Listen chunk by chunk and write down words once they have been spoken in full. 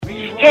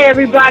Hey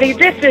everybody,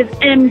 this is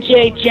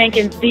MJ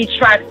Jenkins, the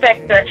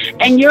Trifecta,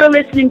 and you're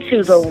listening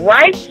to The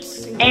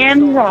Rights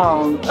and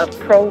Wrongs of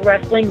Pro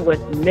Wrestling with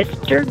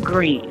Mr.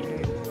 Green.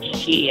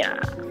 Yeah.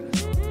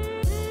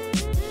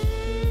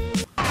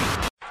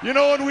 You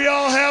know, and we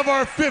all have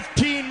our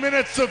 15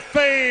 minutes of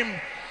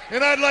fame,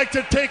 and I'd like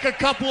to take a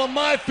couple of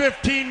my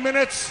 15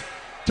 minutes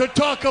to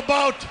talk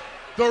about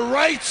the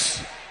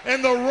rights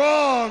and the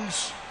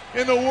wrongs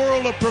in the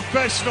world of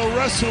professional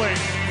wrestling.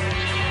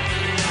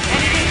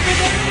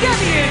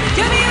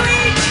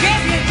 WWE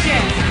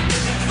Championship.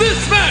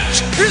 This match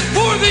is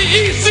for the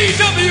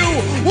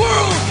ECW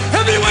World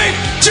Heavyweight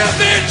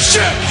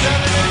Championship.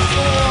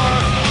 For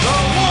the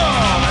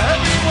World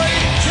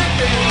Heavyweight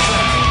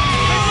Championship.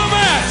 The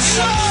match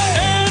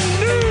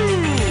and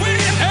new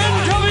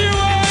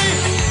NWA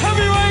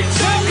Heavyweight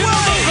Champion.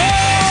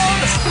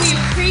 We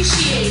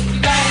appreciate you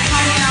guys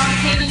coming out and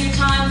taking your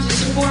time to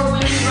support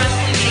women's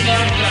wrestling in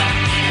America.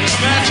 This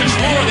match is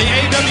for the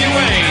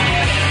AWA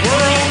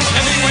World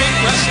Heavyweight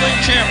Wrestling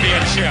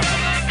Championship.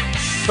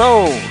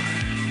 So,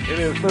 it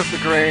is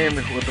Mr. Green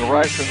with the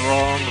rights and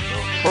wrongs of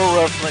pro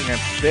wrestling, and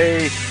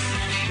today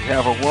we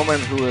have a woman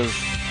who is,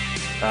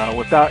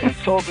 without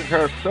insulting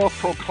her,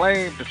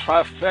 self-proclaimed the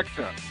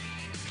trifecta.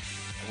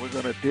 And we're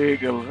going to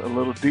dig a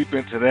little deep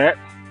into that.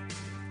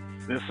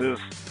 This is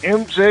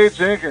MJ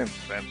Jenkins,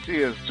 and she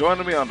is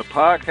joining me on the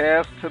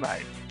podcast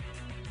tonight.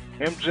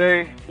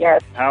 MJ,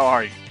 Yes. how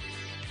are you?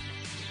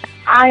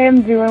 I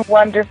am doing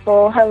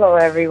wonderful. Hello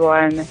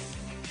everyone.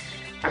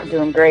 I'm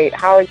doing great.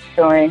 How are you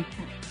doing?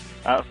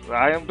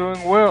 I am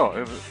doing well.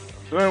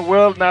 Doing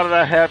well now that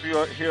I have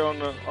you here on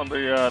the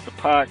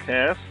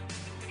podcast.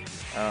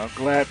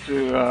 Glad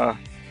to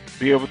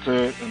be able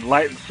to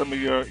enlighten some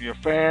of your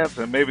fans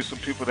and maybe some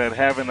people that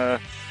haven't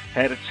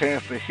had a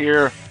chance to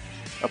hear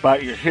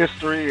about your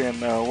history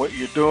and what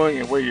you're doing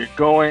and where you're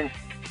going.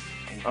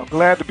 I'm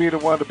glad to be the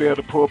one to be able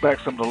to pull back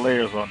some of the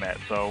layers on that.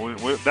 So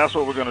that's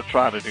what we're going to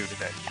try to do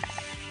today.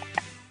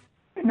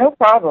 No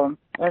problem.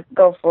 Let's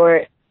go for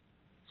it.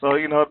 So,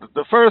 you know,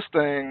 the first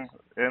thing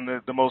and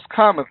the most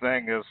common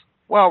thing is,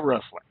 why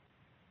wrestling?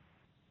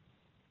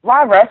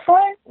 Why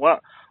wrestling? Well,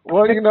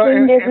 you know,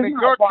 in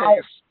your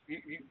case,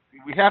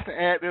 we have to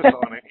add this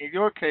on it. In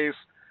your case,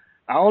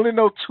 I only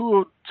know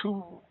two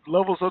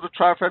levels of the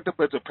trifecta,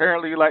 but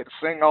apparently you like to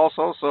sing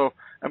also. So,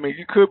 I mean,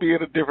 you could be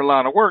in a different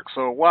line of work.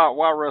 So,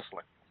 why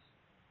wrestling?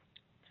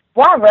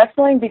 Why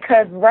wrestling?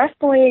 Because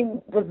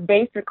wrestling was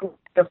basically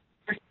the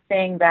first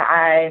thing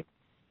that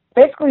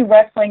basically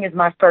wrestling is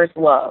my first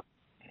love.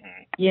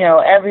 You know,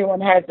 everyone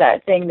has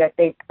that thing that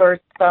they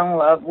first fell in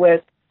love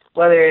with,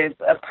 whether it's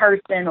a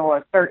person or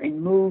a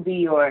certain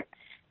movie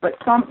but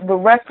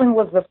wrestling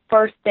was the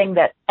first thing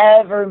that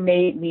ever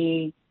made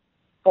me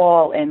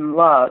fall in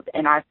love,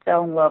 and I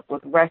fell in love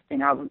with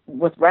wrestling. I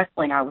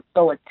was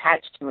so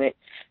attached to it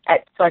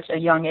at such a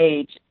young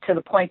age, to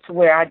the point to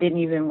where I didn't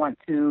even want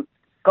to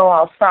go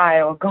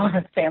outside or go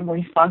to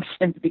family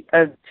functions,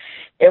 because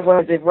if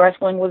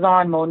wrestling was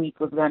on, Monique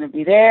was going to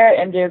be there,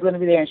 MJ was going to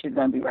be there, and she was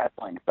going to be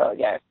wrestling. So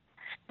yes,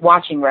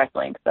 watching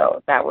wrestling.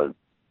 So that was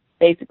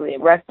basically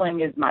it.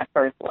 Wrestling is my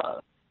first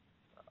love.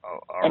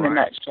 In a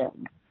nutshell.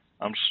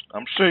 I'm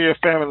sure your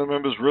family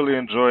members really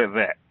enjoyed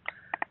that.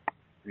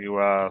 You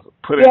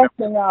put it. Yes,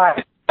 they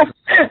are.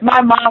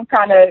 My mom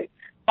kind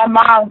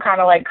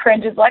of like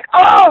cringes, like,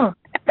 oh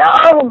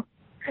no,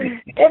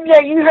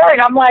 MJ, you hurt.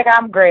 I'm like,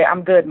 I'm great.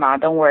 I'm good, Mom.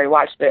 Don't worry.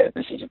 Watch this.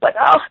 And she's just like,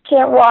 oh, I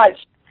can't watch.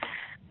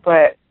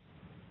 But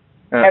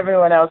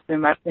everyone else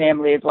in my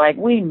family is like,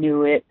 we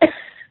knew it.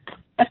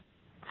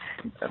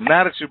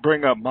 Now that you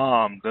bring up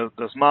Mom,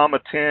 does Mom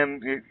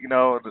attend, you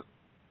know, the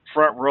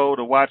front row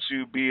to watch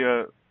you be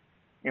a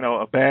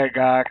bad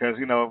guy? Because,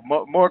 you know,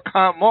 more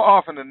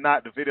often than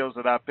not, the videos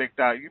that I picked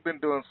out, you've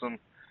been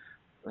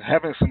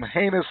having some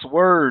heinous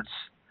words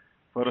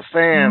for the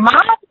fans.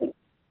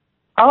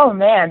 Oh,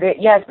 man.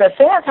 Yes, the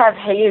fans have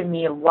hated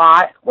me a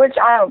lot, which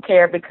I don't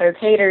care, because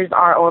haters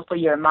are also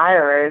your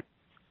admirers.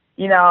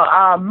 You know,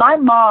 my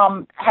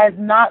mom has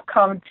not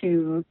come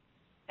to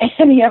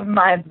any of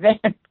my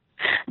events,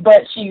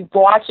 but she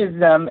watches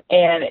them,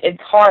 and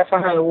it's hard for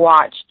her to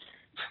watch.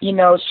 You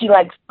know, she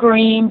like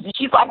screams, and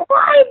she's like, why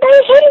are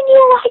they hitting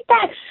you like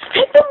that?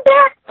 Hit them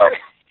back.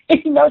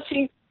 You know,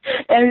 she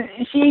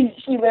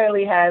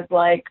literally has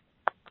like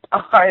a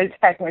heart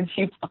attack when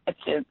she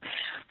watches.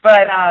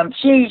 But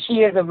she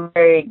is a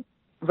very,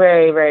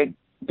 very, very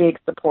big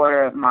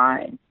supporter of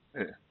mine.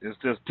 It's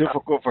just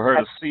difficult for her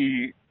to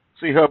see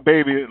her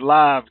baby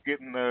live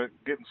getting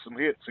some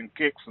hits and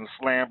kicks and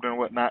slammed and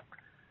whatnot.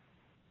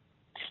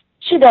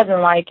 She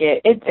doesn't like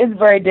it. It's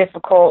very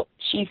difficult.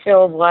 She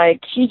feels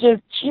like she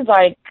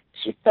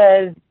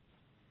says,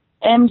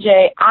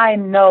 MJ, I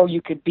know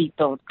you could beat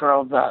those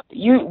girls up.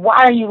 Why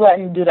are you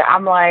letting them do that?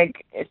 I'm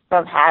like, if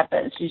stuff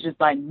happens. She's just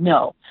like,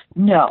 no.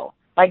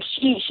 Like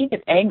she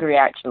gets angry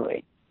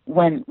actually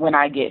when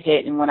I get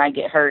hit and when I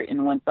get hurt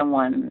and when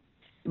someone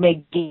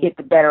may get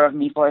the better of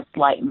me for a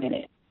slight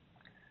minute.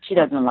 she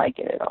doesn't like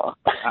it at all.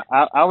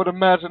 I would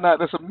imagine that.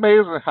 It's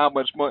amazing how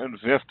much more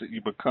invested you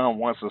become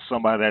once it's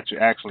somebody that you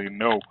actually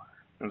know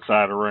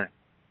inside the ring.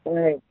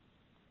 Right.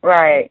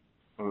 Right.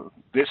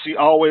 Did she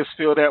always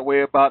feel that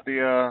way about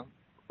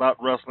about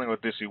wrestling, or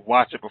did she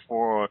watch it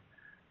before? Or,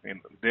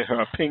 did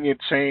her opinion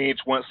change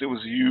once it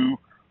was you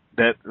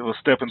that was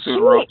stepping through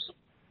the ropes?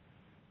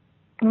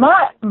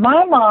 My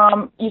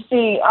mom, you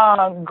see,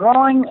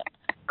 growing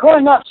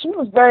up, she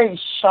was very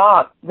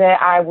shocked that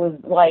I was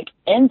like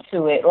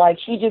into it. Like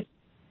she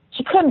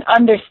couldn't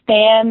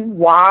understand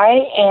why,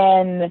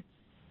 and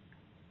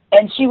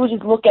she would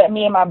just look at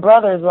me and my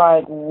brothers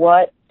like,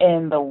 what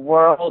in the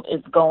world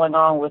is going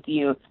on with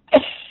you?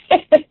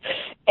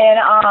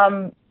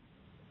 And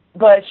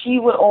but she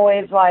would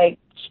always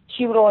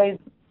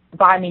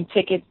buy me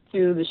tickets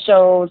to the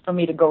shows for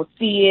me to go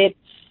see it.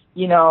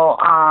 You know,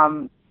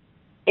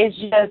 it's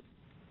just,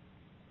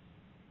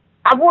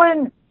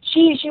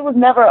 she was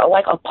never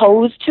like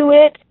opposed to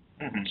it.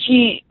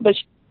 Mm-hmm. But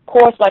of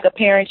course, like a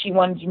parent, she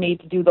wanted me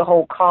to do the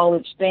whole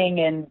college thing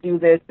and do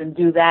this and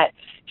do that.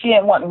 She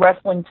didn't want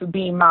wrestling to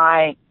be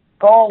my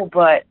goal,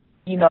 but,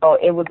 you know,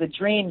 it was a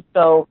dream.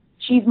 So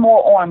she's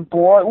more on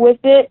board with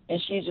it,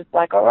 and she's just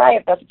like, all right,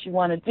 if that's what you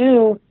want to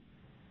do,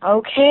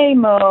 okay,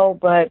 Mo,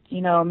 but,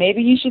 you know,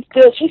 maybe you should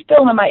she's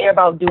still in my ear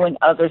about doing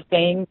other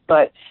things,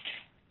 but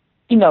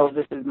she knows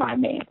this is my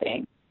main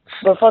thing.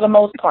 But for the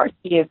most part,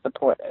 she is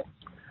supportive.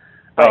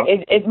 But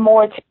it's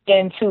more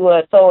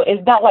into so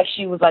it's not like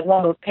she was like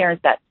one of those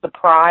parents that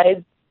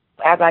surprised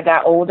as I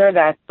got older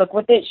that I stuck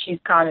with it. She's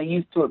kind of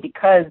used to it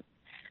because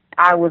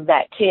I was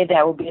that kid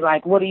that would be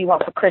like, what do you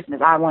want for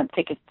Christmas? I want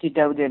tickets to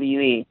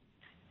WWE.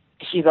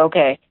 She's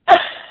okay.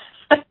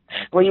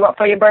 What do you want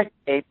for your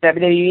birthday?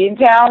 WWE in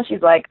town?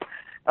 She's like,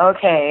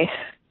 okay.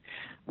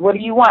 What do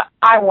you want?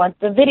 I want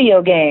the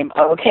video game.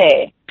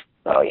 Okay.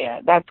 So, yeah,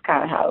 that's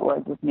kind of how it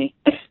was with me.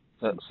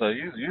 So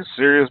you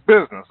serious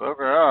business.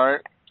 Okay, all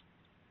right.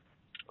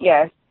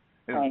 Yes.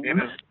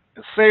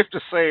 It's safe to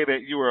say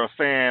that you were a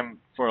fan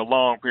for a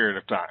long period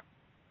of time.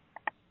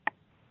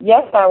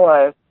 Yes, I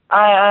was.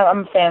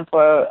 I'm a fan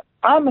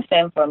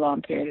for a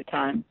long period of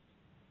time.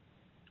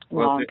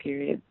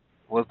 Period.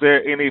 Was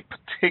there any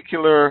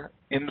particular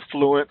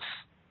influence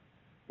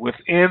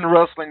within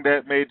wrestling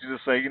that made you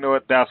just say, you know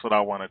what, that's what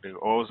I want to do?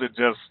 Or was it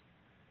just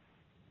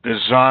the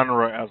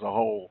genre as a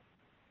whole?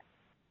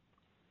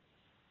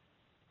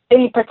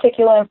 Any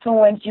particular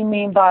influence you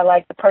mean by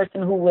like the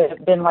person who would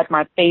have been like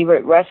my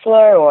favorite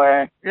wrestler,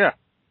 or? Yeah,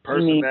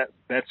 person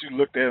that you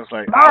looked at and was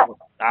like,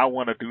 I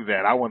want to do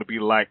that. I want to be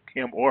like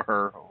him or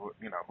her, or,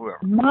 you know, whoever.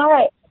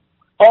 My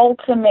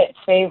ultimate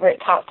favorite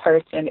top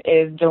person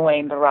is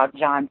Dwayne "The Rock"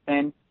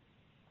 Johnson.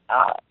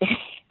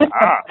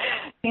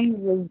 He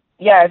was,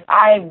 yes,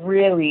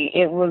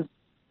 it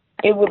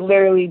would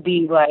literally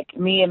be like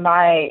me and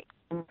my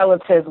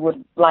relatives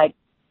would like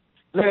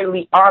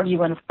literally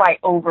argue and fight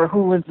over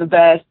who was the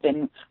best,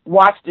 and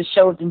watch the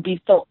shows and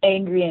be so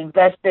angry and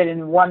invested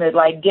and want to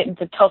like get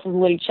into tussles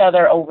with each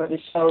other over the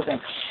shows.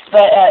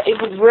 But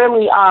it was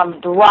really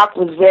The Rock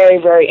was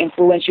very, very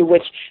influential,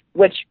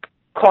 which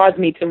caused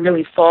me to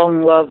really fall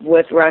in love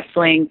with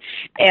wrestling.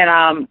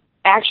 And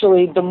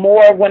actually, the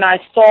more when I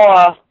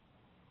saw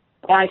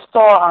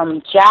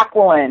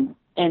Jacqueline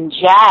and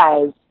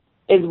Jazz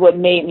is what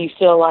made me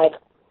feel like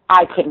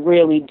I could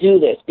really do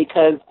this,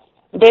 because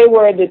they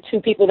were the two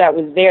people that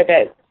was there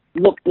that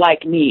looked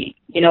like me,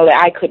 you know, that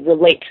I could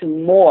relate to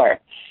more.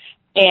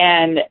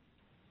 And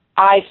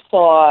I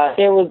saw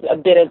there was a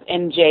bit of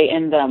MJ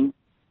in them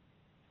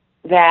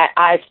that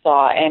I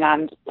saw, and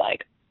I'm just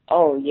like,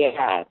 oh,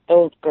 yeah,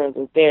 those girls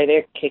are there.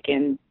 They're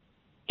kicking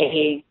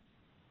a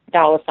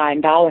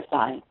 $sign.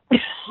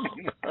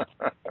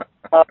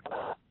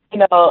 You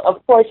know,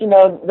 of course, you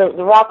know,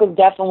 the Rock was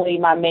definitely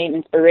my main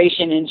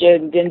inspiration, and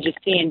then just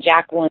seeing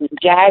Jacqueline and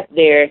Jazz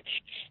there,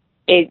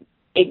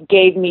 it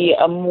gave me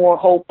a more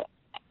hope,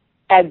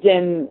 as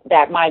in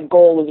that my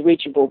goal is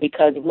reachable,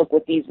 because look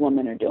what these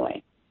women are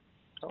doing.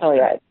 Okay. Oh,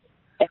 yeah.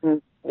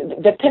 And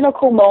the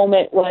pinnacle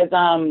moment was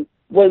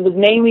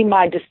mainly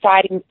my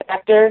deciding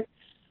factor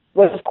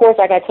was, of course,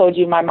 like I told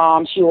you, my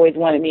mom, she always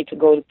wanted me to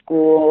go to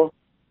school.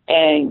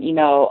 And, you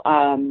know,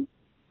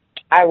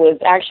 I was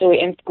actually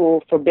in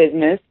school for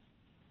business,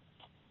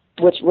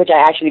 which I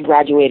actually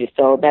graduated,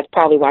 so that's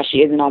probably why she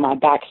isn't on my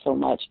back so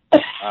much.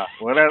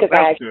 Well,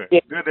 that's good.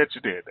 Good that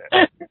you did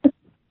that.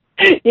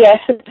 Yes.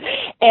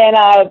 And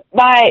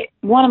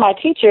one of my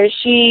teachers,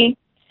 she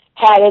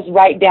had us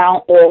write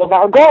down all of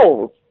our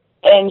goals.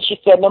 And she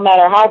said, no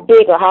matter how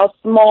big or how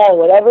small,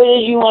 whatever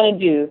it is you want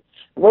to do,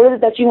 what is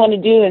it that you want to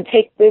do and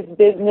take this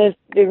business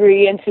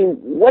degree into,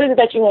 what is it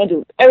that you want to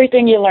do?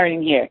 Everything you're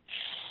learning here.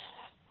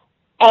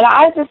 And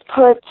I just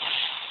put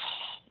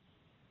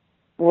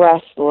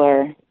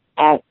wrestler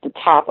at the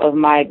top of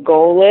my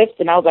goal list,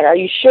 and I was like, are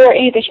you sure?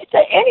 Anything? She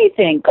said,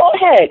 anything, go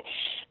ahead.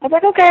 I was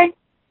like, okay.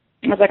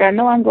 I was like, I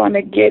know I'm going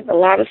to get a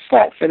lot of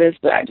slack for this,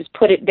 but I just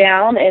put it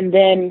down. And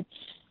then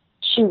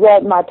she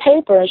read my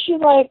paper, and she's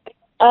like,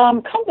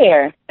 come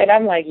there. And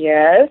I'm like,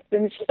 yes.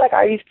 And she's like,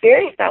 are you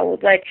serious? I was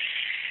like,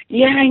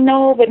 Yeah, I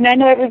know, but I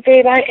know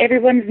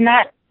everyone's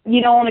not,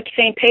 on the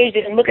same page.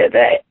 They don't look at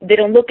that. They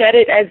don't look at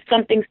it as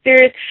something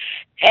serious.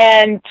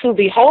 And to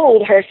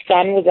behold, her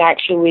son was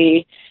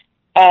actually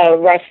a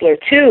wrestler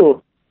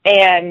too,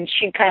 and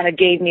she kind of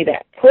gave me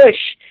that push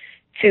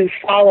to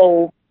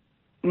follow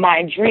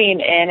my dream.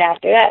 And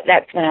after that,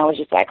 that's when I was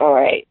just like, all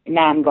right,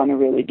 now I'm going to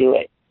really do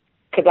it,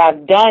 because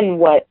I've done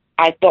what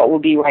I thought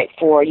would be right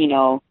for,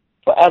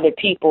 for other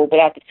people, but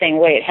at the same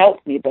way it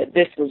helped me. But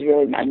this was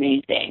really my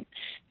main thing.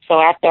 So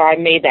after I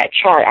made that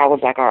chart, I was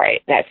like, all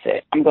right, that's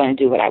it. I'm going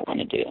to do what I want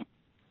to do.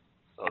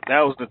 So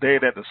that was the day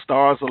that the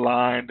stars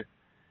aligned,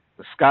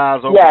 the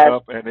skies opened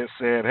up, and it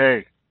said,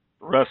 hey,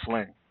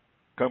 wrestling,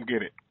 come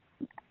get it.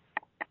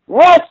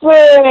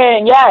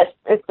 Wrestling, yes.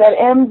 It said,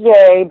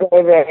 MJ,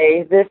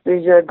 baby, this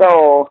is your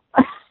goal.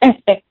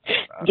 Get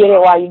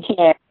it while you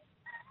can.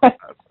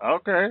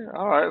 Okay,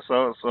 all right.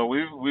 So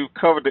we've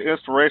covered the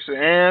inspiration,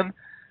 and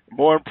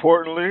more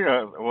importantly,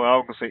 I'm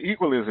going to say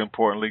equally as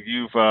importantly,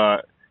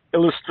 you've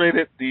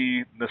illustrated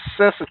the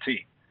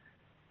necessity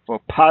for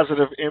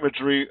positive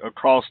imagery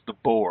across the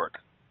board.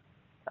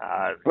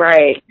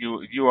 Right.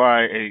 You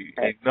are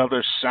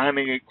another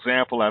shining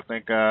example. I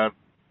think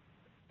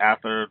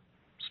after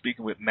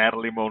speaking with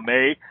Natalie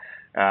Monet,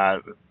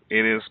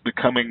 it is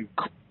becoming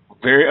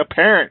very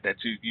apparent that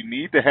you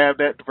need to have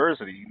that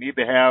diversity. You need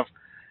to have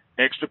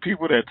extra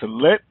people there to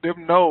let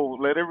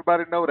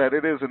everybody know that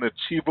it is an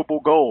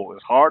achievable goal.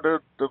 It's hard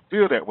to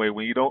feel that way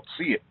when you don't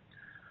see it.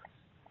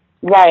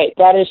 Right,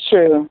 that is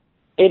true.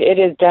 It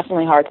is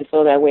definitely hard to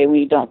feel that way when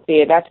you don't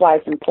see it. That's why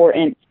it's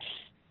important.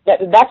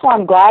 That's why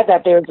I'm glad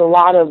that there's a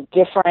lot of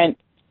different,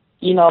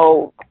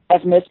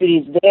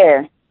 ethnicities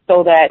there,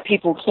 so that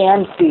people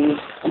can see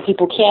and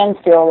people can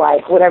feel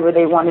like whatever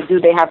they want to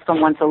do, they have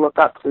someone to look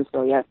up to.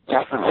 So, yes,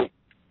 definitely.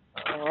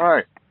 All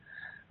right.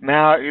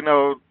 Now,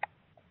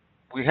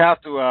 we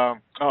have to, I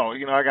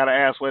got to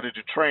ask, where did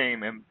you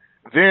train? And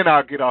then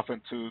I'll get off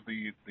into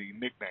the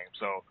nickname.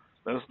 So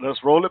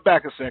let's roll it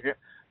back a second.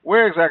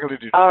 Where exactly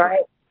did you train? All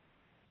right.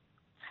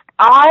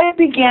 I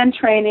began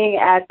training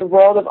at the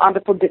World of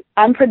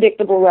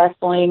Unpredictable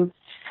Wrestling,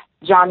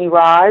 Johnny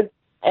Rods,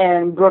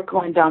 in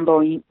Brooklyn,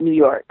 Dumbo, New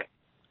York.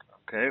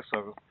 Okay,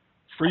 so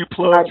free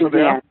plug for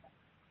them.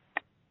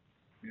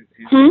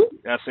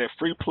 I said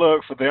free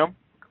plug for them.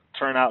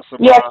 Turn out some.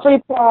 Yeah, free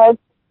plug.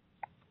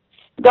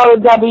 Go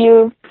to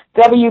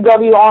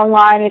WWW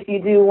online if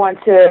you do want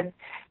to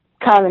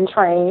come and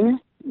train.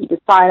 You can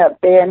sign up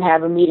there and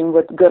have a meeting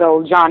with good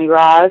old Johnny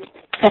Rods.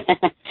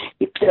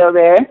 He's still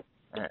there.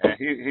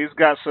 He's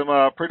got some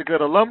pretty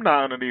good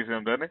alumni underneath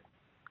him, doesn't he?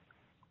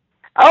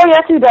 Oh,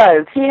 yes, he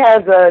does. He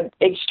has an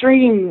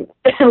extreme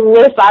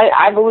list.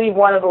 I believe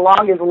one of the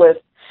longest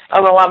lists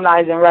of alumni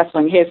in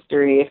wrestling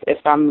history,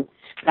 if I'm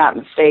not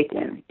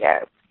mistaken.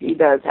 Yes, he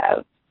does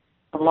have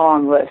a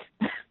long list.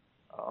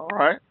 All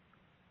right.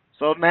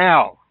 So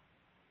now,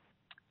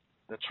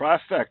 the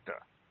trifecta.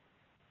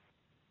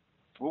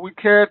 Would we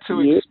care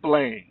to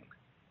explain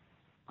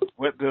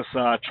what this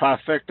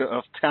trifecta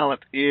of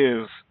talent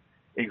is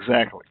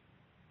exactly?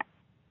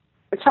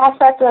 The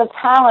trifecta of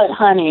talent,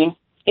 honey,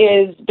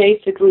 is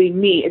basically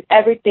me. It's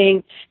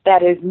everything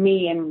that is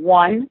me in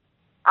one.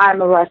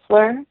 I'm a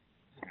wrestler.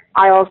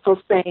 I also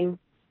sing,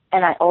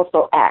 and I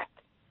also act.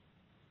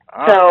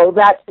 So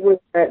that's where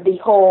the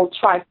whole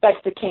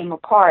trifecta came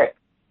apart.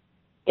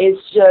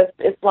 It's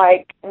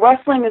like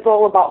wrestling is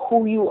all about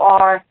who you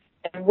are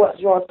and what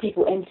draws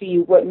people into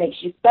you, what makes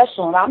you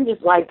special. And I'm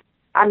just like,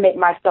 I make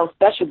myself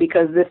special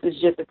because this is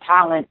just a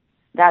talent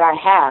that I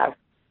have.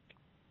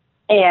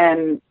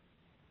 And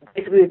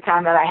basically the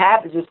talent that I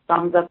have is just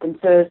sums up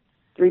into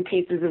three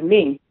pieces of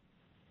me.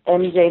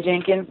 MJ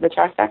Jenkins, the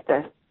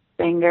trifecta,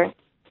 singer,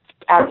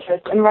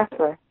 actress, and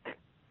wrestler.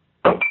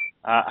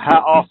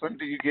 How often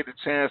do you get a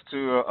chance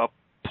to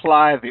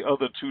apply the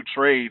other two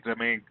trades? I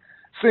mean,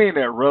 seeing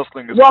that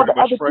wrestling is pretty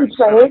much front and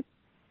center.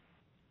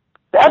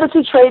 The other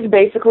two trades,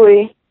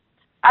 basically,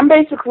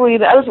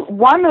 that was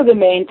one of the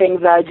main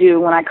things that I do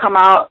when I come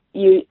out.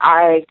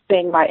 I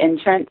sing my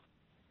entrance,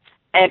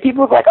 and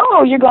people are like,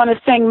 "Oh, you're going to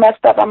sing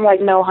messed up." I'm like,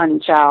 "No, honey,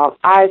 child,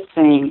 I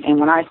sing, and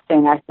when I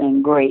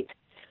sing great.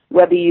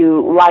 Whether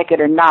you like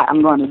it or not,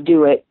 I'm going to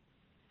do it,"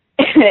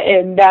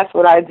 and that's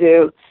what I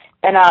do.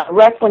 And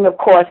wrestling, of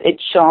course,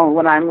 it's shown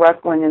when I'm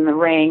wrestling in the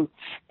ring.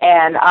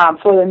 And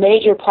for the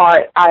major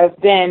part, I've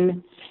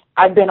been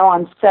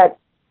on set.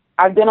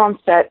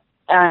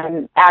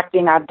 And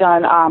acting. I've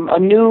done a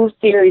new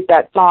series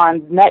that's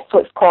on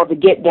Netflix called The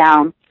Get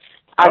Down.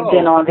 I've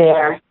been on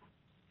there.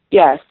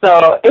 Yeah,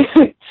 so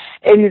it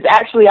is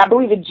actually, I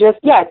believe it just,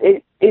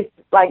 it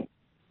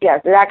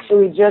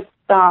actually just,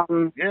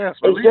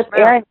 it's just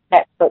airing on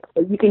Netflix.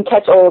 So you can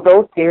catch all of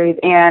those series,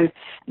 and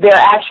they're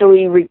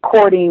actually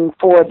recording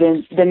for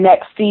the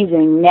next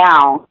season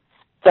now.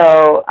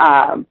 So,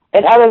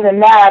 and other than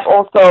that, I've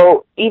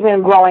also,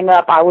 even growing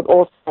up, I was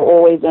also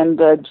always in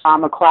the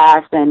drama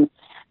class and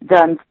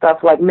done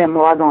stuff like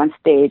memoirs on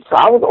stage. So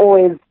I was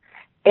always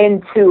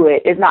into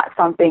it. It's not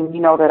something,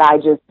 that I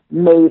just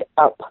made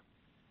up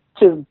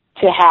to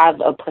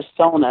have a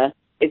persona.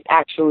 It's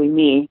actually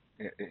me.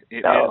 It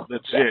is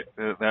legit.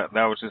 That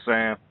what you're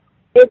saying?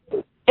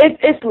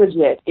 It's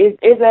legit.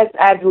 It's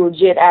as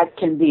legit as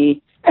can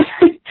be.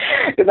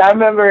 Because I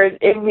remember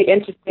it would be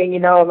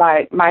interesting,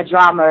 my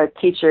drama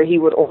teacher, he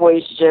would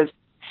always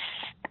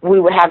we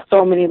would have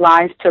so many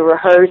lines to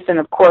rehearse, and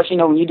of course,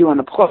 when you're doing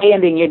a play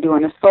and then you're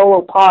doing a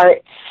solo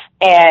part,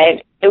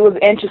 and it was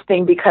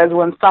interesting because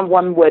when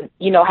someone would,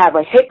 have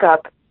a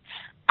hiccup,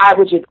 I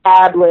would just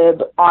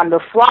ad-lib on the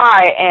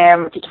fly,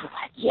 and the teacher was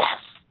like, yes,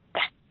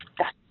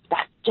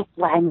 that's just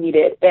what I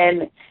needed.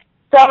 And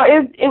so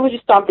it was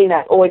just something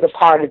that's always a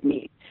part of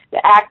me.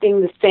 The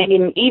acting, the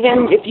singing,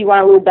 even if you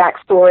want a little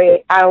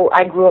backstory,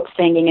 I grew up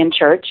singing in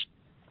church.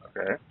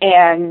 Okay.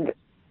 And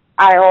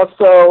I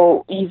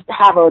also used to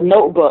have a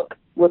notebook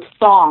with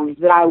songs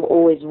that I would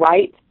always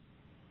write.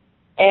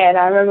 And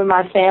I remember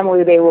my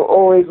family, they would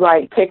always,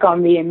 pick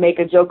on me and make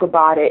a joke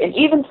about it. And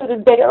even to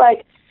this day, they're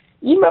like,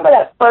 you remember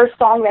that first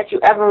song that you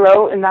ever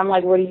wrote? And I'm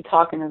like, what are you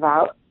talking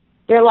about?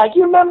 They're like,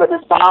 you remember the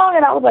song?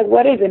 And I was like,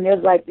 what is it? And they're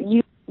like,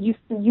 you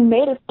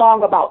made a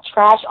song about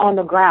trash on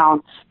the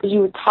ground because you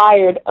were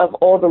tired of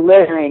all the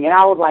littering. And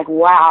I was like,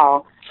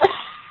 wow.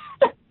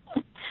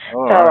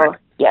 Right.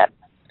 Yeah.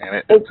 And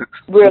it took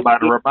somebody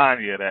to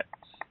remind you of that.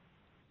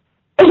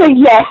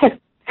 Yeah.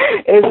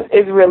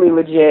 It's really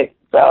legit.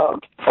 So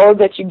all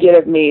that you get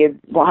of me is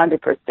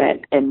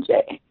 100%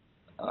 MJ.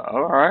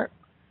 All right.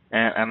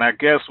 And I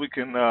guess we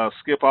can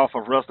skip off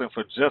of wrestling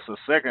for just a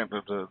second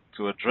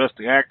to address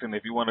the acting.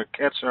 If you want to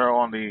catch her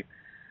on the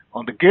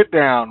Get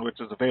Down, which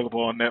is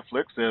available on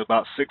Netflix, there's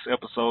about 6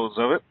 episodes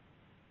of it.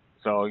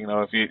 So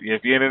if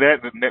you're into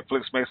that,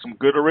 Netflix makes some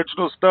good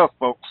original stuff,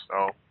 folks.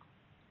 So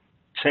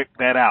check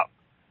that out.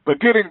 But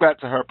getting back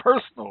to her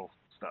personal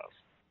stuff,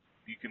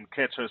 you can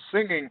catch her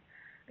singing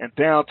and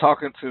down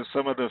talking to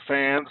some of the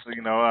fans.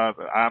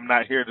 I'm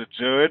not here to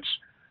judge,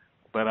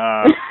 but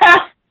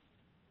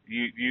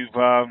you've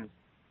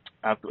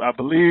I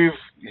believe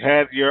you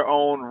had your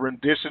own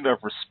rendition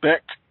of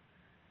Respect,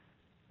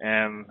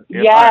 and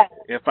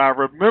if I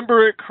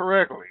remember it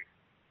correctly,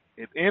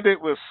 it ended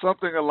with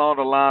something along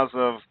the lines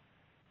of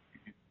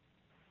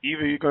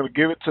either you're going to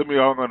give it to me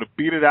or I'm going to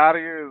beat it out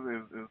of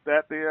you. Is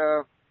that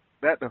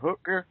the hook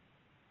here?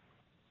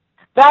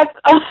 Is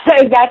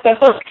that the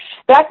hook?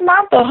 That's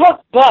not the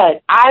hook,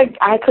 but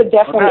I could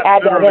definitely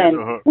add that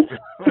in.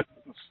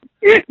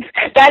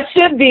 That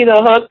should be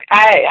the hook.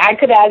 I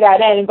could add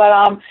that in, but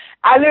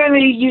I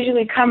literally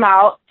usually come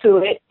out to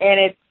it,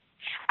 and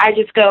I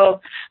just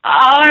go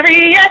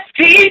RESPCT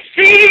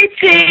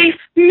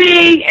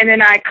me, and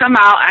then I come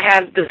out. I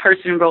have the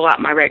person roll out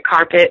my red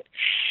carpet,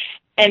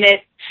 and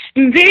it's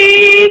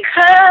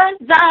because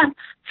I'm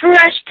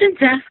fresh to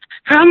death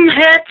from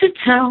head to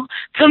toe,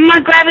 to my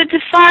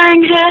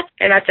gravity-defying head,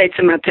 and I say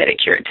to my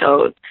pedicure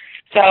toes.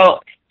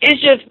 So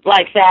it's just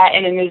like that,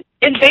 and then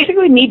it's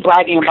basically me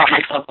bragging about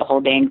myself the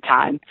whole dang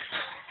time.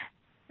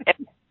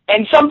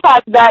 And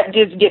sometimes that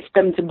just gets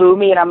them to boo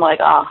me, and I'm like,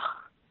 oh,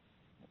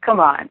 come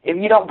on. If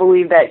you don't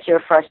believe that you're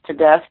fresh to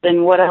death,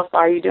 then what else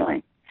are you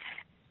doing?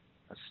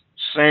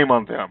 Shame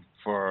on them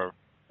for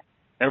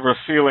ever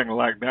feeling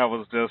like that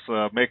was just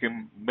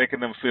making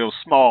them feel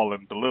small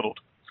and belittled.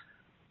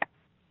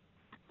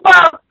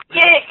 Well,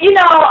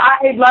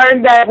 I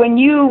learned that when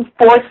you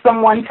force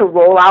someone to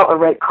roll out a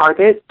red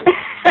carpet,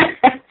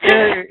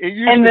 it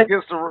usually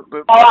gets the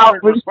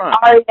response.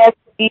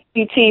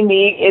 RESPCT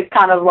me is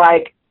kind of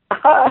like,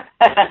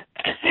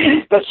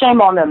 but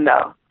shame on them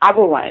though. I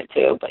would want it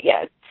too, but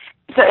yes.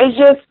 So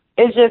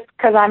it's just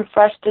because I'm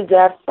fresh to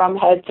death from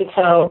head to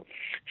toe,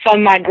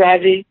 from my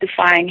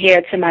gravity-defying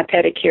hair to my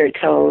pedicure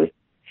toes,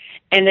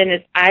 and then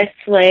it's I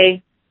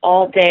slay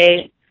all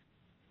day.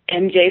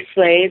 MJ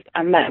slays.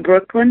 I'm that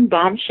Brooklyn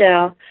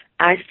bombshell.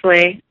 I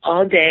slay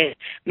all day.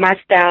 My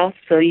style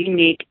so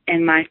unique,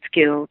 and my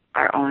skills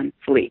are on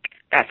fleek.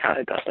 That's how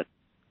it goes.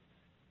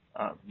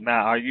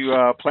 Now, are you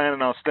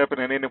planning on stepping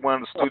in anyone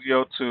in the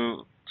studio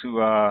to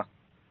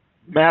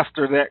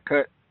master that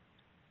cut?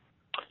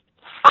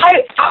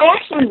 I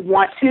actually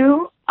want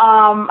to.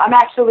 I'm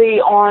actually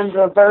on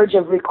the verge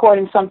of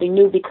recording something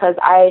new because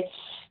I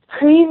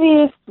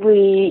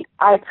previously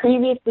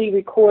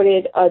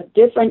recorded a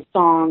different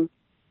song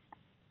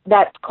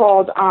that's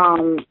called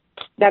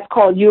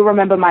You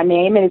Remember My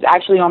Name, and it's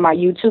actually on my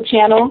YouTube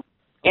channel,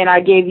 and I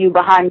gave you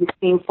behind the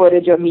scene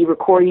footage of me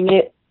recording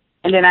it,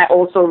 and then I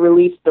also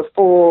released the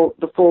full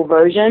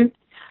version.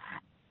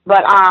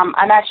 But I'm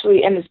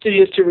actually in the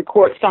studios to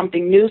record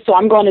something new, so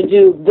I'm going to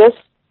do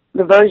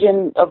the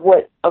version of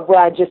what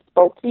I just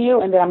spoke to you,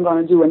 and then I'm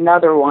going to do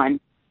another one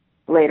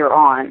later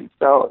on.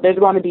 So there's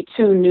going to be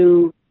 2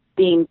 new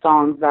theme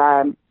songs that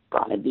I'm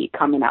going to be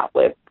coming out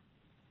with.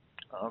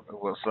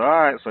 Well, so all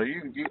right. So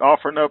you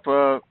offering up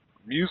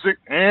music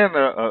and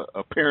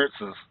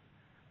appearances.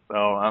 So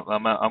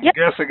I'm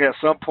guessing at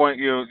some point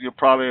you'll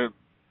probably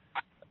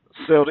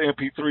sell the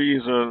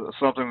MP3s or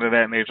something of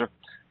that nature.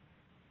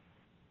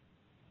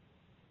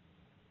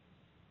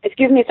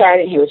 Excuse me, sorry, I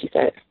didn't hear what you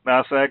said.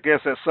 Now, so I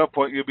guess at some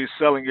point you'll be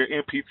selling your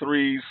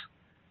MP3s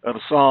of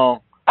the song.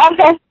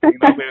 Okay. You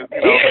know,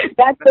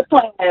 That's the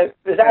plan.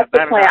 That's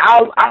the plan.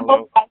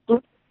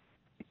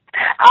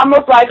 I'll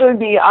most likely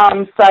be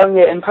selling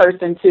it in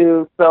person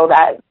too, so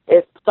that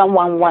if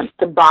someone wants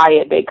to buy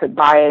it, they could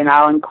buy it, and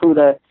I'll include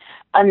a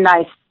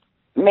nice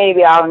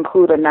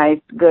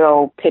good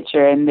old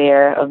picture in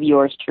there of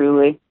yours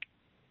truly.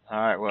 All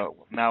right. Well,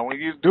 now when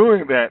you're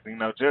doing that, you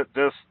know, just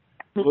a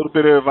little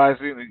bit of advice.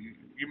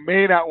 You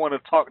may not want to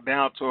talk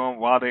down to them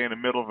while they're in the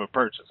middle of a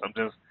purchase. I'm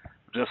just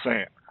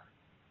saying.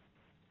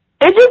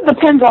 It just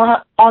depends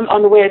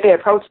on the way that they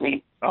approach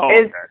me. Oh,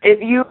 okay. If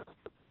you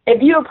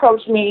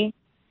approach me,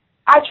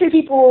 I treat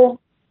people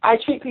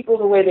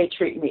the way they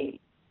treat me.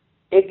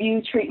 If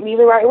you treat me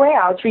the right way,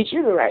 I'll treat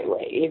you the right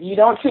way. If you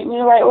don't treat me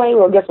the right way,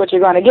 well, guess what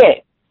you're going to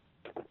get?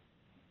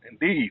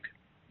 Indeed.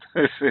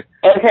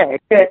 Okay,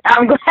 good.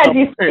 I'm glad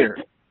you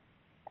said.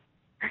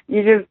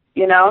 You just,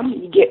 you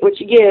get what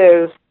you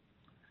give.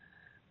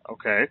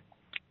 Okay.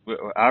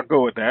 Well, I'll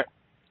go with that.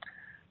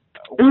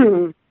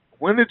 Mm.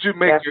 When did you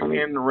make your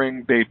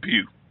in-ring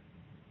debut?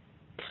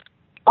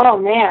 Oh,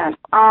 man.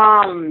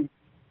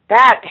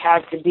 That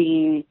had to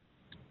be,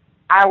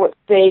 I would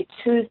say,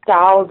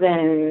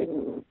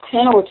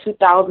 2010 or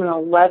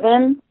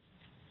 2011,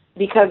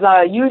 because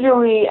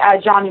usually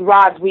at Johnny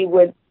Rod's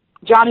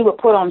Johnny would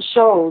put on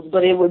shows,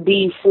 but it would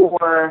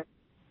literally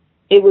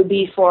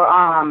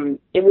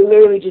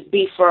just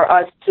be for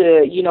us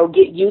to,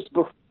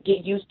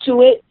 get used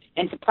to it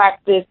and to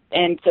practice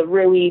and to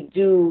really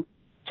to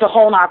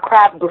hone our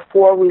craft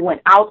before we went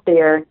out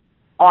there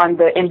on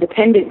the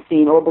independent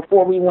scene or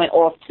before we went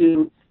off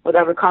to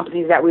whatever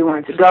companies that we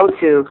wanted to go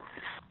to.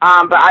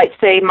 But I'd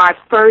say my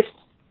first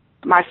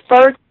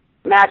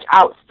match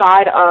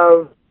outside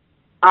of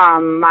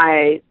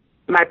my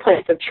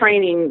place of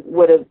training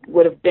would have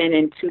been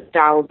in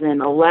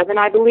 2011,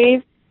 I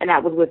believe, and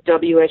that was with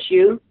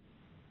WSU.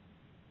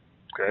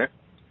 Okay,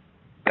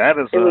 that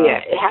is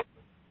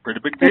pretty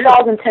big deal.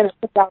 2010 to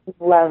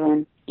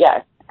 2011,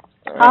 yes.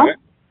 Huh? Right.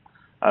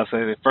 I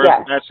say the first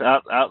match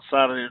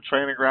outside of your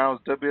training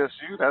grounds,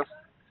 WSU. That's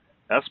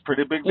a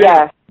pretty big deal.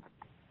 Yes.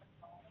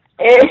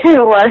 It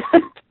was.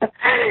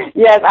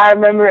 Yes, I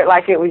remember it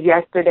like it was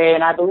yesterday,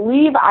 and I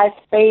believe I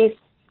faced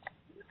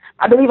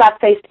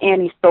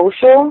Annie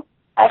Social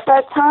at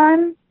that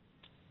time.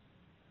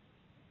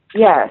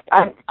 Yes.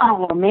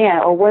 Oh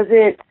man, or was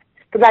it?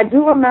 Because I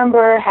do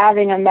remember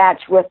having a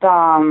match with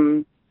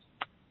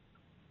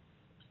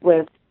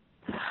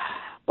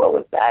what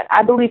was that?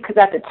 I believe because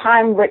at the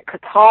time Rick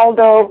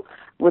Cataldo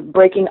was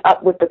breaking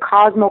up with the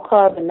Cosmo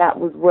Club, and that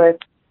was with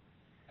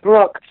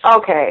Brooke.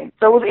 Okay,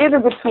 so it was either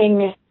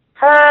between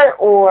her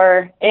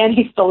or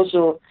Annie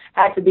Social.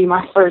 Had to be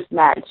my first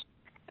match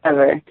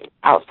ever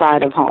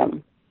outside of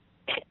home.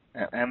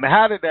 And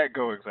how did that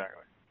go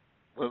exactly?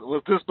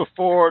 Was this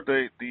before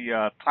the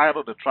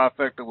title, the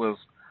trifecta, was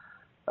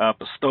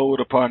bestowed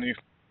upon you?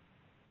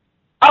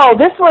 Oh,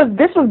 this was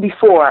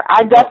before.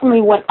 I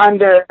definitely went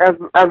under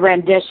a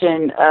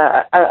rendition.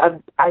 I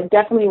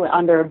definitely went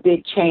under a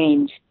big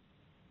change,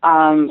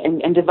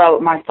 and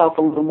developed myself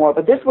a little more.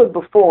 But this was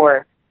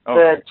before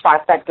the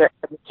trifecta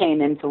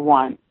came into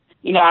one.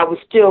 I was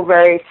still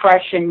very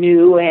fresh and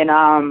new, and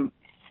I'm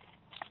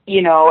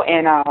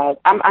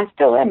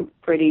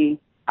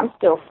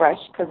still fresh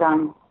because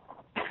I'm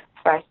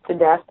fresh to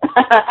death. Oh,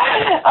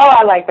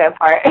 I like that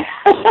part.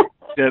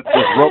 Just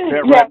rope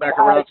that right back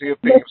around to your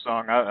theme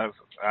song. I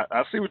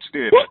see what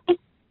you did.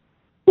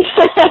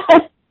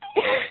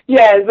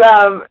 Yes,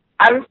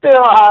 I'm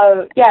still.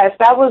 Yes,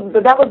 that was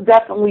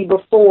definitely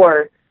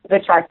before the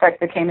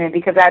trifecta came in,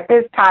 because at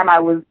this time I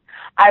was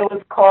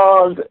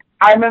called.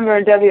 I remember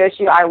in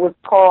WSU I was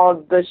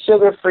called the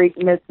Sugar Freak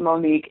Miss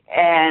Monique,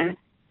 and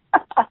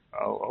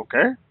oh,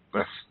 okay.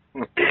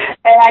 And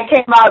I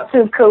came out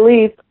to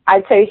Khalees,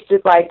 I taste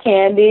just like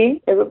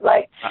candy. It was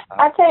like,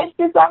 I taste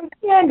just like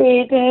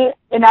candy.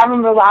 And I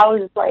remember I was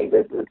just like,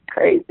 this is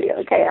crazy.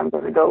 Okay, I'm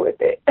going to go with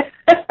it.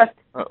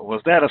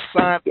 Was that a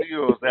sign to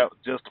you, or was that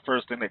just the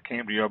first thing that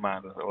came to your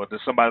mind? Or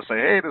did somebody say,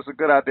 hey, this is a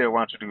good idea,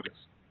 why don't you do this?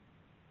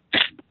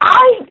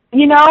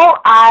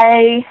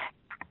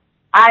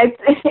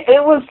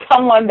 It was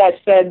someone that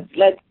said,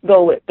 let's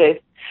go with this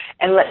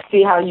and let's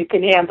see how you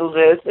can handle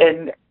this.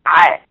 And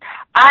I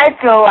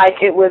feel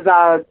like it was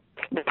the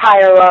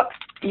higher ups,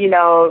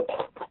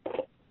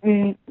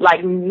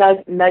 like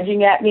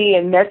nudging at me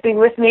and messing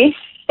with me,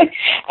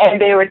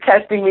 and they were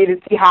testing me to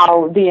see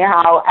how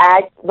I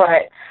act.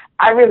 But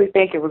I really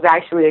think it was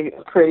actually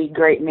a pretty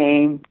great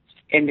name,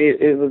 and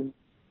it was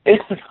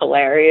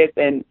hilarious,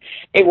 and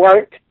it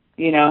worked.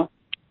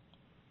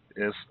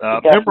 It's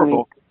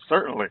memorable,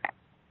 certainly.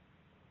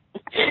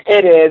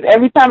 It is.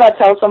 Every time I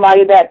tell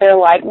somebody that, they're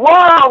like,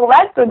 "Wow,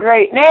 that's a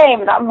great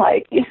name," and I'm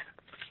like,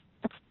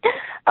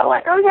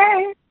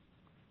 okay.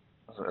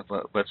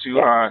 But you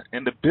are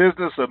in the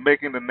business of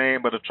making the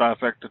name of the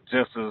trifecta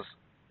just as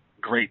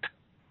great.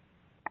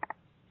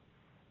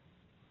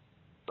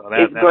 So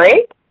it's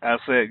great? I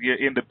said you're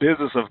in the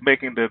business of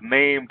making the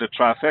name, the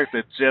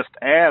trifecta, just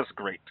as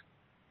great.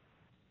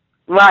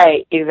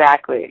 Right,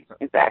 exactly.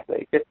 Just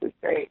as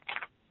great.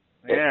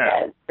 Yeah.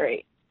 Just as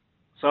great.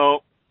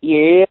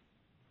 Yeah.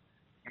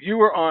 You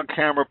were on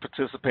camera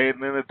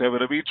participating in the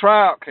WWE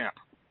tryout camp.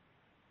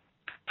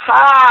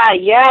 Hi,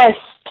 yes.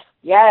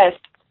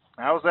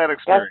 How was that Yes,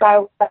 experience? I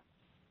was.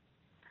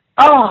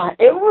 Oh,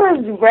 it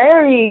was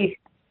very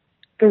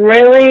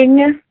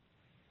thrilling.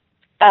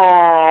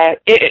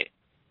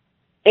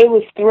 It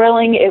was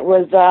thrilling. It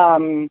was,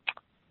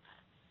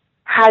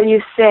 how do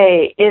you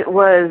say, it's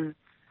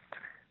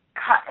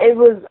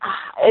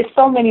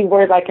so many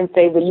words I can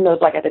say, but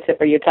it's like at the tip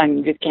of your tongue,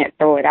 you just can't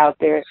throw it out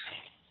there.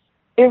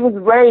 It was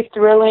very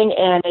thrilling,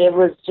 and it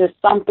was just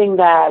something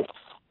that's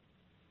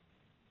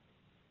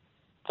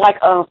like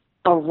a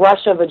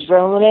rush of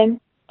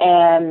adrenaline,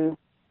 and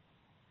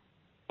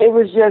it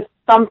was just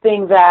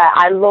something that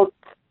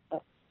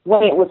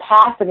when it was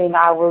happening,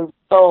 I was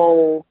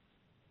so,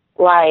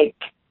 like,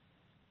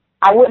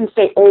 I wouldn't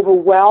say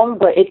overwhelmed,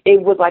 but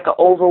it was like an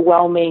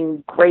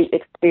overwhelming, great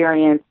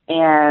experience,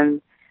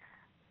 and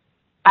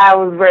I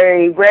was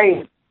very,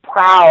 very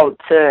proud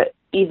to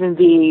even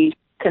be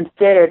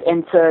considered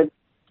and to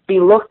be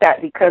looked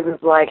at, because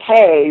it's like,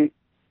 hey,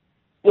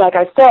 like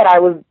I said,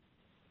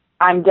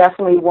 I'm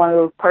definitely one of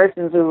those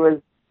persons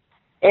who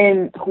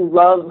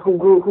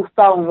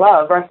fell in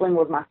love. Wrestling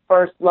was my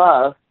first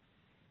love.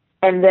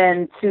 And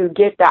then to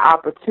get the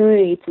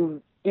opportunity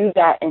to do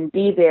that and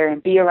be there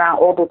and be around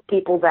all those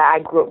people that I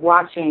grew up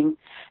watching,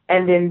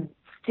 and then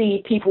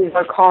see people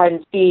work hard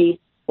and see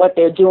what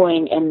they're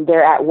doing, and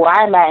they're at where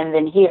I'm at, and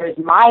then here's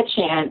my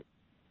chance,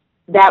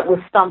 that was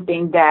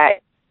something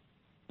that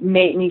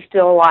made me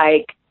feel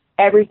like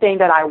everything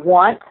that I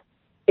want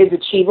is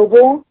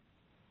achievable,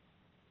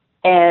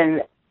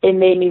 and it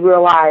made me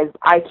realize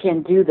I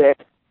can do this.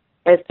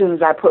 As soon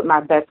as I put my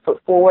best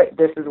foot forward,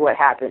 this is what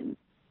happens.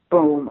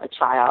 Boom, a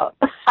tryout.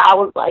 I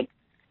was like,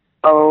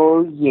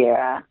 oh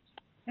yeah.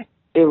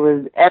 It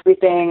was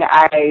everything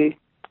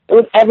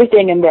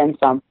and then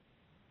some.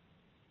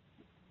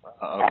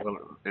 Well,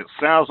 it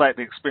sounds like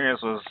the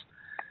experience was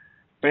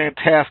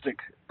fantastic,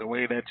 the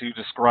way that you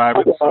describe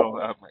it. So,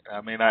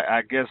 I mean,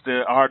 I guess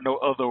there are no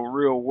other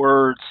real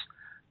words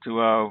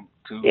to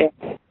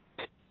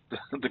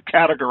to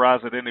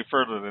categorize it any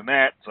further than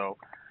that. So,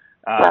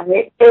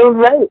 right. It was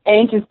very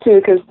anxious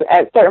too, because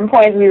at certain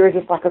points we were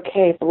just like,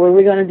 okay, so what are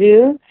we gonna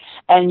do?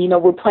 And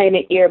we're playing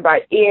it ear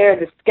by ear,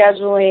 the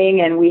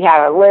scheduling, and we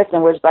had a list,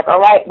 and we're just like, all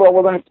right, well,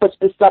 we're gonna switch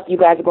this up. You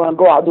guys are gonna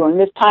go out during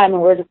this time,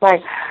 and we're just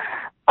like,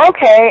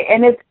 okay.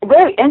 And it's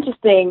very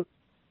interesting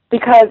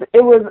because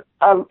it was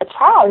a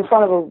trial in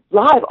front of a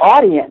live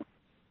audience,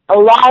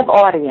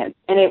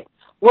 and it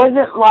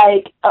wasn't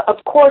like,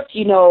 of course,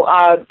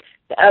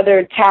 the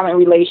other talent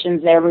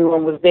relations,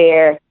 everyone was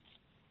there.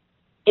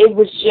 It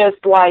was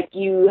just like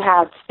you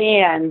have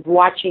fans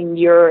watching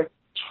your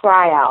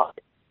tryout.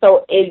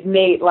 So it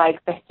made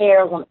like the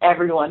hairs on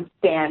everyone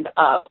stand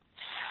up.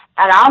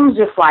 And I'm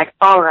just like,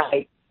 all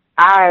right,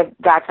 I've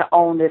got to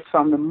own this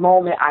from the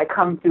moment I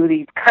come through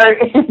these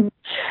curtains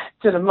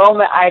to the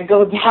moment I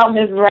go down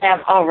this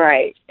ramp. All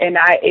right. And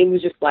it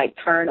was just like,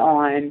 turn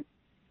on,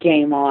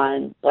 game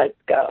on, let's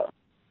go.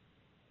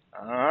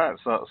 All right.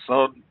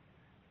 So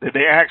did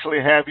they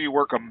actually have you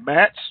work a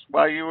match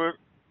while you were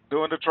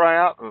doing the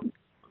tryout in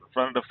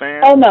front of the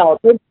fans? Oh no,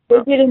 they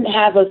didn't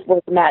have us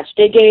work a match.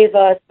 They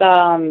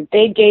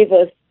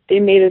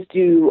made us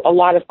do a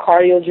lot of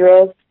cardio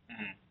drills.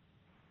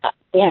 Mm-hmm.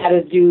 They had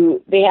to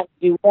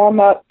do warm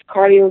up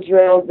cardio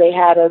drills. They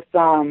had us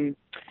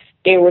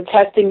they were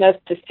testing us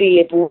to see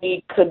if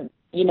we could,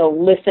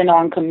 listen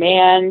on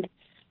command,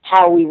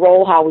 how we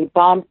roll, how we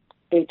bump.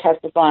 They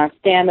test us on our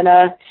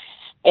stamina,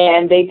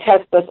 and they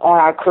test us on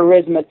our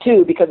charisma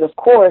too, because of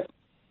course,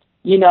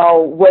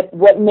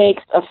 what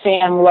makes a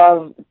fan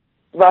love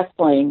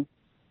wrestling,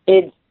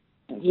 it's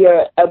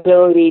your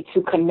ability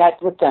to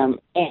connect with them.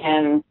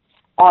 And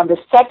on the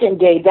second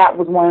day, that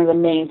was one of the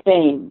main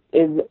things,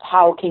 is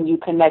how can you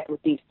connect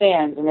with these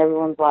fans? And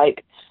everyone's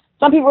like,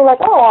 some people are like,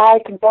 oh, I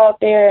could go out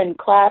there and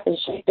clap and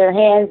shake their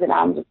hands, and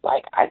I'm just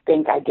like, I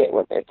think I get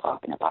what they're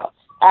talking about.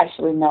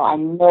 Actually, no, I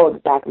know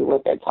exactly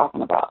what they're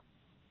talking about.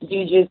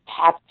 You just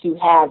have to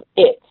have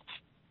it.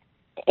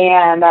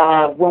 And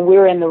when we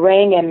were in the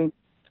ring and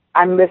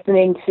I'm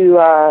listening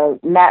to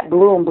Matt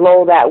Bloom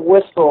blow that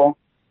whistle,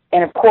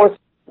 and of course,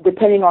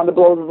 depending on the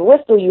blows of the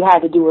whistle, you had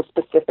to do a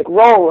specific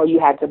roll, or you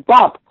had to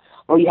bump,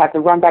 or you had to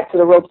run back to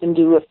the ropes and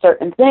do a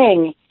certain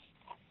thing,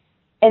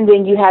 and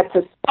then you had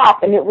to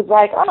stop. And it was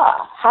like,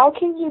 how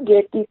can you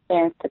get these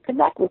fans to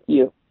connect with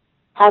you?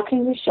 How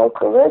can you show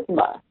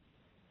charisma?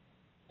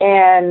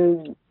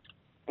 And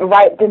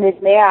right then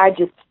and there, I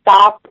just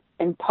stopped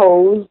and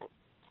posed,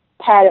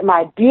 patted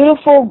my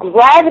beautiful,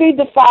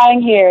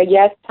 gravity-defying hair.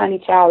 Yes, Tiny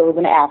Child, it was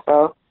an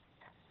afro.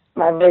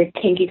 My very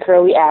kinky,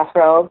 curly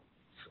afro.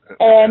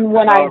 And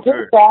when I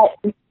did that,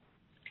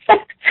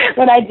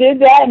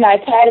 and I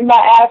patted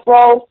my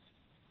afro,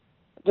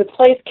 the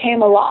place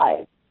came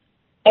alive.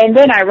 And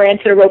then I ran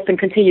to the ropes and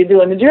continued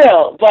doing the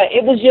drill. But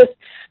it was just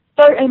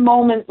certain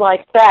moments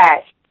like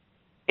that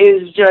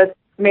is just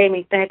made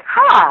me think,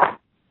 I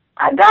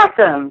got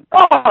them.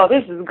 Oh,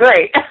 this is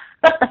great.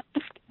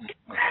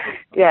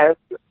 Yes.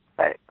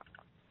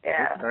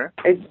 Yeah.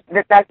 Okay.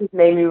 That just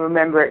made me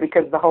remember it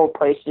because the whole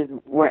place just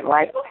went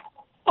like,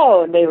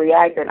 oh, and they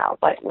reacted, and I was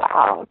like,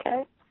 wow,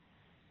 okay.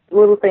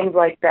 Little things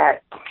like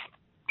that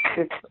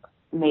just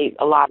made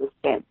a lot of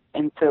sense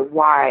into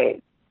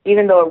why,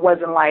 even though it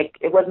wasn't like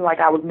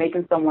I was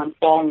making someone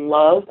fall in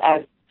love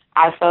as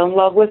I fell in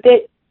love with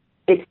it.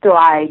 It's still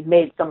I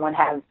made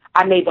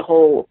the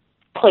whole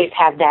place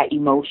have that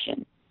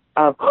emotion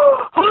of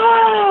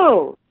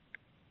oh,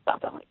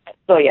 something like that.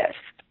 So yes.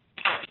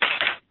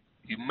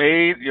 You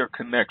made your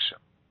connection.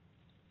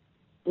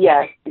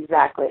 Yes,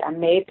 exactly. I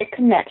made the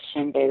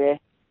connection, baby.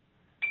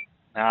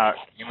 Now,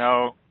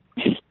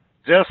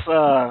 just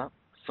for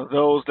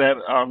those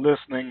that are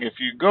listening, if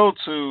you go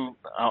to,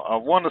 I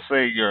want to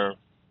say your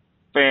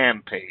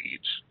fan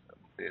page.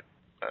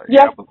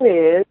 Yes,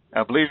 please.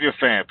 I believe your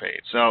fan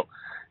page. So,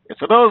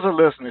 for those that are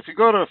listening, if you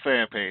go to a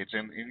fan page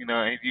and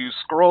you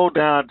scroll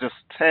down just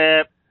a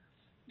tad,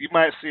 you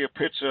might see a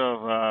picture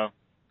of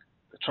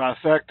the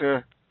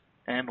Trifecta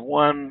and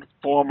one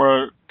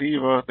former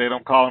diva, they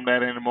don't call him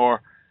that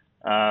anymore,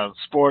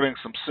 sporting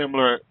some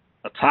similar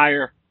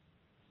attire.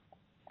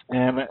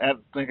 And I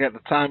think at the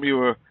time you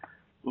were a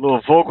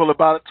little vocal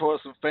about it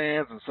towards some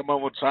fans, and some of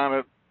them were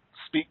trying to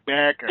speak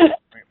back.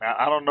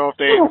 I don't know if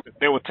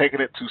they were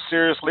taking it too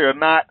seriously or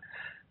not.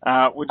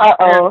 Would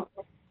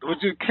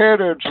you care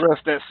to address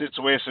that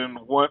situation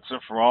once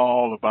and for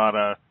all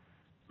about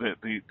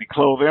the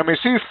clothing? I mean,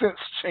 she's since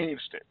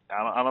changed it.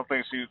 I don't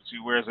think she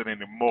wears it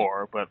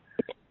anymore. But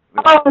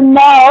oh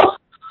no!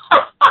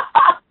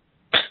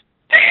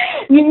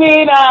 You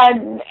mean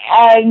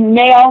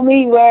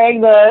Naomi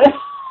wearing the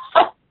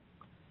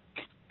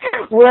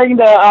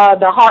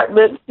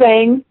heartless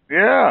thing?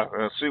 Yeah,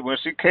 when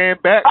she came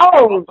back,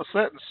 all of a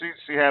sudden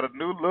she had a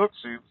new look.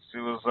 She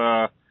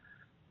was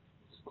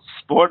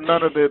sporting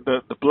under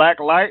the black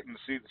light, and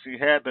she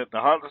had the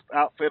heartless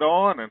outfit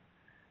on and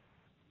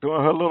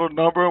doing her little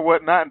number and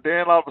whatnot. And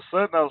then all of a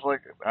sudden, I was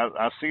like,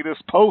 I see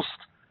this post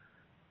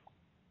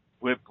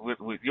with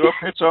your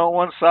picture on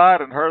one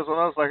side and hers on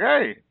the other. I was like,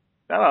 hey,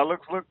 that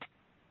looks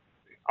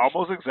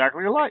almost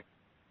exactly alike.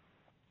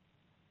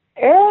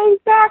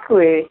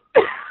 Exactly.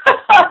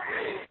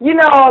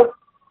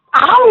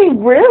 I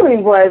really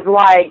was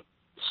like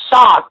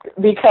shocked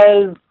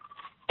because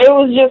it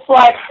was just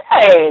like,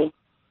 hey,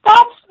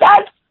 that's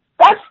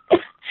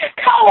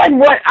kind of like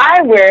what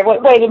I wear.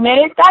 Wait a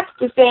minute, that's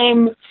the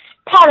same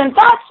pattern.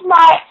 That's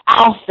my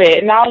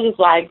outfit, and I was just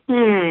like,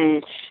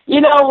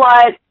 you know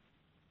what?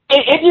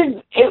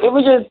 It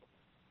was just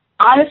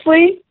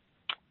honestly,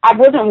 I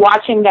wasn't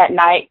watching that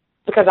night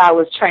because I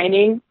was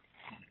training,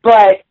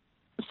 but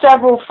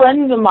several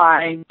friends of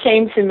mine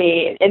came to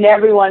me, and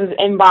everyone's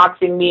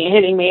inboxing me and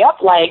hitting me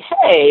up like,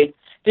 hey,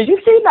 did you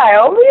see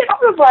Naomi? And I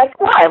was like,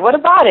 why? What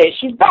about it?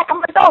 She's back. I'm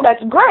like, oh,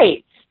 that's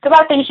great. Because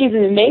I think she's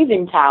an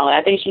amazing talent.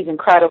 I think she's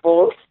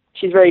incredible.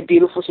 She's very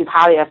beautiful. She's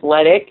highly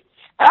athletic.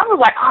 And I was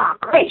like, oh,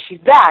 great,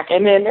 she's back.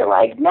 And then they're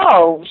like,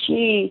 no,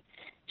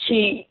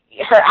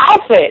 her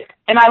outfit.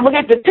 And I look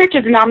at the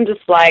pictures, and I'm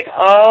just like,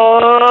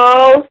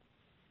 oh,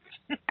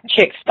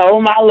 chick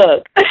stole my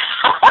look.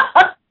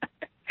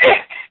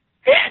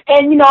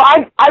 And,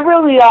 I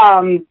really,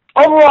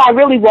 overall, I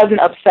really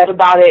wasn't upset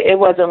about it. It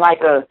wasn't like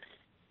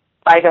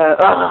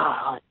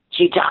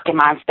she talking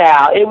my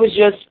style. It was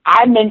just,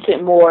 I meant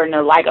it more in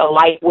a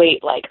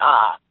lightweight,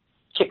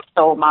 chick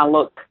stole my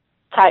look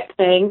type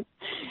thing.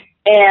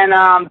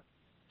 And,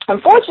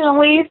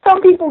 unfortunately,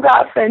 some people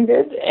got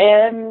offended,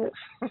 and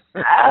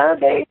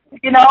they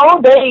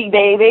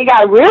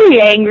got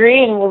really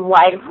angry and was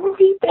like, who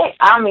do you think?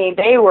 I mean,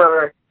 they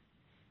were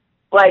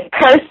like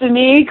cursing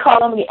me,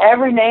 calling me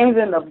every name's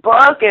in the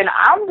book, and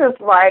I'm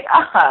just like,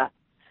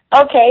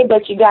 okay,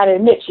 but you gotta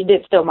admit she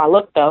did steal my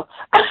look though.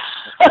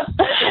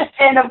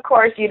 And of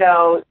course,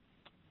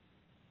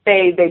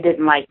 they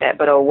didn't like that,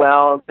 but oh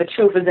well, the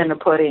truth is in the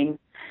pudding.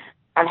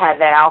 I've had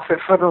that outfit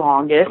for the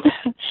longest.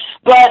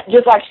 But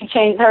just like she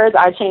changed hers,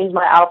 I changed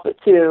my outfit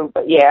too.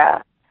 But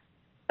yeah.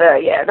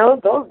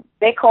 Those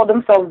they called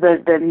themselves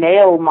the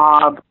nail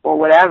mob or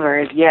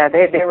whatever. Yeah,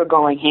 they were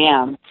going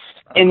ham.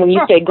 And when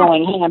you say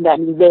going ham, that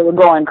means they were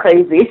going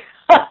crazy.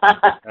 But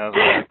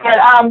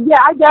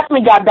I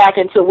definitely got back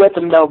into it with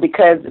them though,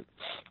 because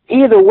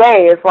either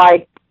way, it's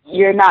like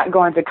you're not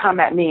going to come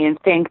at me and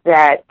think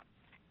that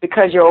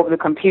because you're over the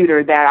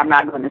computer that I'm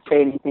not going to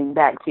say anything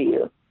back to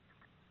you.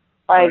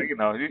 Like,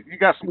 you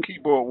got some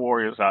keyboard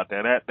warriors out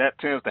there. That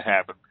tends to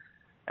happen.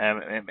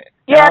 And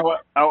yeah.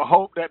 I would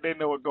hope that they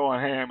know what going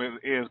ham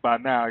is by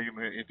now.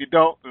 If you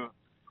don't,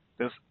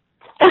 this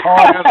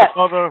hard as a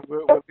mother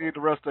will leave the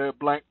rest of it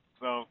blank.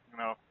 So,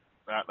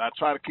 I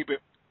try to keep it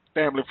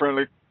family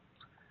friendly.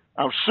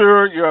 I'm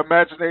sure your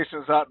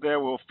imaginations out there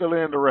will fill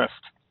in the rest.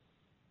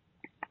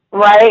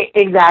 Right,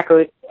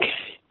 exactly.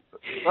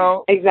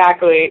 So,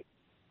 exactly.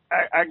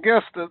 I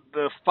guess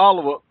the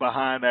follow-up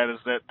behind that is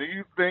that, do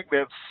you think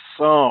that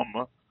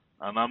some,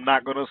 and I'm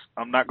not gonna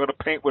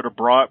paint with a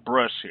broad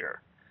brush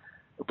here,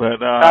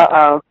 but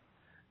no.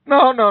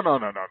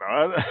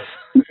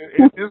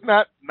 It's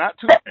not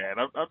too bad.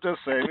 I'm just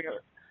saying,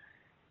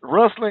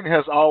 wrestling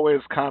has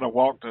always kind of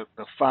walked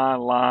the fine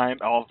line,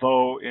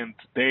 although in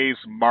today's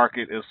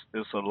market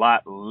it's a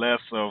lot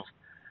less of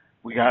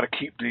we got to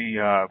keep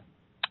the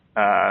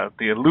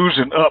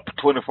illusion up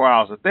 24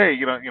 hours a day.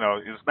 You know,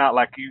 it's not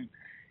like you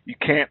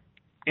can't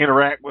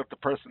interact with the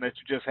person that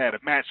you just had a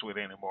match with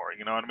anymore.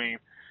 You know what I mean?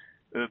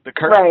 The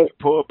curtain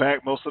pulled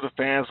back. Most of the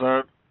fans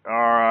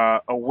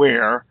are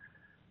aware,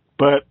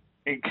 but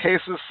in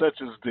cases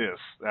such as this,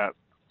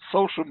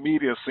 social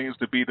media seems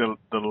to be the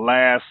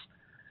last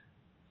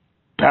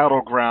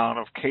battleground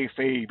of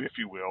kayfabe, if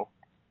you will.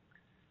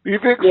 Do you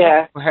think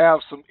people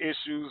have some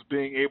issues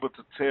being able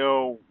to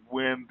tell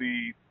when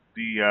the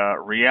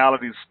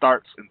reality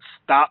starts and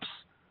stops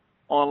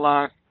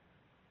online?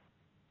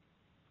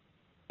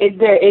 Is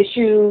there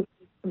issue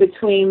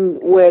between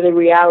where the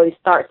reality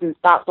starts and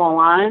stops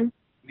online?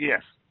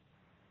 Yes.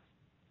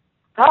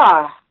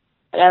 I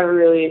never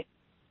really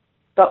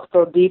thought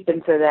so deep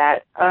into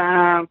that.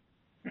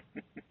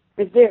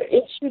 Is there an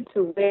issue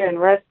to where in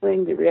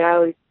wrestling the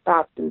reality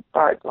stops and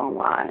starts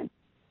online?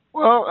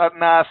 Well,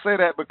 now I say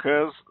that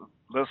because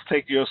let's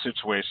take your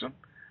situation.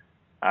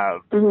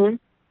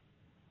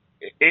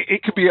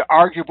 It could be an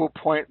arguable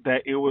point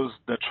that it was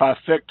the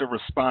trifecta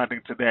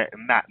responding to that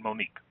and not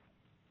Monique.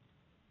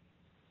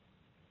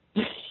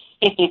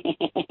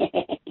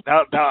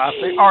 Now I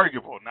say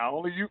arguable. Now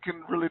only you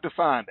can really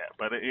define that,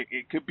 but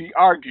it could be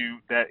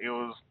argued that it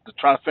was the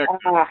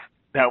trifecta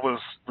that was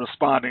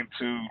responding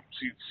to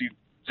she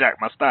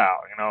jacked my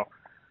style, you know.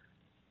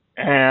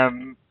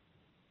 And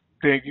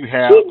then you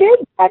have she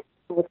did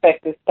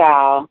respect the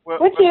style, well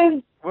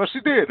she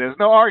did. There's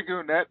no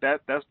arguing that.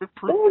 That's been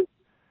proven.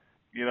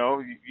 You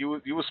know,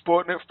 you were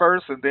sporting it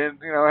first, and then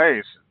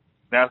hey,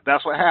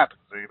 that's what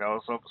happens. You know,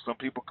 some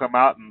people come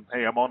out and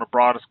hey, I'm on a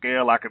broader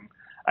scale. I can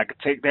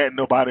take that and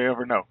nobody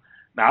ever know.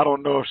 Now I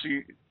don't know if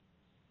she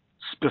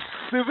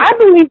specifically. I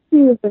believe she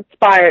was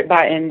inspired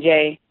by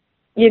MJ.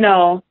 You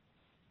know,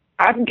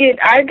 I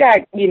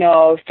got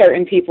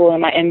certain people in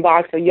my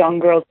inbox of young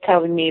girls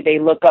telling me they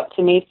look up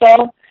to me.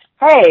 So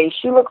hey,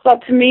 she looks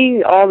up to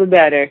me, all the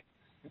better.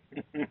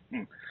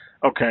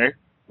 Okay,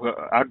 well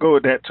I'll go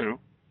with that too.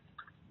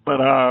 But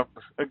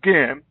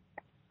again,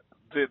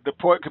 the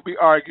point could be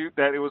argued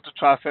that it was the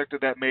trifecta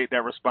that made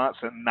that response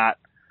and not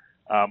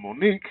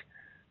Monique.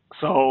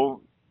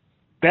 So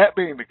that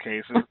being the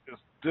case, it's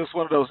just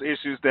one of those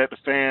issues that the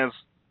fans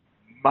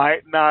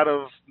might not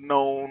have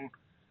known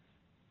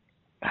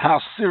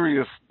how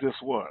serious this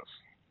was.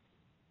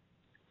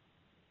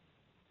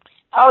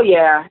 Oh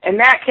yeah, in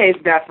that case,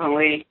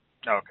 definitely.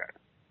 Okay.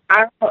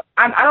 I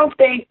don't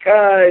think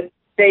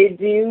they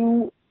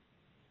do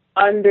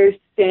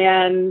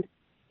understand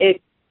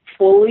it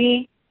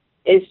fully.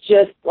 It's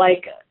just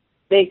like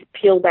they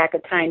peel back a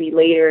tiny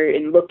layer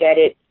and look at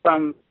it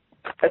from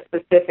a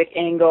specific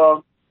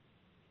angle.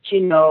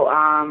 You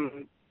know,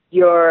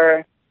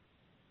 your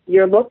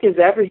look is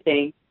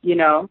everything. You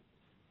know.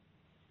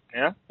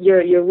 Yeah.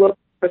 Your look,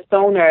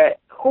 persona,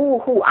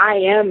 who I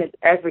am is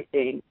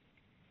everything.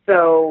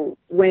 So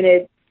when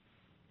it's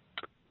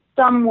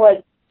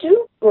somewhat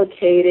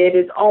duplicated,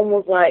 it's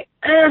almost like,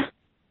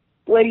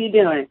 what are you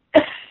doing?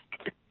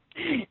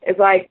 It's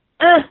like,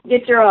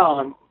 get your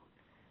own.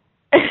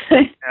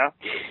 Yeah.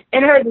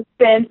 In her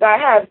defense, I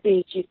have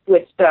seen she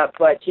switched up,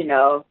 but,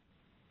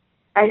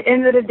 at the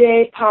end of the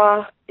day,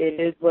 Pa, it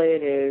is what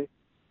it is.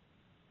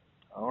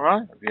 All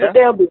right. Yeah. But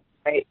they'll be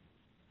right.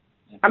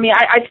 I mean,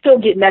 I still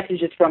get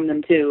messages from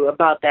them, too,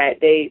 about that.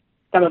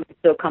 Some of them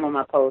still come on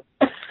my post.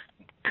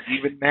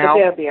 Even now? But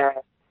they'll be all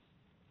right.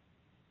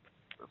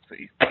 Let's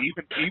see.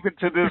 Even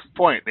to this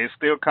point, they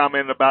still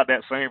comment about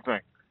that same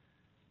thing.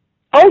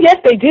 Oh, yes,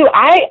 they do.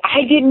 I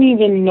didn't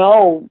even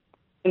know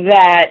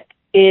that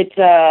it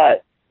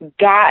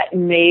got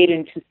made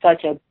into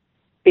such a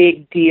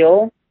big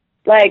deal.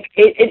 Like,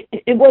 it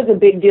was a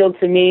big deal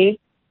to me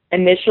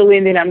initially,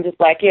 and then I'm just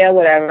like, yeah,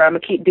 whatever. I'm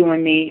going to keep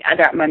doing me. I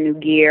got my new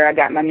gear. I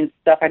got my new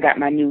stuff. I got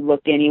my new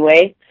look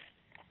anyway.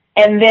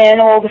 And then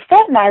all of a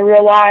sudden I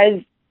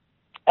realized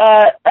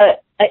an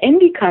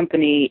indie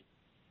company,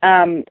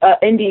 a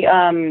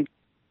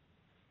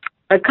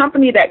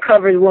company that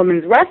covers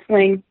women's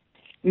wrestling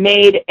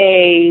made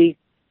a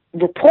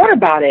report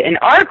about it, an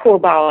article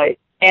about it.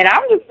 And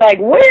I'm just like,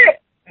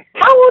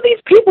 how are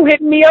these people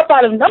hitting me up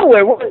out of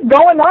nowhere? What's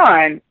going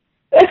on?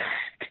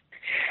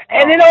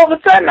 And then all of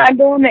a sudden I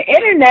go on the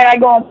internet, I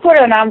go on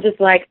Twitter, and I'm just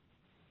like,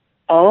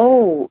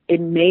 oh,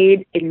 it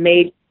made the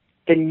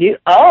new,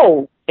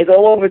 it's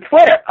all over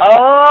Twitter.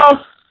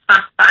 Oh,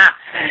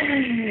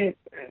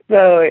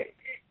 so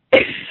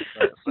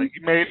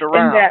you made the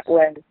rounds. In that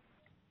way,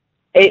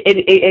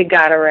 it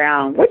got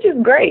around, which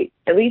is great.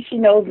 At least she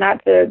knows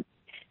not to.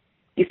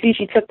 You see,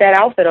 she took that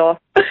outfit off.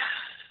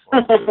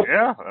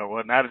 Yeah.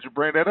 Well, now that you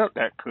bring that up,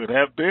 that could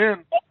have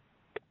been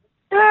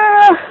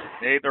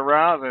made the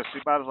rounds, and she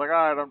might have like, all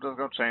right, I'm just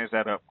gonna change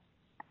that up.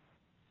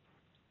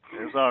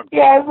 It's all good.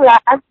 Yeah,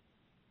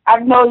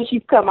 I've noticed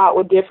she's come out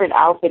with different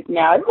outfits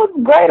now. It looks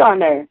great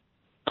on her.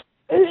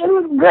 It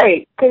looks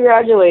great.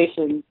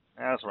 Congratulations.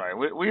 That's right.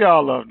 We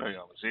all love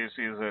Naomi. She's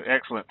an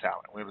excellent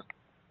talent.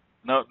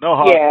 No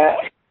hard. Yeah.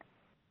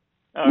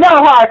 Okay. No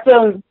hard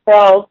feelings,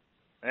 bro.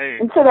 Hey.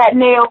 Until that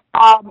nail,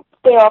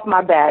 stay off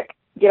my back.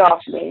 Get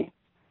off me.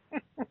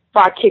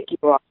 Before I kick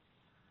you off.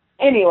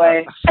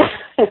 Anyway.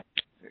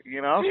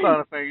 You know, I'm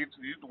starting to think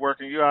you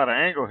working you out an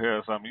angle here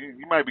or something.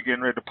 You might be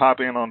getting ready to pop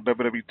in on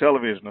WWE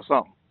television or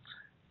something.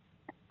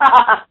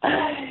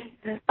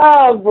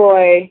 Oh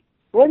boy,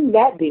 wouldn't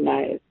that be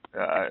nice?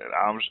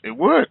 It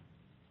would.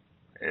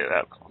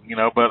 Yeah, you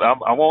know, but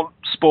I won't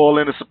spoil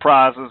any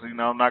surprises. You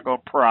know, I'm not going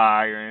to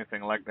pry or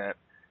anything like that.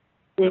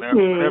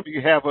 Whatever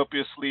you have up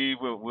your sleeve,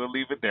 we'll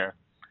leave it there.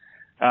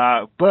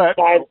 But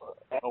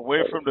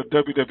away from the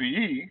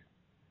WWE,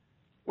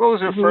 what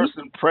was your first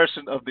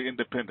impression of the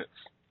Independents?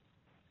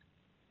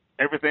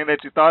 Everything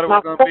that you thought it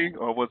was going to be,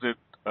 or was it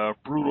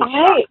brutal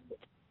shock?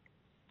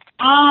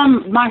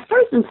 My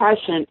first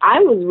impression, I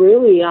was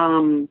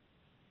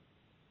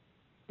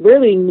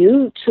really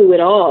new to it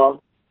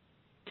all,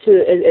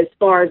 as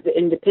far as the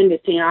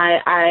independent scene.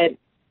 I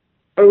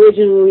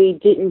originally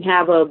didn't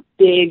have a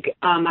big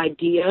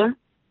idea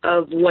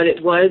of what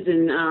it was,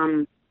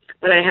 and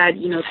but I had,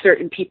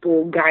 certain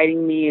people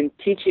guiding me and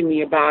teaching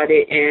me about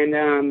it,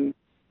 and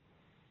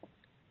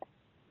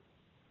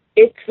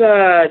it's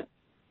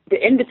the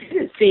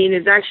independent scene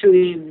is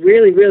actually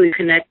really, really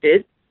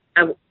connected.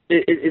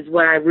 Is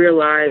what I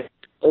realized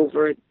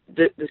over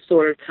the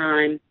sort of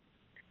time.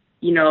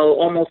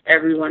 Almost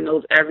everyone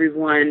knows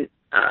everyone.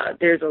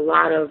 There's a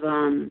lot of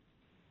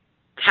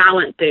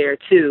talent there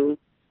too,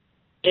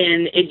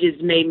 and it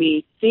just made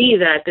me see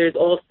that there's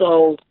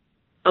also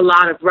a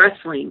lot of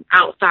wrestling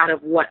outside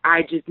of what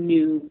I just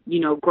knew,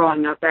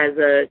 growing up as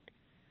a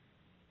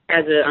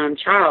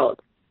child.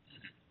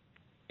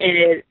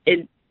 And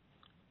it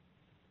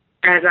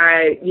as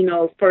I,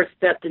 first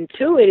stepped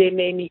into it, it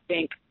made me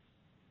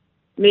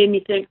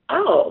think,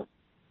 oh,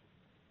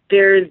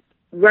 there's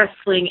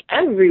wrestling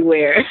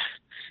everywhere.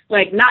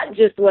 Like, not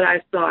just what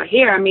I saw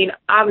here. I mean,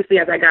 obviously,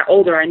 as I got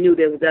older, I knew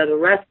there was other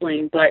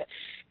wrestling, but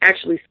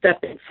actually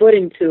stepping foot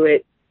into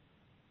it,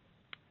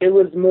 it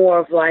was more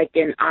of like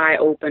an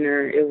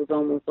eye-opener. It was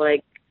almost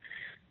like,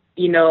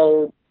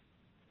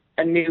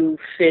 a new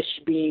fish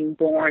being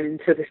born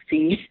into the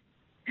sea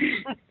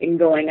and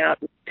going out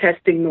and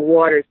testing the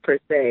waters, per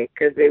se,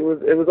 because it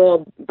was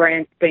all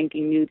brand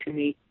spanking new to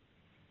me.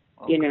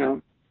 Okay.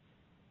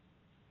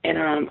 And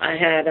I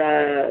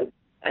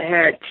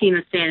had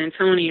Tina San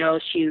Antonio.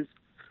 She's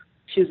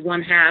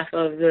one half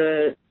of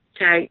the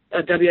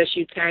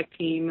WSU tag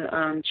team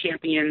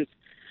champions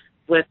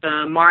with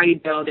Marty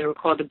Bell. They were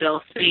called the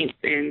Bell Saints,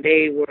 and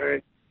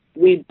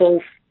we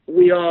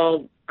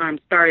all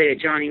started at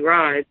Johnny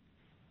Rod's.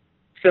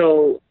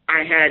 So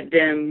I had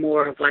them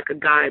more of like a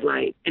guide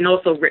light, and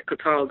also Rick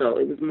Cataldo.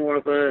 It was more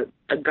of a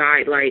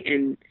guide light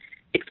and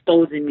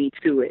exposing me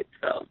to it.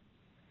 So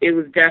it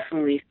was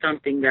definitely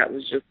something that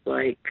was just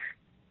like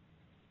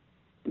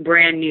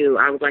brand new.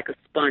 I was like a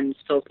sponge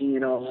soaking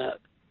it all up.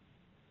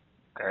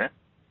 Okay.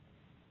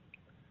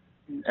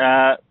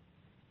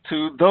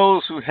 To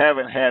those who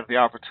haven't had the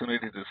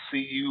opportunity to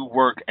see you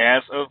work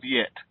as of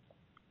yet,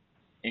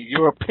 in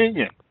your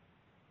opinion,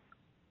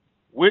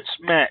 which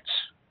match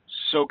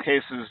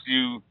showcases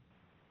you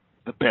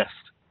the best?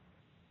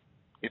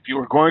 If you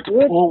were going to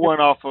pull one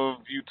off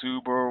of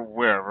YouTube or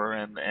wherever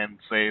and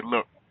say,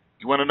 look,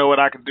 you want to know what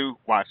I can do?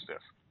 Watch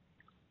this.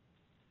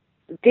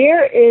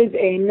 There is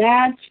a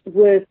match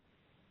with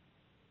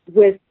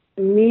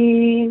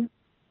me.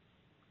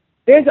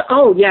 There's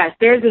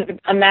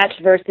a match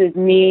versus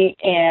me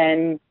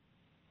and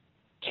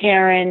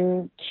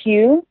Karen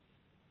Q.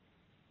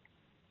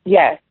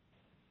 Yes.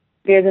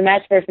 There's a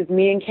match versus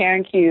me and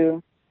Karen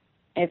Q.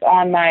 It's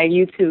on my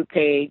YouTube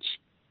page.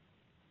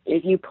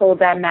 If you pulled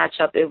that match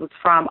up, it was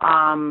from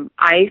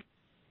ICE,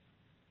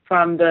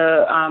 from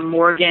the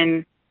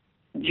Morgan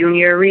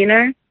Junior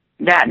Arena.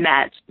 That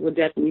match would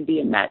definitely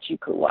be a match you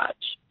could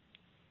watch.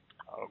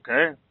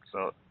 Okay,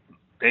 so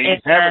there you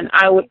have it. And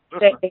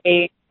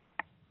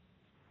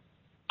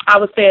I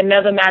would say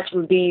another match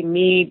would be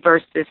me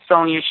versus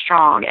Sonia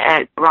Strong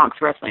at Bronx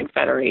Wrestling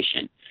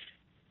Federation.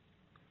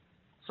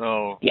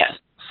 So yes,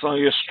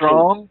 Sonia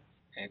Strong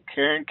and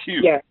Karen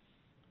Q. Yes.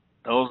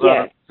 Those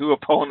are two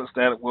opponents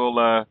that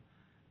will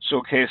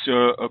showcase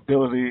your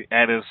ability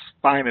at its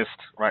finest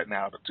right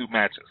now, the two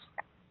matches.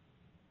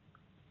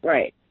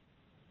 Right.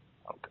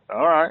 Okay.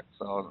 All right.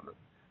 So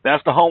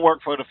that's the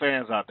homework for the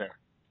fans out there.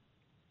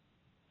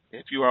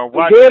 If you are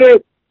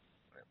watching,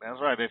 that's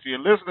right. If you're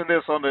listening to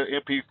this on the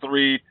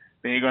MP3,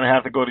 then you're going to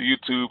have to go to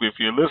YouTube. If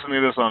you're listening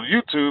to this on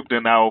YouTube,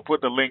 then I will put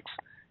the links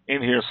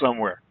in here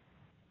somewhere,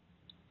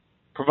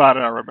 provided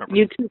I remember.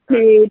 YouTube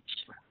page,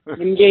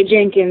 MJ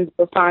Jenkins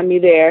will find me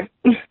there.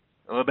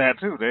 Well, that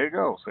too. There you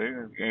go. So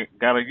you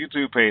got a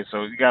YouTube page,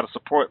 so you got to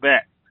support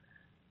that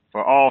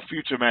for all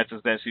future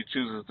matches that she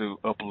chooses to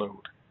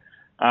upload.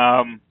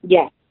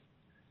 Yes.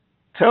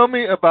 Tell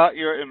me about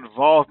your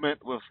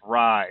involvement with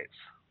Rise.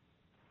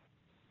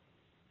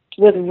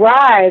 With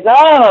Rise,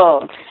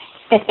 oh.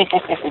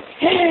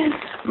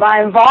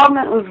 My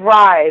involvement with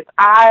Rise.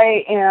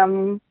 I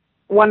am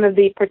one of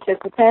the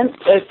participants.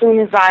 As soon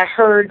as I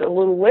heard a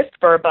little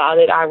whisper about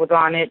it, I was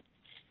on it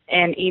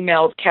and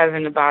emailed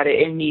Kevin about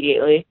it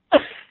immediately.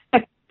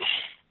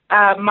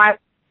 My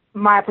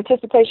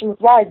participation with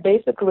Rise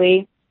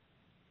basically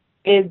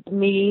is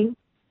me,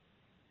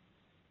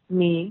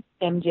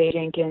 MJ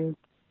Jenkins,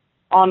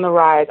 on the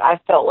Rise. I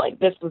felt like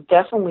this was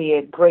definitely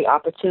a great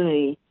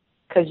opportunity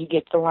because you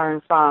get to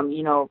learn from,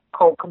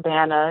 Colt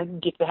Cabana. You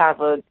get to have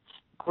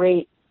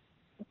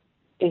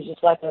it's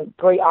just like a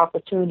great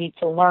opportunity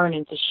to learn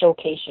and to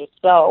showcase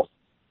yourself.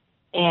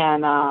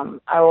 And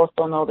I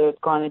also know there's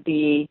going to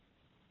be,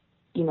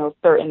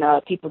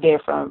 certain people there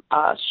from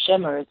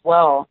Shimmer as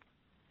well.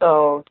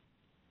 So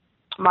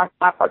my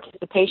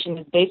participation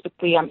is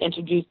basically I'm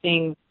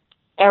introducing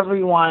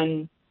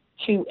everyone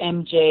to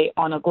MJ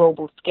on a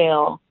global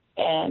scale.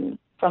 And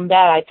from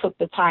that, I took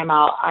the time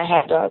out. I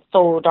had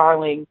Solo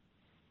Darling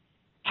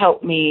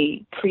help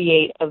me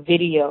create a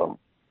video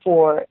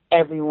for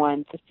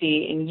everyone to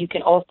see. And you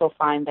can also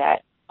find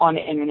that on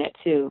the internet,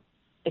 too.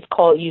 It's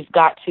called You've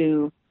Got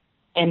to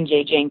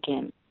MJ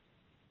Jenkins.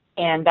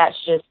 And that's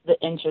just the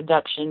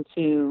introduction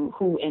to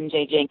who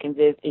MJ Jenkins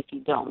is if you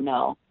don't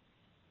know.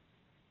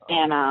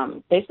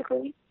 And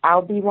basically,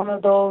 I'll be one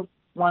of the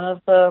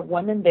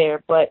women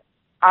there, but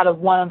out of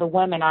one of the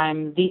women,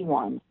 I'm the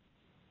one.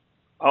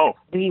 Oh.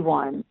 The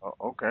one. Oh,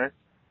 okay.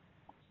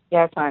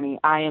 Yes, honey.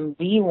 I am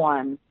the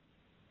one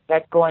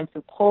that's going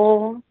to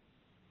pull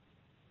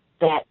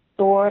that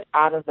sword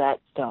out of that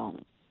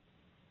stone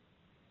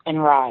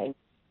and rise,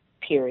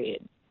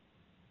 period.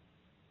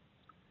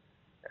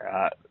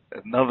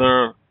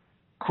 Another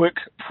quick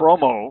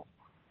promo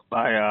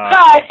by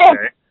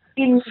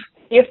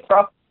Yes,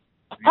 bro.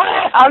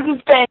 I'm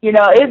just saying,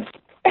 it's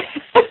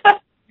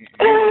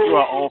you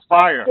are on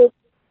fire.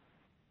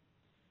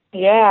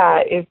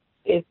 Yeah,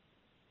 it's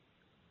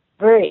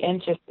very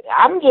interesting.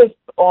 I'm just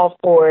all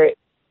for it.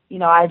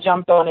 I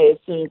jumped on it as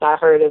soon as I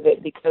heard of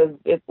it because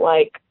it's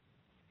like,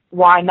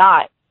 why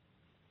not?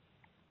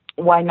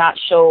 Why not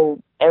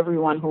show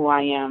everyone who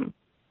I am?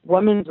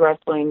 Women's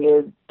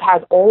wrestling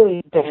has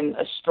always been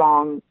a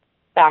strong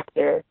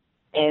factor,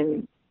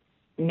 and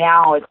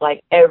now it's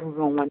like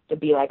everyone wants to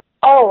be like,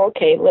 oh,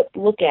 okay, let's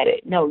look at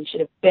it. No, you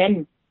should have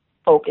been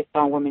focused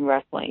on women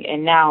wrestling,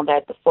 and now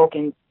that the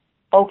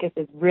focus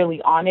is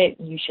really on it,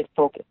 you should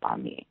focus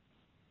on me.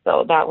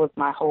 So that was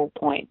my whole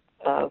point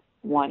of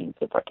wanting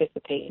to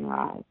participate in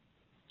Rise.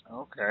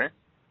 Okay.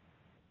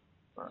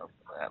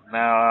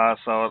 Now,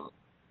 so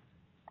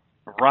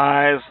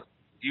Rise,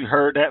 you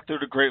heard that through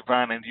the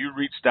grapevine, and you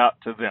reached out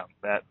to them.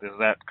 Is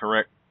that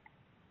correct?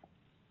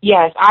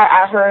 Yes,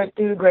 I heard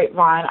through the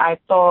grapevine. I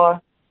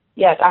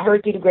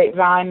heard through the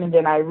grapevine, and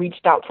then I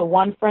reached out to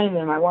one friend,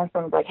 and my one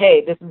friend was like,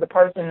 hey, this is the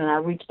person, and I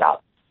reached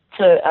out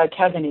to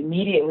Kevin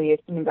immediately as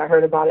soon as I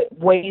heard about it,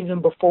 way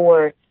even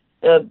before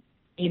the,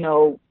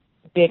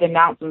 big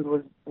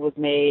announcement was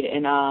made,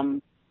 and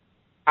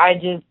I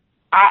just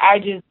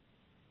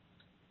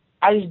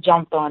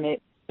jumped on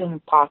it as soon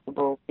as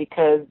possible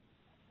because,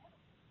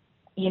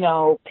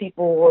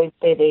 people always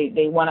say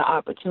they want an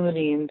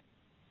opportunity, and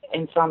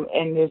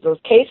there's those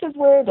cases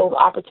where those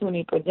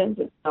opportunity presents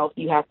itself.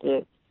 You have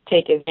to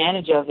take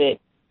advantage of it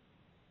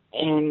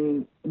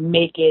and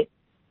make it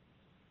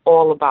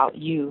all about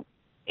you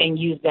and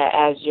use that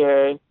as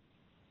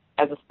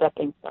a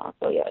stepping stone.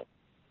 So, yes.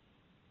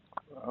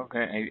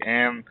 Okay,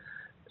 and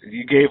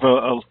you gave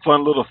a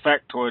fun little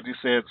factoid. You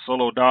said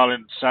Solo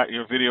Darling shot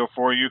your video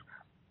for you.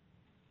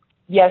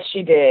 Yes,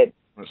 she did.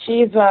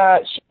 She's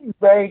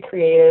very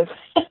creative,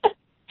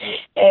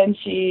 and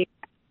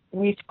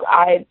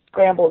I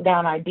scrambled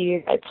down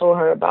ideas. I told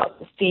her about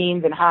the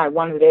themes and how I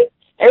wanted it.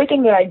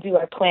 Everything that I do,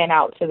 I plan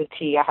out to the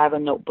T. I have a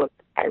notebook.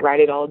 I write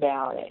it all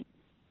down. And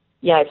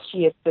yes,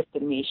 she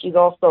assisted me. She's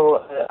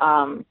also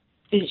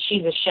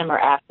she's a Shimmer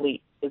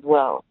athlete as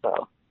well.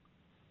 So.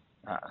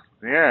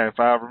 Yeah, if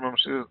I remember,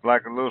 she was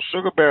like a little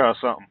sugar bear or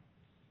something.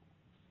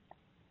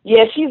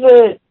 Yeah, she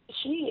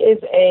is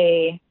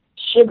a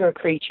sugar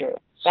creature.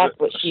 That's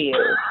what she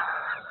is.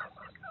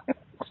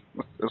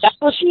 That's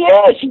what she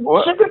is. She's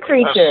a sugar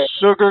creature. A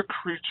sugar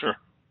creature.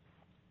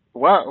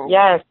 Why?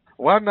 Yes.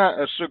 Why not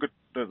a sugar,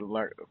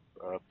 like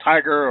a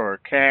tiger or a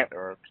cat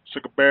or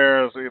sugar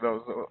bears?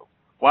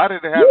 Why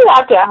did it have? You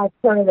have to ask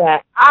her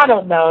that. I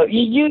don't know.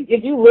 You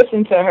if you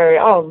listen to her,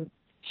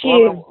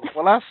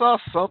 Well, I saw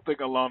something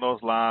along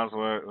those lines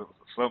where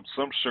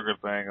some sugar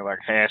thing, like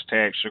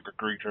hashtag sugar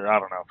creature. I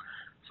don't know,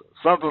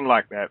 something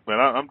like that. But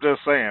I'm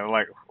just saying,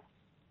 like,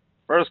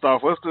 first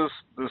off, what's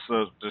this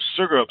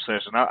sugar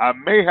obsession? I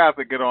may have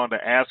to get on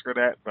to ask her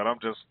that, but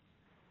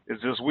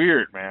it's just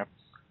weird, man.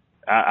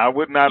 I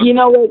would not. You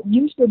know what?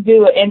 You should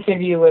do an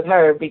interview with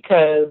her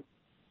because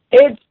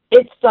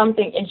it's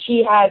something, and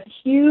she has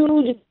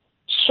huge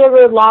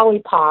sugar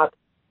lollipops.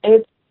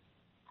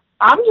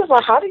 I'm just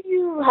like, how do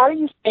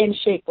you stay in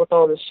shape with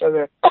all this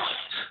sugar?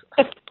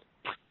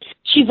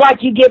 She's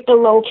like, you get the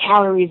low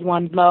calories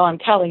ones, Mo. I'm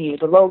telling you,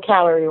 the low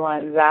calorie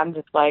ones. I'm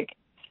just like,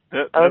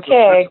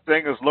 okay. This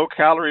thing is low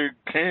calorie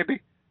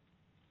candy.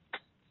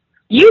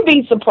 You'd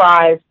be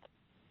surprised.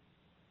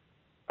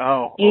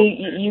 Oh,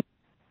 You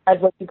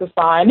that's what you could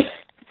find.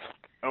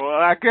 well,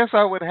 I guess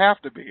I would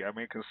have to be. I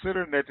mean,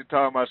 considering that you're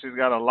talking about she's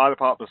got a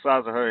lollipop the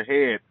size of her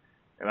head,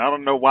 and I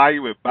don't know why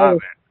you would buy that.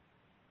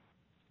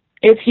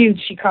 It's huge.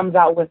 She comes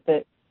out with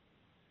it.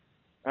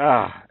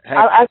 Have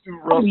you,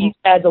 Russell? Used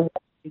as a woman,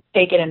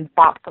 take it and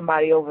bop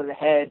somebody over the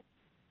head.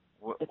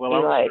 Well,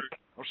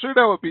 I'm sure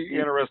that would be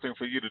interesting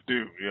for you to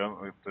do. You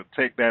know, to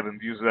take that and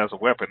use it as a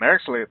weapon.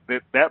 Actually,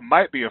 that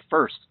might be a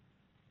first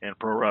in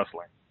pro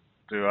wrestling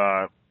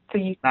to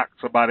knock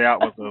somebody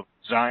out with a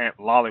giant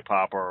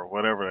lollipop or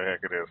whatever the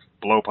heck it is,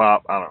 blow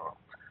pop. I don't know.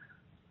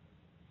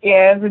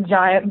 Yeah, it's a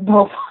giant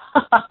blow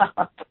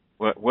pop.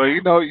 Well,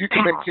 you know, you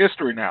can make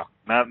history now.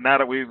 Now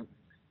that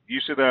you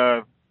should.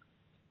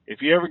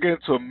 If you ever get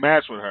into a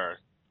match with her,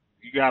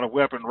 you got a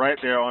weapon right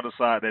there on the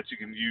side that you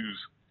can use.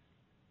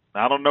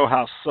 Now, I don't know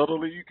how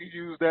subtly you can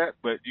use that,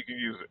 but you can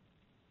use it.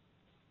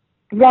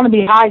 It's going to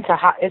be hard to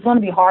hide. It's going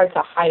to be hard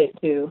to hide it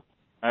too.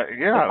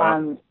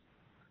 Yeah.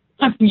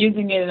 I'm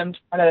using it and I'm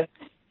trying to.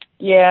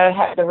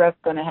 Yeah, the ref's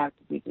going to have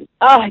to be.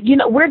 You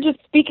know, we're just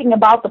speaking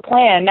about the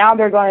plan. Now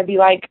they're going to be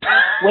like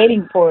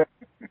waiting for it.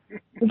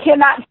 We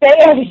cannot say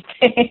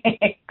everything.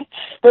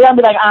 They're going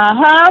to be like,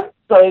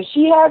 So if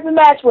she has a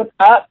match with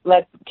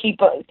let's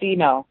keep it. You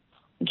know,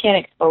 we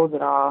can't expose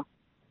it all.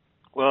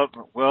 Well,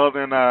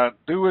 then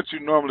do what you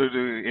normally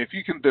do. If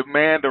you can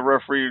demand a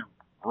referee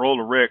roll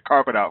the red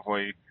carpet out for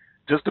you,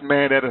 just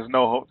demand that there's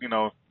no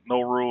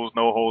rules,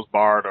 no holds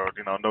barred, or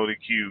no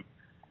DQ.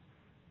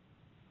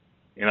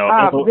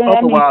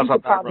 Otherwise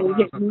I'm probably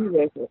hit me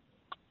with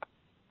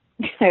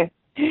it.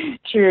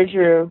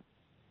 True.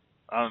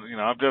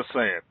 I'm just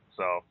saying.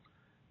 So,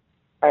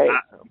 right.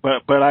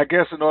 But I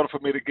guess in order for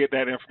me to get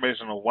that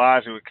information on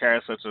why she would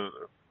carry such a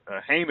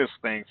heinous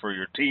thing for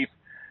your teeth,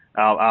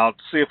 I'll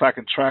see if I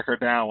can track her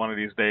down one of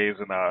these days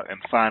and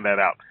find that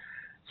out.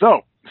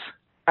 So,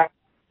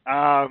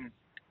 on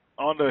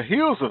the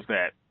heels of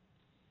that,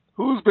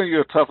 who's been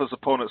your toughest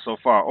opponent so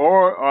far,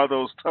 or are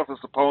those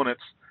toughest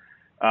opponents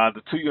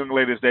the two young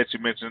ladies that you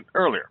mentioned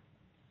earlier?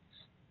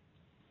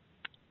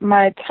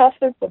 My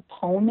toughest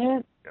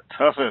opponent? The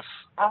toughest.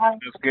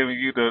 Just giving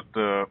you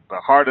the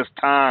hardest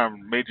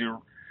time, made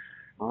you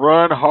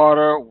run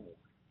harder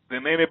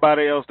than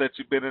anybody else that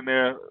you've been in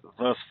there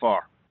thus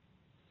far.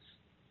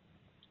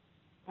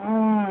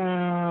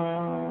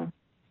 I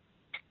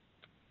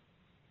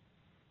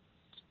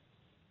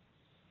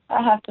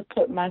have to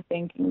put my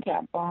thinking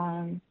cap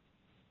on.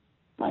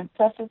 My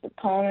toughest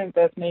opponent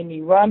that's made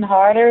me run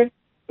harder.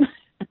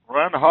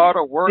 Run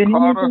harder, work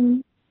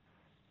harder.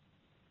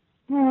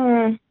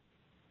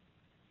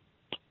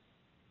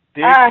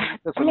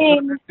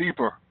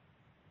 Deeper.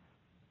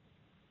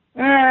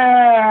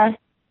 I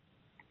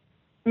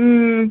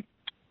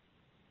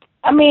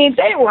mean,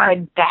 they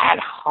weren't that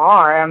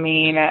hard. I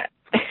mean,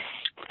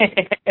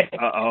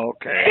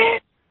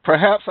 okay.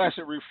 Perhaps I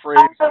should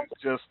rephrase it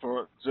just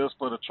for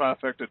the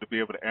trifecta to be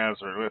able to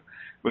answer it,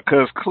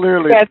 because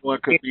clearly one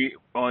could be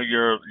on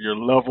your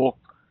level.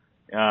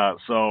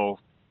 So,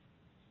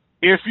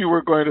 if you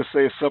were going to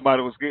say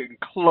somebody was getting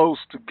close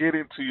to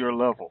getting to your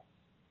level,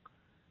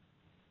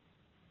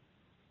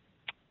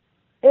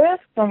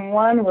 if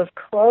someone was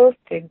close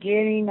to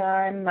getting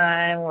on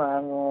my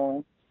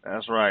level,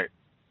 that's right.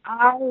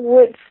 I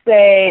would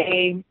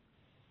say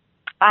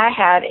I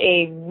had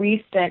a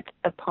recent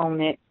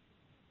opponent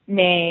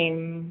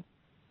named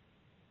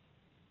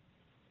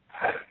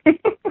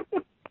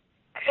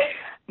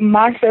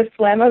Masha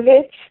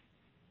Slamovich.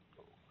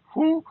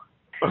 Who?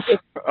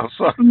 I'm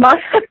sorry.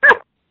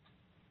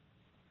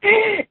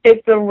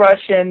 It's a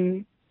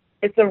Russian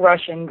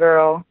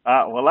girl.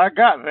 Well, I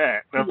got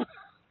that.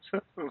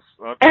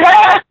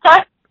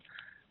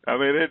 I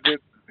mean,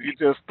 you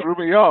just threw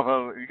me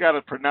off. You got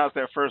to pronounce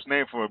that first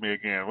name for me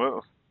again.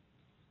 What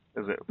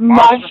is it?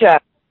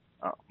 Masha.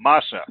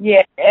 Masha.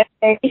 Yeah,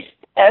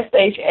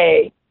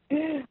 S-H-A.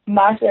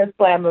 Masha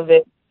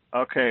Slamovich.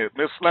 Okay,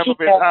 Miss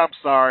Slamovich, I'm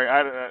sorry.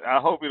 I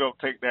hope you don't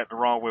take that the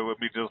wrong way with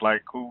me. Just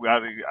like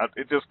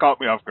it just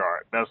caught me off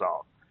guard. That's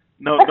all.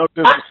 No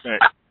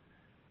disrespect.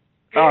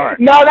 All right.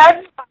 No,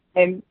 that's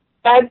fine.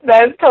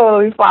 That's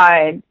totally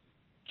fine.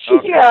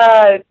 She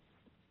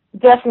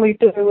definitely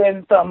threw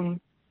in some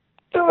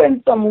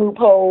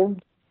loopholes.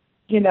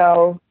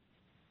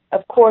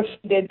 Of course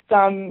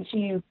she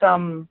used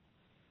some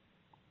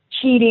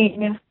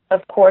cheating,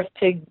 of course,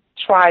 to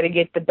try to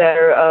get the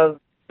better of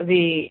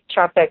the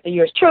trifecta,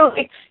 yours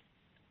truly.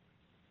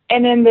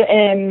 And in the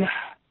end,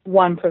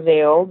 one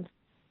prevailed.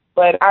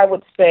 But I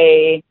would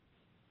say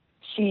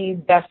she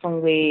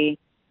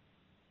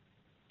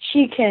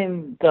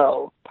can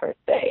go, per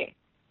se.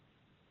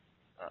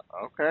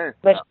 Okay.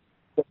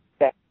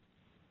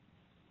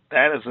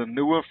 That is a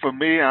new one for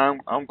me. I'm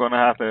going to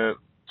have to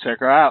check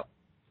her out.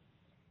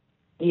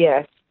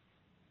 Yes.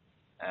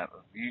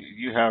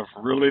 You have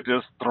really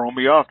just thrown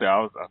me off there.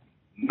 I was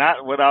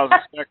not what I was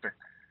expecting.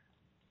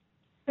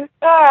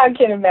 I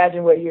can't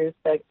imagine what you're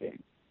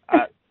expecting.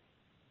 I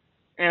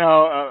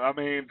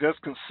mean,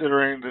 just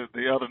considering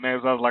the other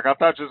names, I was like, I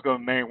thought you was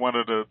going to name one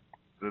of the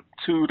the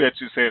two that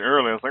you said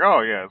earlier, it's like,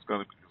 oh yeah, it's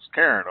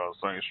Karen or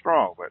Sonya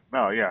Strong, but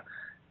no, yeah,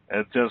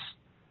 it just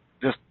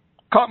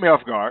caught me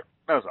off guard.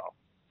 That's all.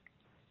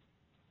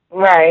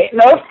 Right,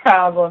 no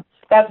problem.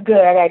 That's good.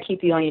 I gotta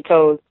keep you on your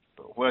toes.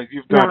 Well,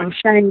 you've done it.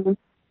 Shiny.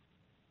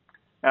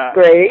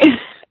 Great.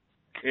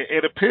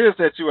 It appears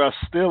that you are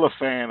still a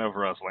fan of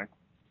wrestling,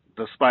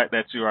 despite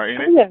that you are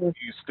in it. Yeah.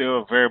 You're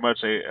still very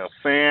much a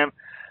fan.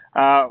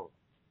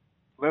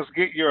 Let's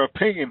get your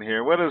opinion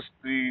here. What is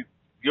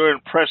your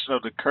impression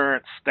of the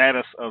current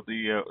status of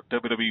the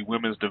WWE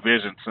Women's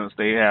Division since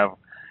they have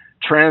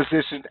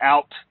transitioned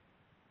out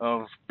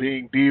of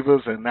being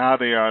divas and now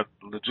they are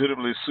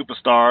legitimately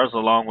superstars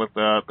along with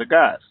the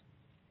guys?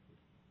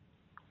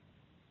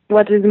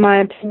 What is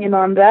my opinion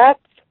on that?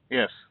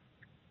 Yes.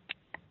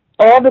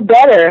 All the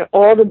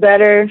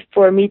better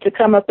for me to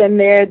come up in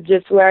there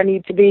just where I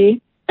need to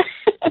be.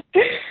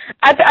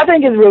 I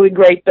think it's really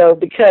great though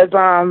because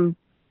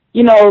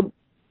you know,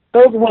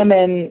 those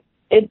women,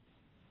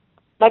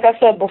 like I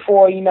said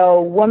before, you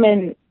know,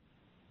 women's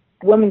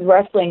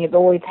wrestling has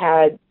always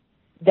had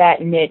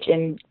that niche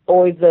and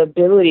always the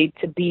ability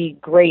to be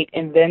great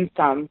and then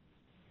some.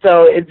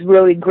 So it's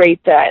really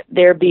great that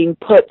they're being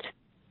put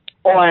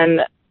on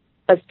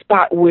a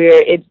spot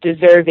where it's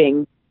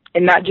deserving,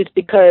 and not just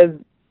because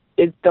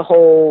it's the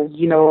whole,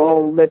 you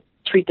know, let's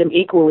treat them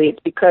equally. It's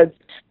because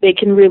they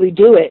can really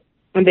do it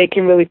and they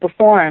can really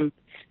perform.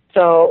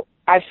 So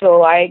I feel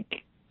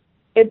like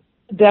it's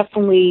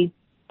definitely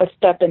a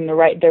step in the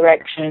right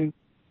direction,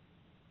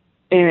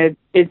 and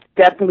it's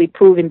definitely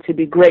proven to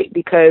be great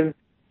because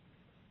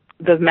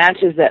the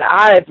matches that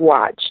I've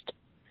watched,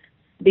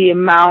 the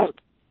amount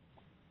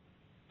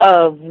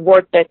of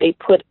work that they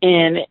put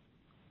in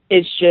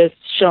is just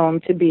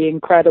shown to be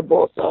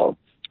incredible. So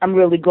I'm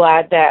really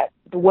glad that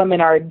the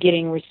women are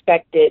getting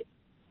respected,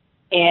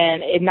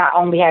 and it not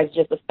only has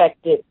just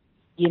affected,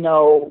 you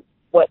know,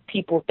 what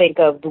people think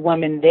of the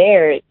women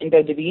there in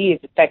WWE,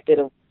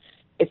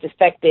 it's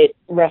affected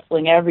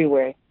wrestling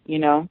everywhere, you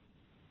know.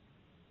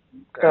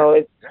 Okay. So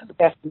it's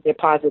definitely a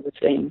positive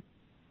thing.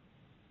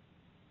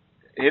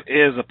 It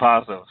is a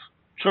positive.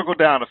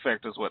 Trickle-down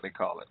effect is what they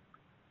call it.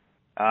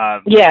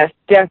 Yes,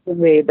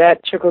 definitely,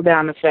 that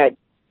trickle-down effect.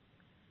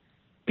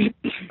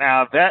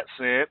 Now, that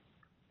said,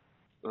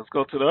 let's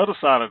go to the other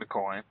side of the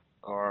coin,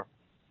 or,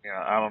 you know,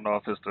 I don't know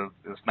if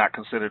it's not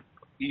considered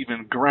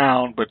even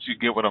ground, but you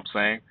get what I'm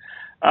saying.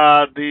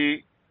 The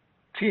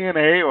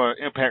TNA or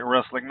Impact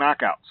Wrestling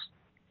Knockouts.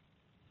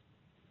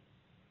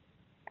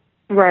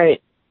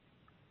 Right.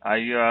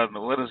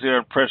 What is your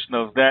impression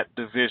of that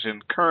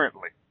division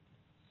currently?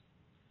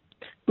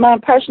 My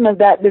impression of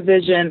that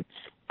division,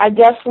 I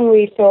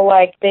definitely feel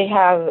like they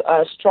have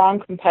strong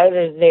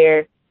competitors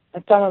there,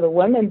 and some of the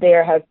women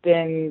there have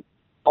been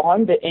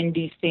on the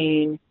indie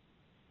scene,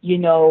 you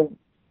know,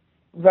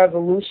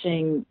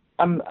 Revolution,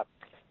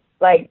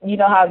 like, you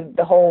know how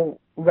the whole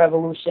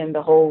Revolution,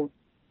 the whole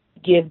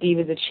Give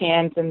Divas a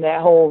Chance and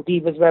that whole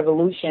Divas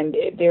Revolution,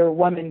 there were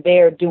women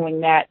there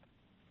doing that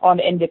on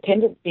the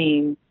independent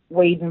scene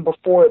way even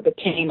before it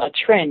became a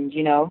trend,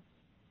 you know?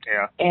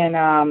 Yeah.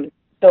 And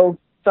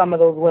some of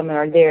those women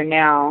are there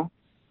now,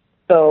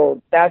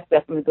 so that's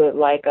definitely good.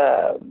 Like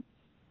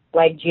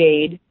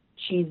Jade,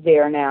 she's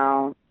there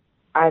now.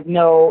 I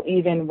know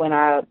even when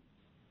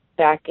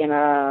back in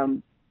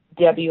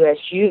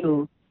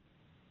WSU,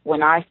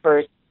 when I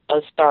first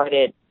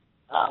started,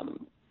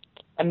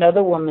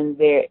 another woman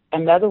there,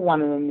 another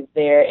one of them is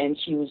there, and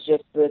she was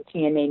just the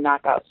TNA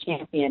Knockouts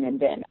champion. And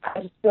then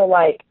I just feel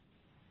like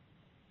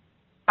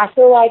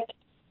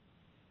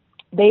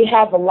they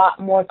have a lot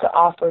more to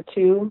offer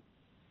too,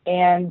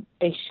 and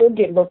they should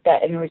get looked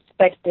at and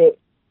respected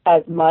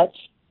as much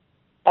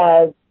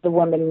as the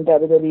women in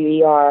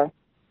WWE are.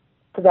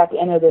 Because at the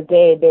end of the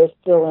day, they're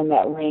still in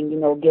that ring, you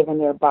know, giving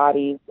their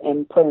bodies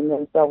and putting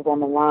themselves on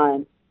the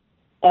line.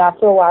 And I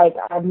feel like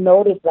I've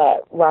noticed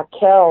that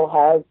Raquel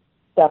has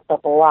stepped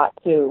up a lot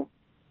too.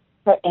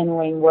 Her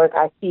in-ring work,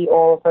 I see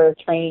all of her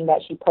training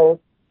that she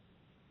posts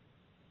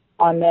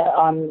on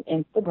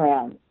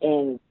Instagram,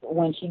 and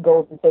when she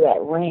goes into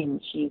that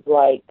ring, she's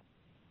like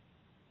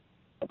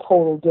a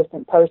total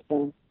different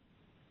person.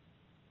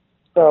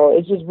 So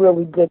it's just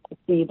really good to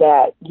see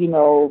that, you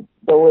know,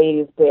 the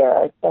ladies there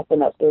are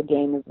stepping up their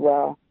game as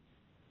well.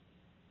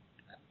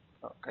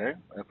 Okay,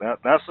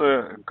 that's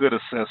a good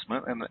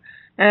assessment,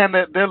 and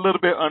they're a little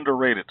bit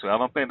underrated too. I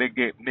don't think they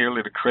get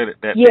nearly the credit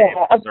that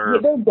they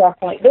deserve. They're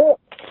definitely.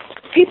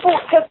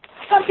 Cause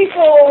some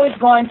people are always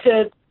going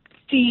to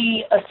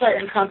see a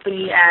certain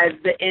company as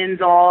the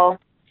ends all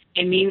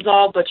and means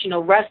all, but you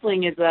know,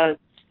 wrestling is a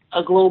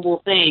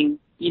global thing,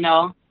 you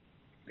know.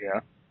 Yeah.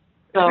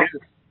 So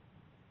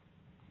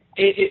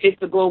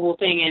it's a global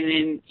thing, and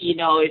then you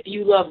know, if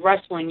you love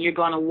wrestling, you're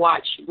going to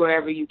watch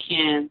wherever you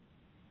can.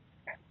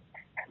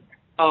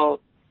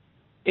 So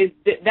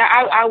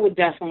I would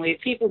definitely,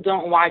 if people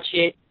don't watch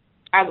it,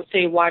 I would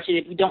say watch it.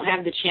 If you don't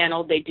have the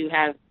channel, they do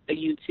have a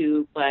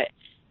YouTube, but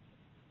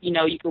you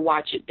know, you can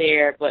watch it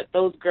there. But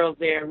those girls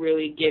there are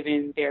really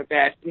giving their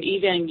best. And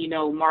even, you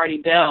know, Marty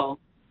Bell,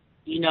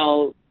 you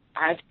know,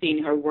 I've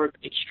seen her work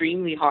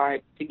extremely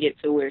hard to get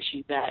to where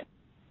she's at.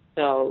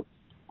 So,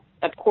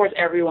 of course,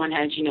 everyone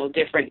has,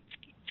 different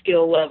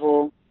skill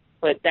level,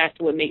 but that's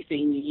what makes it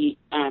unique.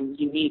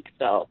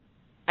 So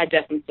I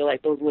definitely feel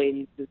like those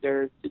ladies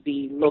deserve to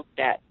be looked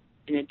at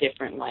in a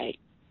different light.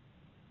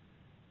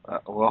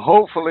 Well,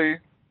 hopefully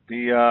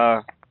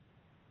the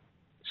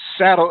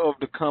shadow of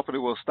the company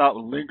will stop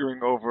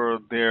lingering over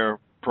their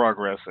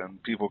progress,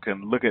 and people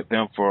can look at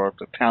them for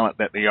the talent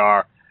that they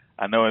are.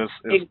 I know it's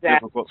Exactly.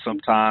 difficult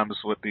sometimes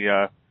with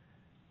the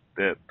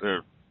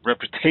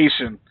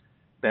reputation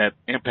that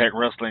Impact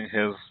Wrestling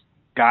has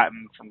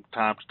gotten from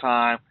time to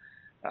time.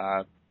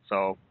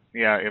 So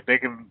yeah, if they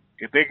can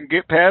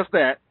get past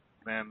that,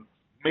 then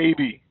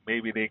maybe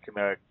they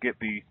can get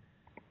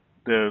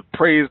the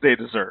praise they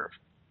deserve.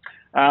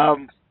 Yeah.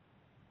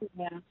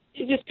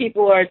 It's just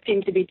people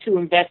seem to be too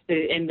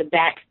invested in the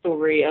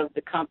backstory of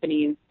the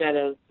company instead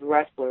of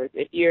wrestlers.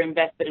 If you're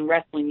invested in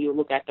wrestling, you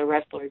look at the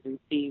wrestlers and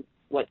see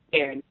what's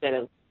there instead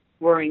of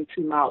worrying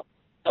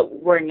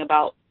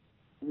about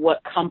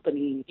what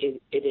company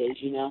it is,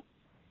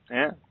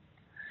 Yeah.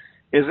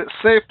 Is it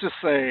safe to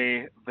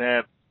say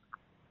that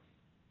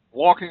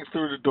walking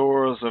through the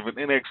doors of an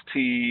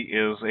NXT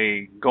is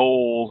a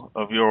goal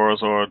of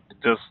yours, or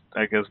just,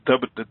 I guess,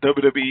 the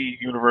WWE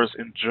universe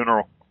in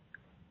general?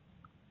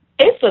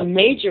 It's a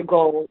major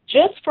goal.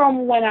 Just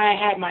from when I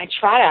had my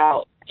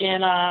tryout,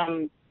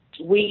 and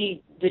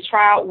the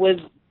tryout was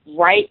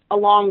right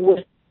along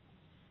with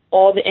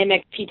all the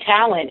NXT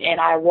talent, and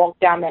I walked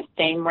down that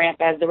same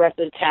ramp as the rest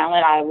of the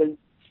talent. I was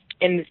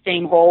in the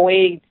same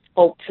hallway,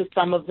 spoke to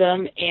some of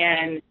them,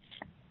 and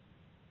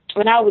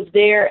when I was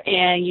there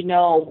and,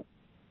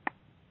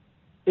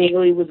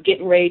 Bayley was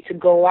getting ready to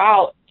go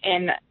out,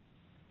 and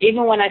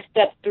even when I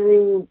stepped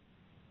through,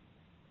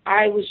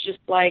 I was just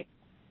like,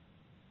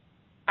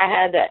 I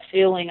had that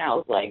feeling. I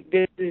was like,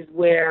 this is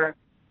where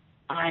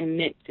I'm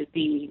meant to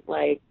be.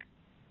 Like,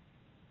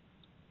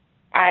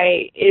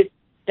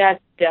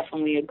 that's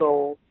definitely a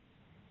goal.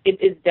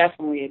 It is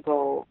definitely a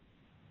goal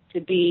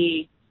to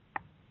be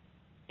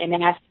an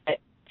asset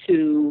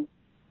to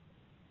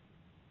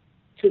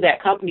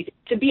that company.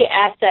 To be an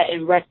asset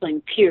in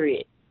wrestling,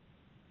 period,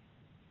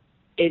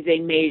 is a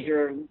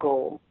major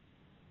goal.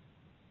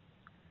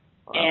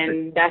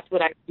 And that's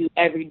what I do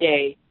every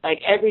day.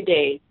 Like, every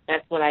day,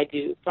 that's what I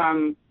do.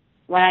 From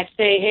when I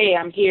say, hey,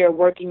 I'm here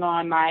working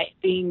on my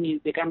theme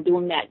music, I'm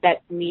doing that.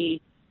 That's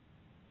me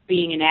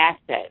being an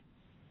asset.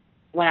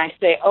 When I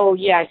say, oh,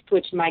 yeah, I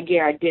switched my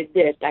gear, I did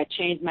this, I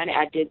changed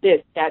I did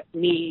this, that's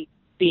me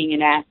being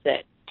an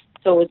asset.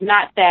 So it's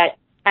not that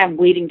I'm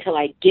waiting till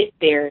I get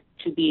there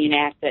to be an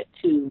asset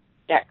to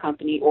that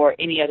company or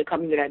any other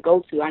company that I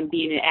go to. I'm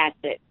being an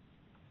asset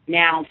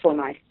now for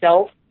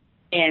myself,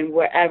 and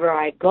wherever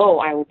I go,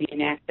 I will be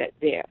an asset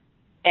there.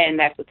 And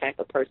that's the type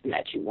of person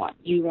that you want.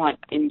 You want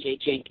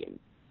MJ Jenkins,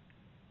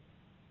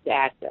 the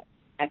asset,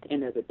 at the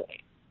end of the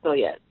day. So,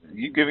 yes.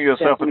 You giving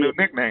yourself a new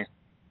nickname.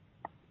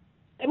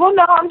 Well,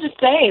 no, I'm just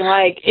saying,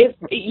 like, it's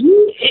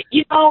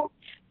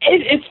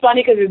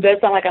funny because it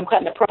does sound like I'm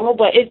cutting a promo,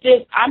 but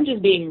I'm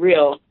just being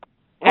real.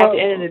 At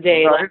the end of the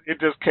day. No, it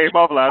just came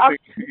off like, I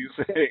think you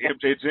said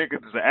MJ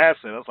Jenkins is an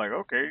asset. I was like,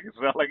 okay, it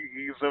sounds like you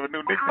give yourself a new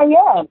nickname. I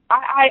am.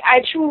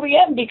 I truly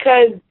am,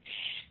 because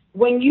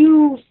when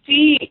you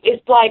see,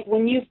 it's like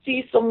when you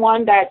see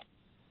someone that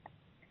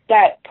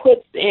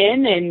puts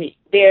in and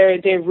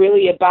they're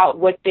really about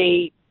what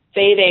they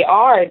say they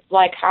are, it's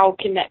like, how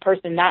can that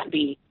person not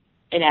be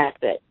an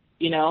asset,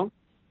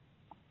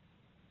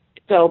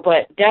 So,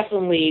 but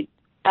definitely,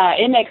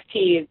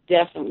 NXT is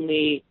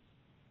definitely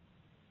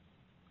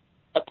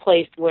a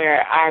place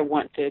where I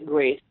want to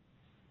grace.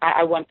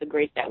 I want to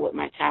grace that with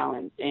my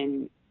talents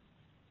and,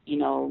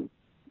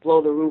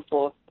 blow the roof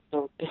off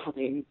the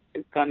building.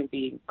 It's going to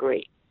be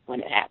great when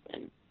it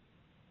happens.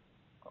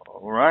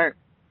 All right.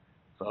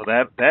 So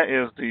that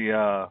is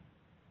the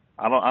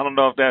I don't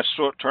know if that's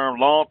short term,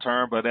 long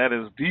term, but that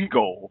is the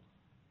goal,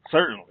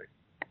 certainly.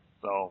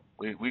 So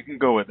we can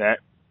go with that.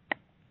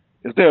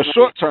 Is there a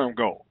short term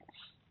goal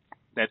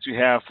that you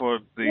have for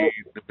the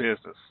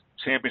business?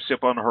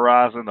 Championship on the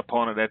horizon,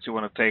 opponent that you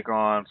want to take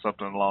on,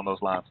 something along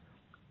those lines?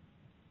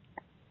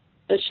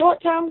 The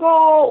short term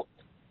goal,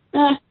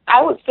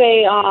 I would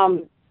say I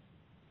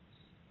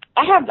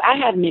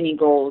have many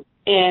goals,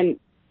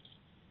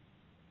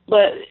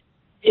 but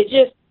it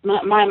just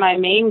my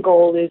main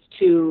goal is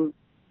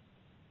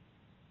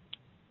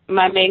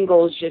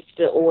just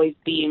to always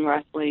be in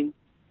wrestling,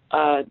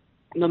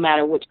 no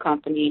matter which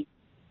company.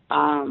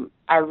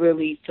 I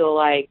really feel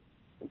like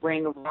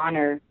Ring of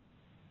Honor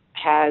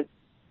has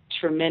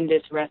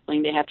tremendous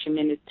wrestling. They have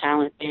tremendous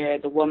talent there.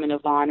 The Women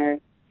of Honor,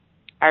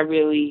 I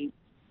really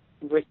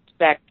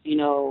respect,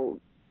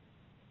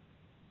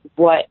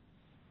 what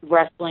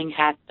wrestling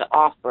has to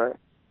offer,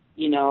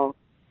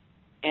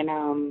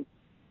 and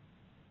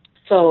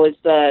so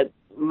it's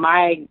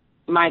my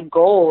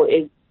goal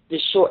is the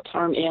short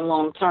term and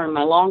long term.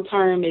 My long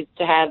term is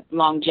to have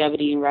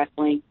longevity in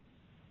wrestling.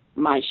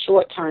 My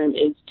short term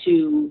is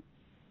to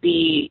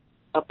be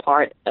a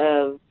part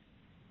of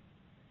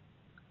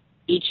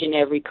each and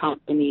every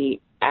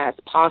company as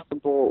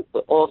possible,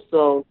 but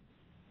also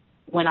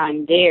when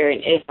I'm there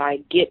and if I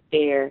get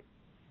there,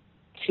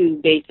 to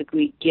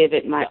basically give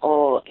it my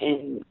all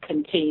and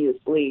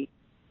continuously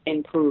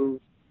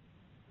improve,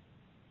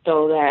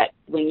 so that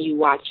when you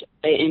watch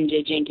a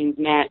MJ Jenkins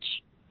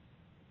match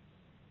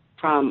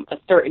from a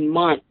certain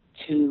month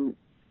to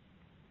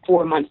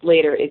 4 months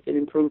later, it's an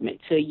improvement.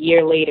 To a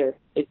year later,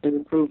 it's an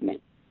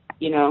improvement,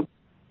 you know?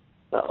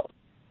 So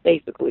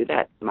basically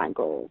that's my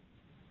goal.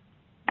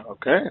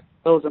 Okay.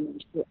 Those are my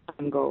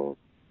short-term goals.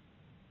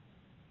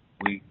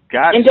 We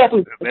got and it.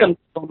 Definitely put some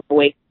goals on my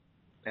way.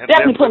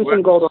 Definitely putting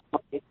some goals on my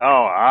way.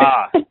 Oh,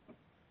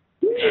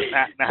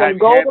 now have some you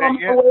goals had that on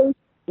my yet? way.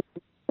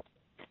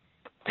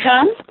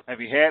 Huh?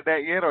 Have you had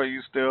that yet, or are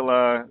you still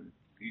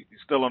you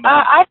still on the?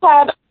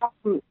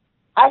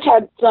 I've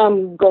had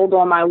some gold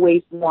on my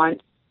waist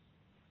once.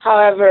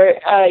 However,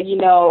 you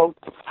know,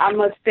 I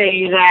must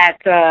say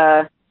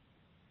that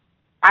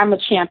I'm a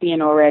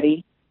champion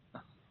already.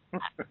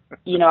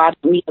 You know, I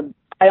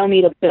don't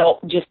need a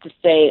belt just to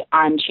say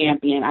I'm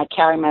champion. I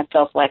carry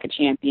myself like a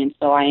champion,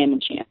 so I am a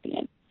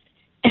champion.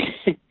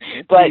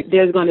 But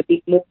there's going to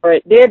be more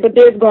there. But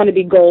there's going to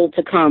be gold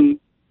to come.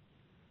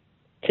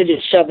 To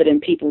just shove it in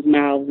people's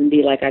mouths and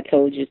be like, "I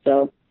told you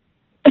so."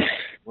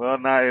 Well,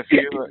 now if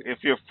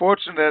you're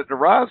fortunate at the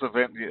Rise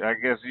event, I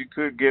guess you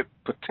could get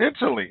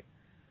potentially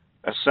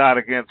a shot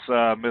against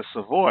Miss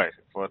Savoy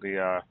for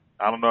the.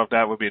 I don't know if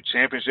that would be a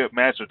championship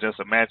match or just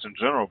a match in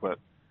general, but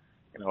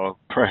you know,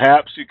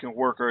 perhaps you can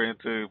work her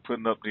into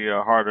putting up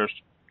the Harder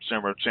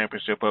Shimmer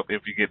Championship up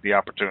if you get the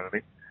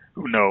opportunity.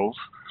 Who knows?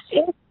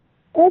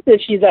 Also,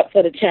 if she's up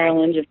for the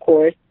challenge, of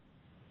course.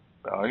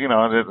 You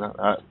know,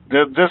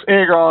 just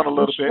egg her on a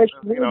little bit.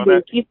 You know,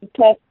 that she's a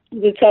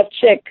tough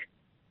chick.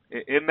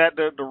 Isn't that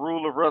the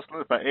rule of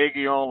wrestling? If I egg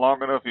you on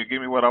long enough, you give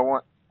me what I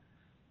want.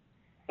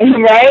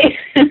 Right?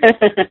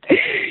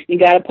 You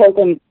gotta poke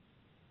them.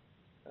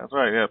 That's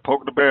right. Yeah,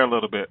 poke the bear a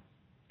little bit.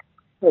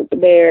 Poke the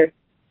bear.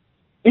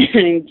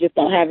 Just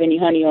don't have any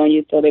honey on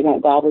you, so they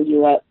won't gobble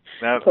you up.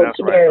 That's the right.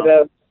 Bear,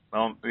 though.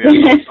 Don't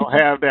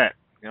have that.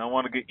 You don't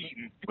want to get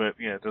eaten, but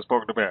yeah, just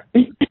poke the bear.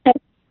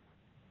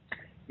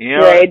 Yeah.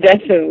 Right,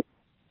 definitely.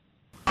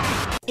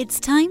 It's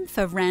time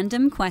for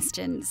random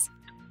questions.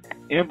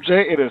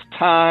 MJ, it is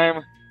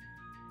time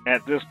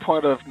at this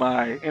point of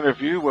my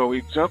interview where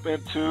we jump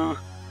into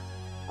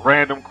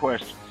random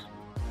questions.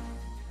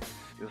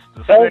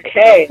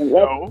 Okay,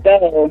 let's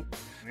go.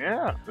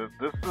 Yeah,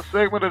 this is the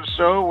segment of the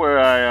show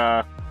where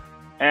I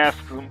ask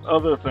some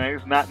other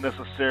things, not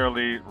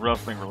necessarily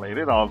wrestling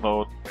related,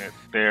 although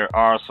there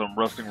are some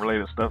wrestling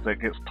related stuff that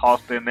gets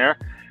tossed in there.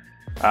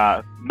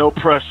 No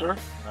pressure.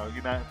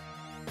 You know,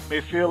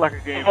 may feel like a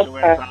game show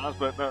at times,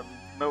 but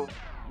no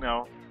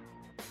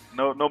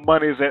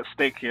money is at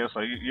stake here,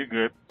 so you're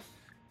good.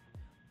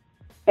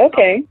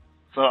 Okay.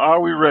 So are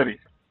we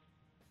ready?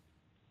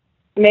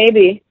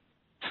 Maybe.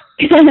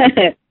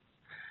 Let's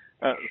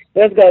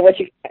go. What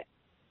you got?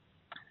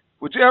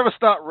 Would you ever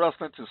stop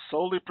wrestling to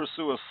solely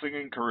pursue a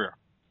singing career?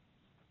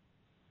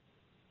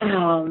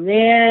 Oh,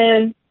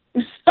 man.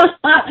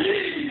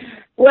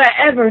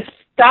 Whatever,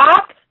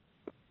 stop?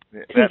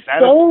 That is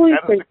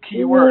the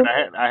key word.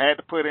 I had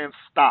to put in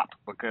stop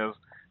because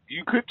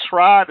you could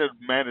try to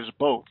manage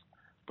both.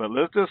 But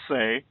let's just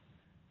say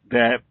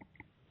that,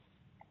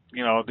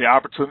 you know, the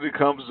opportunity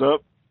comes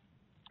up,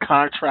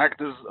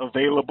 contract is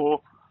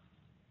available,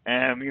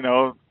 and, you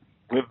know,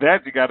 with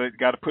that, you gotta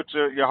put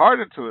your heart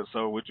into it.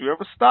 So would you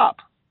ever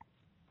stop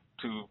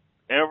to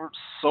ever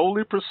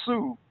solely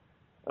pursue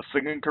a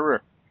singing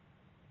career?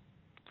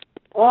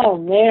 Oh,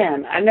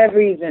 man. I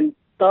never even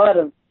thought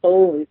of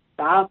solely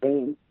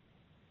stopping.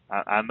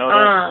 I know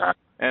that,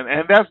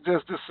 and that's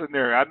just this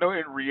scenario. I know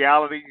in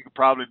reality you could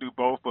probably do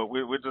both, but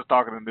we're just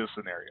talking in this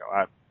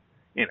scenario.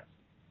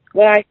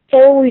 Well, I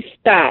solely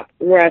stopped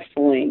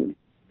wrestling.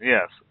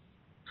 Yes.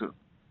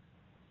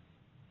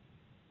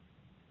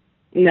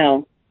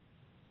 No.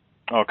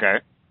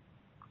 Okay.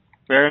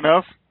 Fair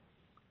enough.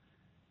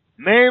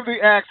 Name the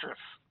actress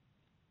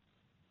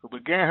who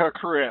began her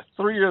career at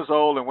 3 years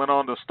old and went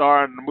on to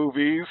star in the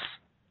movies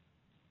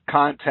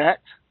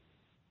Contact,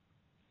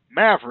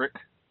 Maverick,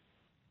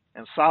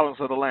 and Silence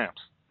of the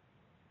Lambs.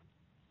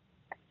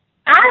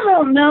 I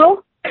don't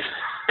know.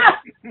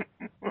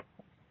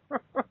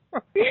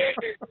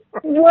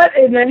 What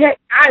in the heck?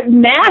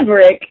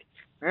 Maverick?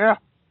 Yeah.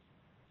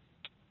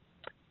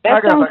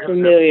 That sounds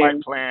familiar.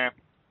 Flight Plan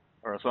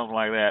or something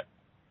like that.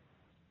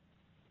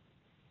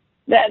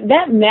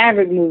 That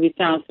Maverick movie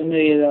sounds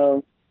familiar,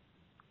 though.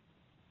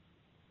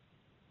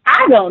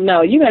 I don't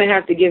know. You're going to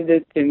have to give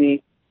this to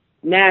me.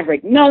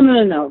 Maverick. No.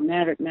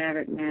 Maverick.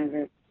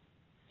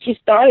 She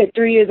started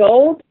 3 years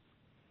old?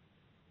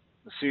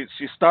 She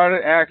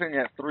started acting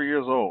at 3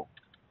 years old.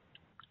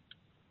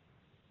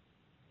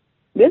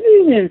 This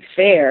isn't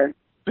fair.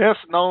 Best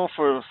known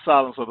for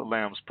Silence of the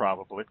Lambs,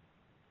 probably.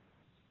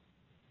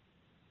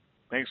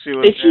 Is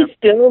she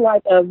still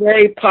like a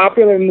very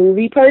popular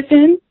movie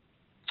person?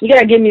 You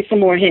gotta give me some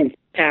more hints,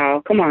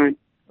 pal. Come on.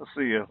 Let's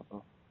see.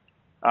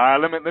 All right,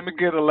 let me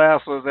get the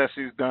last ones that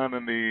she's done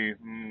in the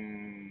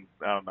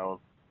I don't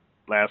know,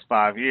 last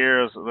 5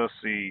 years. Let's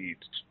see.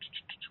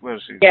 What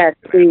is she? Yes,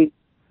 please.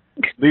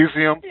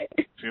 Elysium.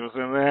 She was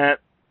in that.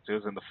 She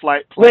was in the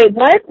Flight Plan. Wait,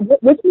 what?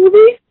 Which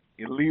movie?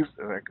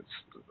 Elysium.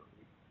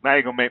 Now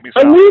you're gonna make me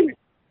sound. Elysium.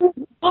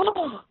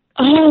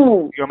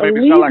 You're gonna make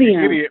me sound like an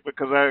Elysium. idiot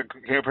because I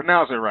can't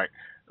pronounce it right.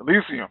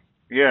 Elysium.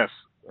 Yes,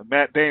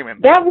 Matt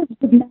Damon. That was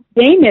Matt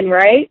Damon,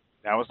 right?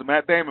 That was the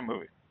Matt Damon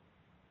movie.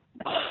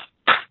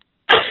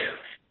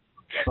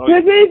 So,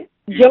 was it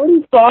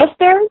Jodie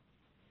Foster?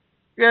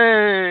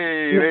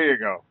 Yay! There you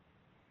go.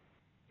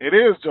 It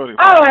is Jodie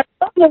Foster. Oh, I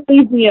love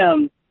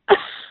Elysium.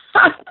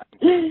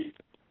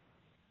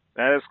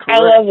 That is correct. I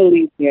love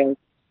Elysium.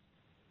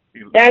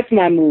 That's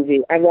my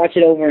movie. I watch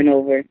it over and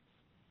over.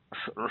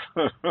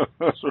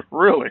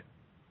 Really?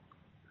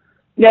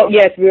 No,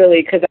 yes,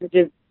 really, because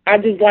I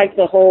just like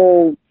the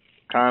whole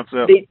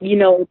concept.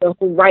 The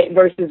whole right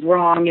versus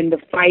wrong and the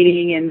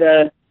fighting and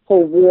the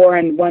whole war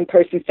and one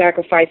person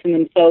sacrificing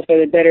themselves for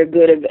the better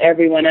good of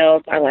everyone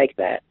else. I like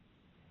that.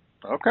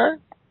 Okay.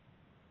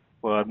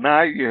 Well,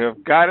 now you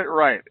have got it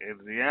right.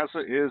 And the answer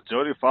is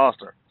Jodie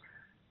Foster.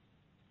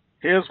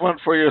 Here's one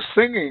for your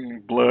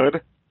singing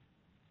blood.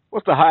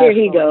 What's the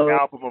highest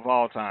album of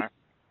all time?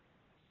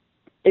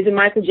 Is it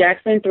Michael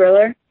Jackson,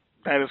 Thriller?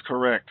 That is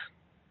correct.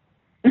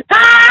 Can't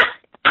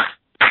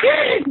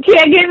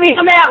get me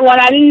on that one.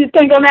 I didn't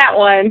think on that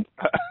one.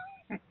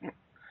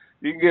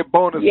 You can get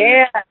bonus.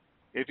 Yeah.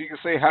 If you can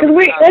say how many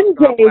we're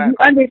MJ, you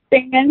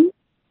understand?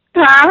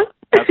 Huh?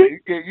 You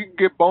can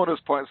get bonus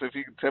points if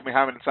you can tell me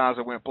how many times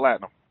it went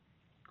platinum.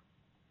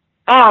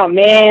 Oh,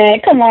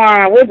 man. Come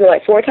on. Was it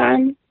like 4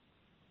 times?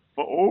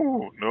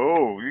 Oh,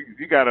 no.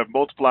 You got to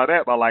multiply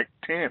that by like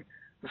 10.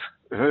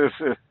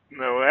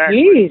 No,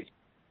 actually. Jeez.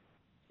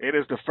 It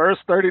is the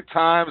first 30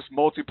 times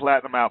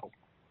multi-platinum album.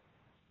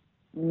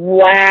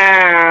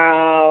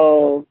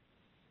 Wow.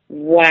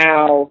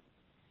 Wow.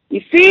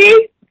 You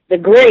see? The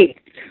great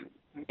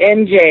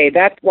MJ.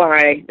 That's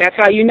why. That's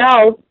how you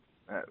know.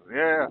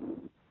 Yeah,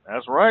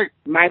 that's right.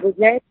 Michael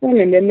Jackson,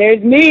 and then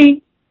there's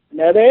me,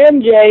 another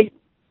MJ.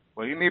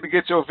 Well, you need to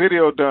get your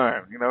video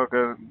done,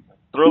 because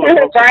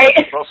Thriller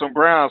broke some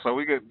ground, so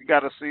you got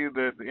to see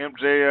the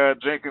MJ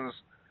Jenkins.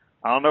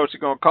 I don't know what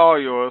you're gonna call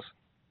yours.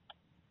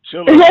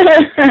 Chiller.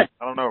 I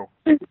don't know.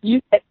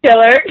 You said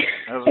Chiller.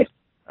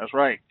 That's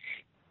right.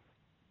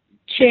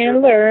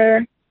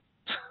 Chandler.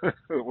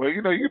 Well,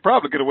 you could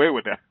probably get away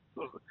with that.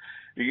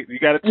 You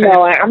got to.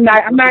 No, I'm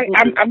not. I'm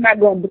not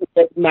going to do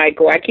that to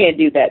Michael. I can't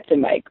do that to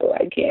Michael.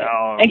 I can't.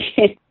 No, I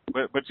can't.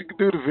 But you can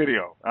do the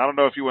video. I don't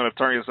know if you want to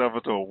turn yourself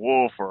into a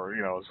wolf or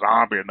a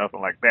zombie or nothing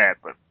like that,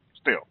 but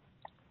still.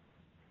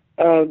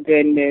 Oh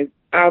goodness,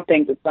 I'll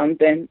think of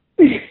something.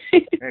 There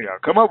you go.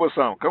 Come up with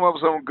something. Come up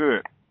with something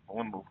good.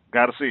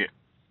 Got to see it.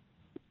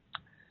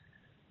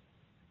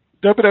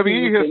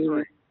 WWE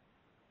history.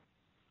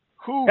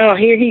 Who? Oh,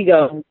 here he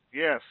goes.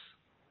 Yes.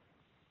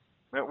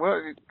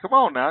 Well, come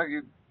on now.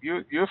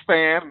 You're a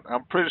fan.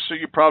 I'm pretty sure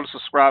you probably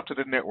subscribe to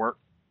the network.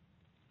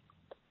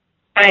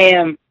 I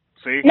am.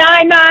 See?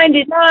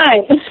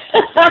 $9.99.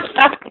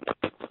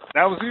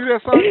 That was you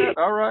that saw that?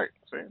 All right.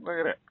 See,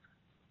 look at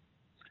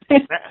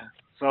that.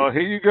 So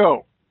here you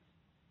go.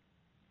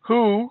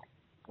 Who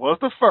was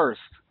the first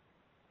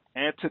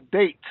and to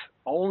date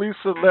only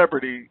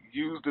celebrity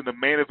used in the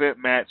main event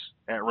match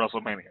at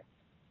WrestleMania?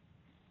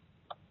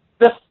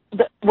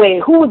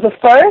 Wait, who was the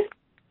first?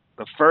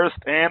 The first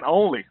and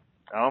only.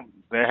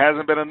 There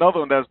hasn't been another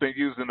one that's been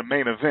used in the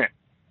main event.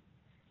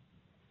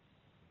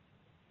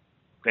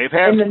 They've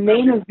had in the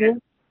main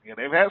event? Yeah,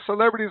 they've had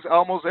celebrities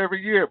almost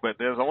every year, but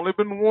there's only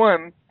been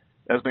one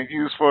that's been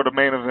used for the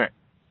main event.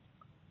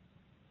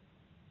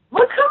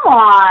 Well, come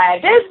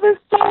on. There's been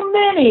so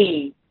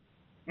many.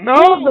 No.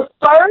 Who was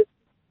the first?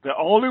 The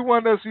only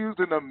one that's used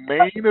in the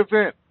main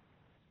event.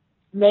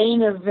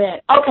 Main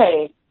event.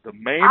 Okay. The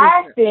main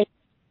event. Think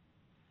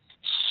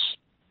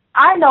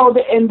I know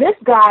that, and this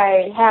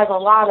guy has a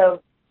lot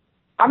of.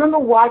 I remember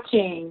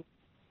watching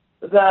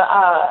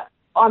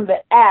on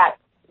the app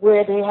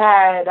where they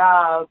had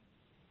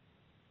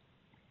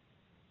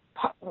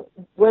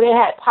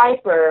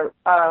Piper,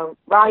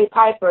 Roddy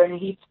Piper, and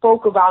he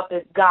spoke about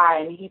this guy,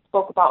 and he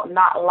spoke about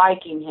not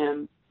liking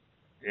him.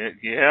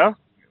 Yeah.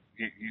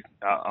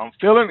 I'm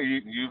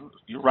feeling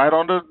you're right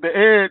on the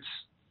edge.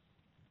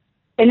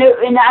 And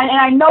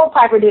I know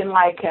Piper didn't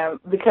like him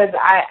because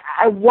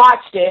I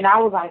watched it and I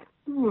was like,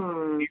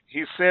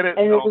 He said it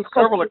on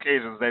several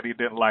occasions that he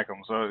didn't like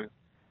him. So.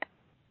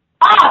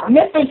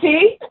 Mr.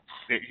 T.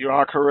 You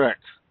are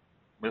correct,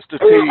 Mr.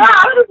 T.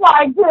 I was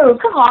like,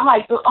 dude, come on! I'm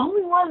like the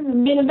only one in the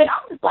main event.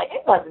 I was like,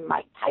 it wasn't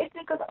Mike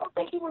Tyson because I don't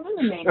think he was in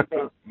the main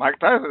event. Mike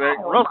Tyson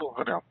ain't wrestled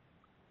for them.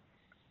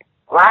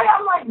 Right?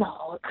 I'm like,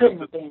 no, it couldn't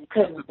have been.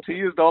 Mr. T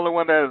is the only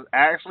one that has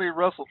actually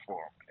wrestled for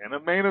him in a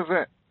main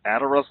event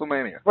at a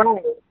WrestleMania.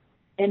 Right.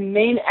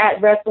 At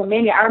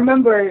WrestleMania, I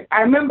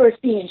remember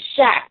seeing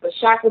Shaq, but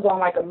Shaq was on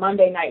like a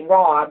Monday Night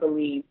Raw, I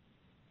believe.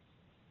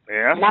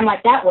 Yeah. And I'm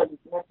like, that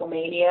wasn't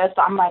WrestleMania.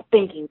 So I'm like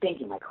thinking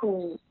like,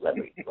 who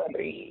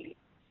celebrity?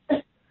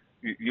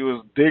 You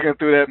was digging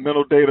through that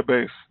mental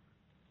database.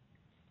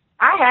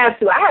 I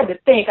had to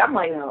think. I'm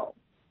like, no.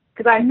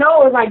 Because I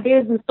know it's like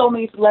there's been so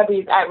many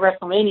celebrities at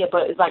WrestleMania,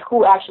 but it's like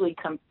who actually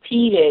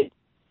competed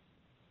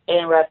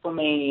in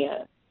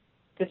WrestleMania?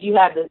 Because you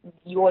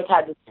always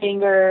had the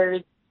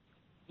singers,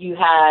 you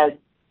had,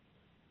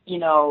 you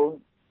know,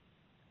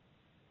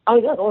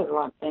 there's always a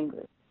lot of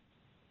singers.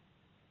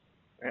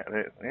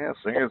 Yeah,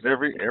 singers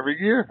every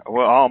year.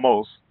 Well,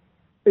 almost.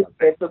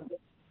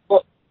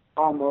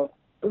 Almost.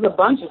 There's a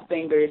bunch of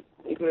singers.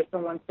 Either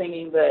someone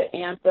singing the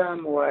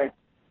anthem or.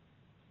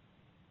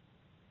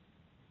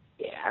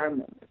 Yeah, I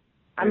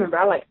remember.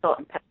 I like Salt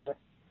and Pepper.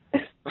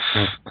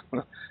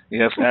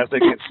 Yes, as they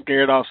get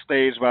scared off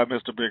stage by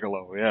Mr.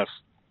 Bigelow. Yes.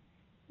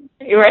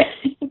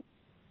 Right.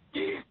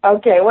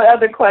 Okay. What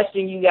other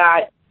question you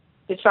got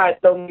to try to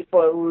throw me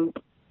for a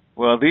loop?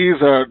 Well,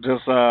 these are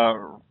just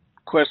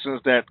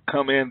questions that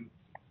come in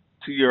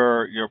to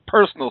your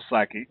personal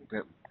psyche.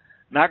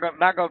 Not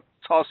gonna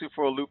toss you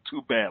for a loop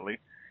too badly.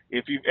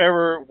 If you've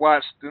ever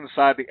watched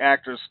Inside the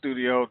Actors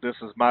Studio, this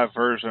is my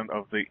version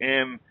of the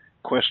end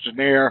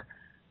questionnaire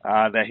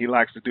that he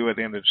likes to do at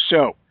the end of the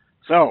show.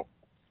 So,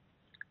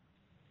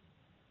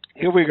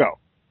 here we go.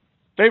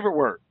 Favorite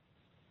word?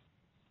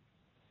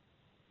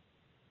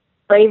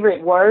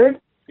 Favorite word?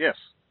 Yes.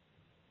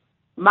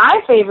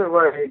 My favorite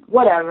word,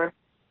 whatever.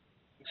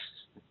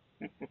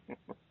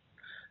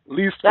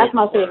 Least That's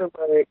my favorite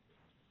word.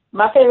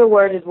 My favorite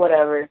word is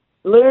whatever.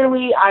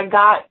 Literally, I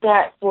got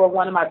that for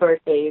one of my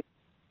birthdays.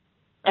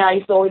 And I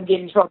used to always get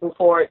in trouble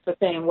for it, for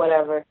saying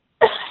whatever.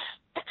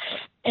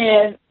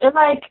 And they're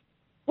like,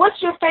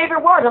 what's your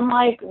favorite word? I'm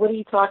like, what are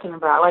you talking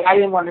about? Like, I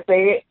didn't want to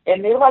say it.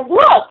 And they were like,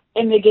 look!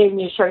 And they gave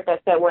me a shirt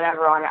that said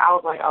whatever on it. I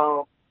was like,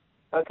 oh,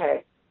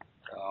 okay.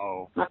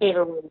 Oh. My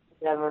favorite word is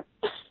whatever.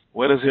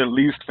 What is your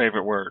least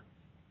favorite word?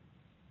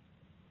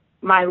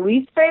 My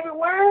least favorite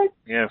word?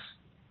 Yes.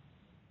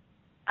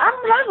 I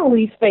don't have a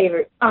least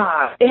favorite.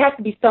 It has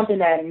to be something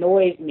that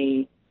annoys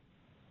me.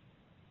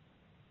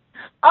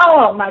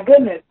 Oh, my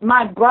goodness.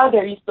 My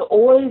brother used to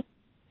always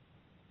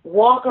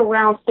walk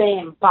around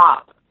saying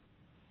bop.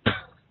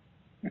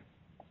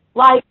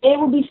 Like, it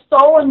would be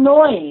so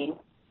annoying.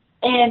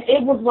 And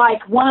it was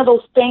like one of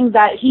those things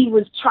that he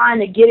was trying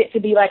to get it to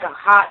be like a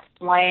hot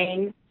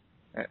slang.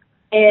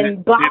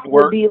 And bop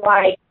would be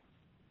like,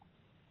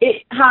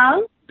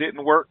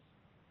 Didn't work?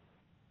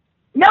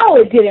 No,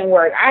 it didn't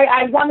work.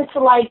 I wanted to,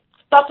 like,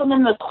 stuff them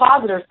in the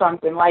closet or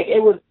something. Like,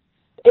 it would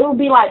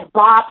be like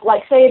bop.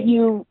 Like, say if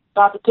you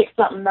about to pick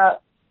something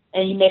up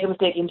and you make a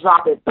mistake and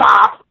drop it,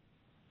 bop.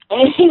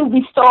 And he would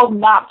be so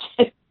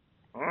obnoxious.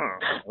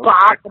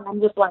 Bop. And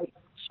I'm just like,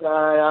 shut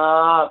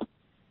up.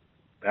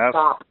 That's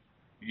bop.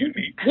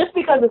 Unique. Just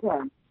because of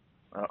him.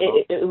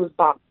 It was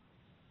bop.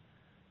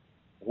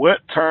 What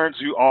turns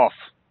you off?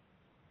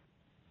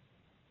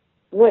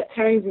 What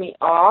turns me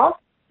off?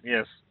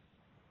 Yes.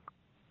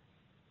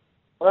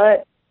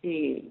 Let's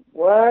see.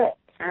 What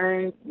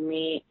turns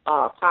me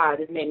off?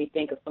 This made me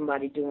think of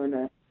somebody did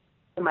a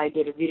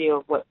video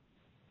of what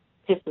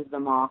pisses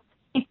them off.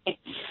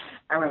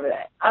 I remember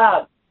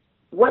that.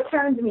 What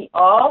turns me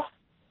off?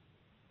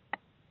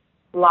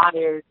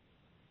 Liars.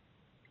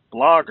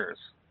 Bloggers.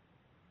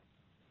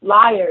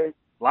 Liars.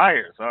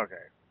 Liars. Okay.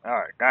 All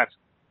right. Gotcha.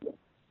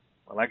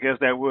 Well, I guess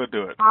that would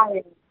do it.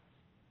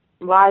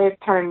 Liars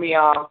turn me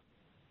off.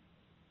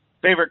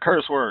 Favorite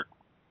curse word?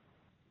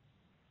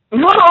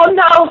 Oh,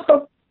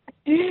 no.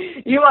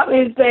 You want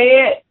me to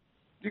say it?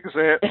 You can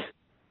say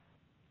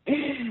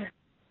it.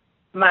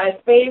 My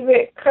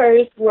favorite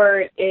curse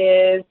word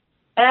is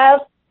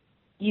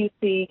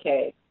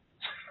F-U-C-K.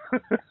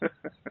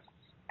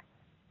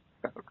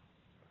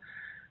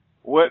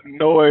 What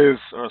noise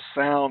or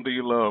sound do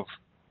you love?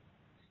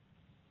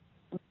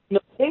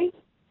 Noise?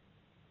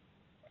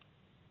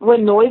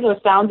 What noise or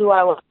sound do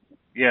I love?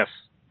 Yes.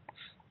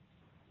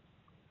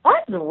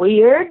 That's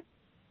weird.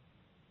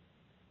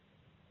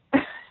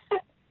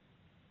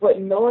 What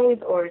noise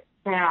or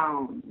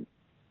sound?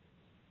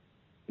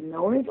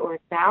 Noise or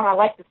sound? I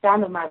like the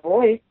sound of my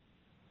voice.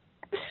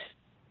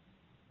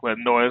 What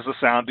noise or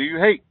sound do you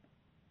hate?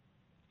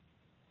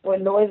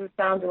 What noise or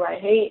sound do I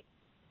hate?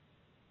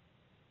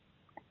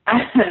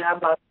 I'm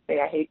about to say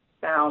I hate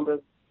the sound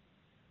of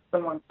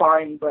someone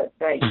farting, but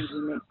that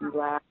usually makes me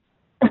laugh.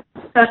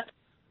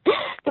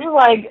 It's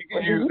like, you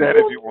can use that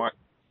if you want.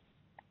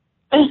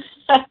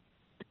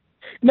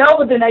 No,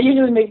 but then that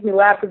usually makes me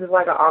laugh because it's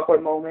like an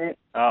awkward moment.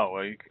 Oh,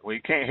 well,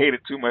 you can't hate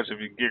it too much if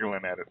you're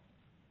giggling at it.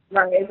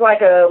 Right, it's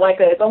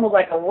it's almost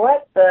like a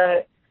what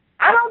the?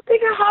 I don't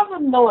think I have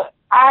a noise.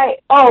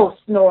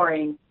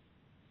 Snoring.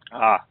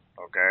 Ah,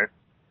 okay.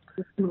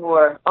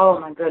 Snore. Oh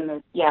my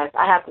goodness. Yes,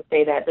 I have to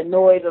say that. The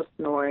noise of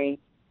snoring.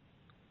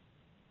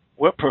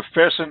 What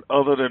profession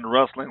other than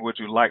wrestling would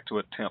you like to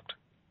attempt?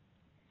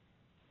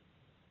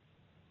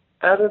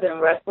 Other than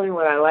wrestling,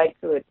 would I like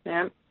to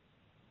attempt?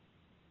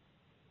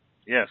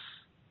 Yes.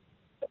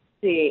 Let's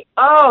see.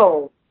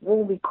 Oh, what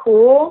would be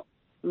cool?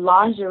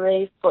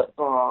 Lingerie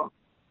football.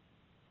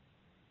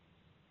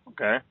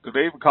 Okay. Do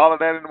they even call it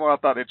that anymore? I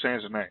thought they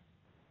changed the name.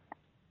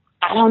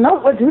 I don't know.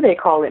 What do they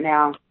call it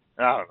now?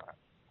 I don't know.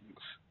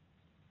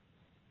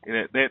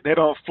 They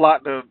don't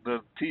flock the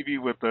TV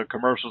with the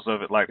commercials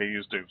of it like they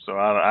used to, so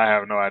I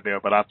have no idea.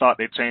 But I thought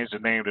they changed the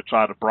name to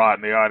try to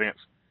broaden the audience,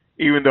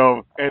 even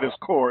though at its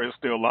core it's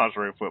still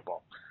lingerie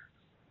football.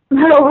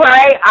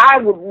 Right? I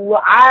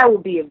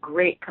would be a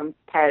great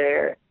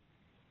competitor.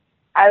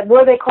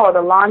 What do they call it?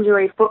 The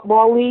Lingerie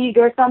Football League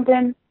or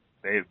something?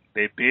 They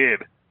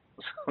did.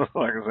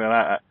 Like I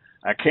said,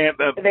 I can't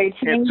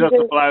can't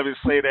justifiably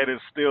say that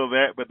it's still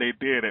that, but they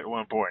did at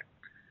one point.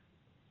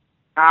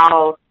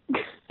 Oh,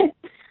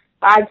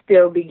 I'd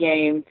still be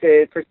game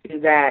to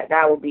pursue that.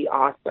 That would be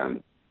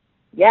awesome.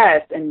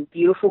 Yes, and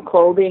beautiful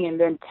clothing, and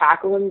then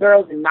tackling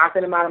girls and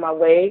knocking them out of my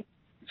way.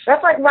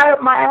 That's like right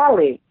up my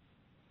alley.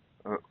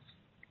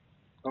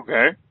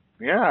 Okay.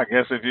 Yeah, I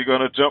guess if you're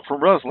going to jump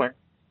from wrestling,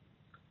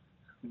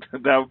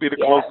 that would be the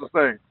closest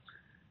thing.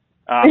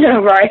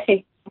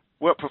 Right.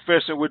 What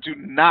profession would you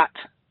not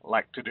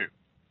like to do?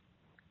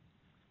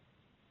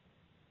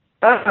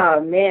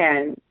 Oh,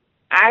 man.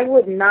 I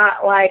would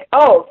not like...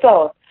 Oh,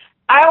 so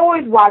I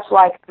always watch,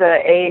 like, the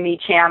A&E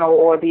channel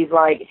or these,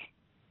 like,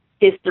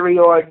 history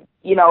or,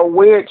 you know,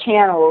 weird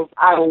channels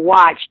I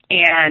watched,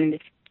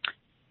 and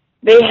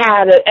they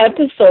had an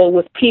episode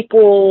with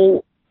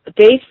people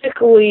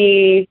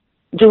basically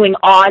doing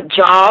odd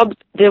jobs.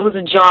 There was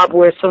a job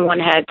where someone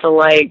had to,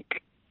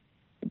 like,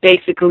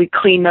 basically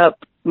clean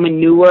up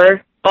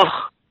manure.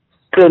 Oh,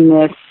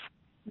 goodness.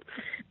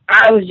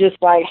 I was just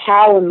like,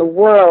 how in the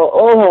world?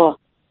 Oh,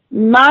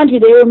 mind you,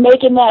 they were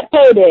making that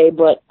payday,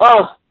 but,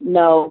 oh,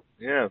 no.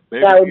 Yeah,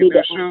 that would be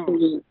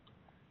the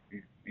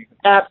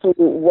absolute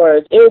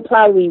worst. It would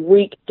probably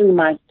reek through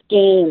my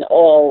skin.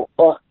 Oh,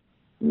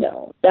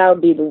 no. That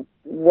would be the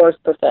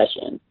worst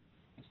profession.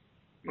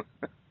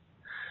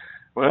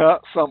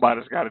 Well,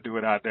 somebody's got to do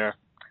it out there.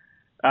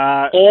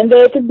 And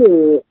they could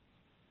do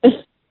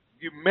it.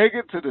 You make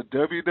it to the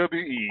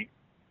WWE,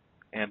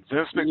 and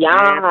Vince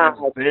McMahon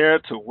is there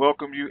to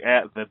welcome you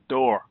at the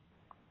door.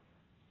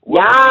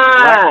 What would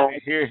you like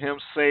to hear him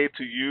say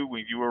to you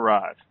when you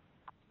arrive?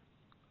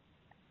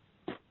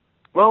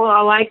 What would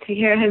I like to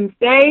hear him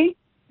say?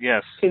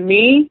 Yes. To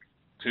me?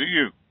 To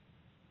you.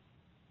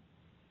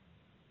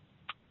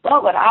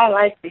 What would I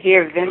like to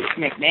hear Vince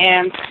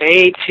McMahon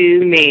say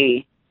to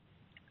me?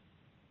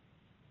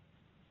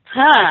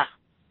 Huh.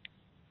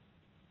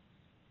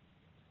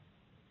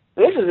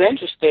 This is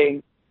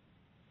interesting.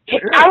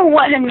 I would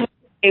want him to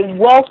say,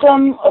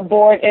 welcome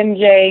aboard,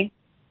 MJ.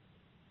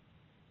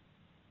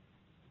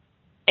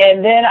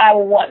 And then I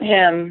would want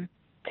him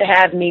to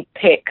have me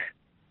pick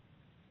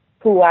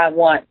who I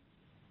want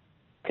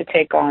to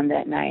take on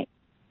that night.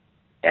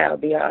 That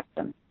would be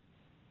awesome.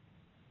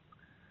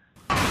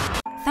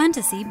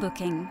 Fantasy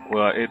booking.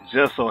 Well, it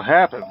just so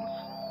happens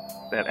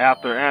that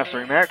after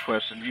answering that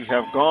question, you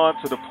have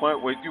gone to the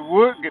point where you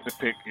would get to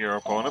pick your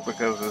opponent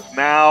because it's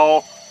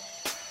now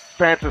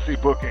fantasy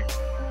booking.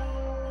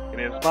 It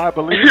is my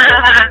belief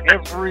that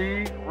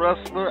every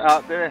wrestler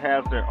out there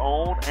has their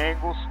own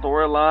angle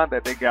storyline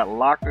that they got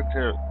locked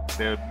into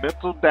their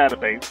mental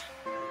database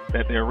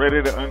that they're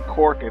ready to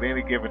uncork at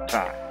any given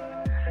time.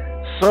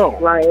 So,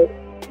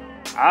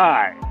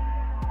 I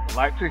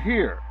like to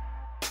hear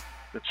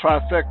the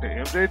trifecta,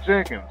 MJ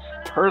Jenkins,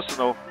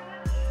 personal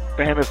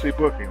fantasy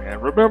booking.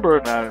 And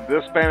remember, now in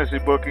this fantasy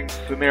booking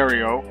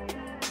scenario,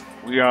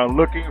 we are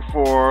looking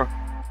for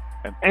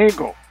an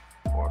angle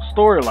or a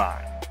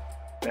storyline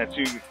that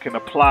you can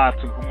apply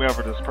to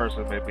whomever this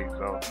person may be.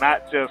 So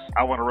not just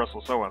I want to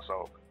wrestle so and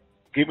so.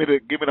 Give me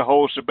the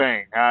whole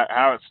shebang.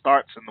 How it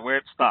starts and where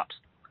it stops.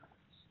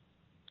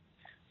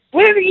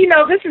 Well, you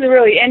know, this is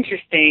really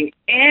interesting,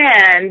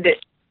 and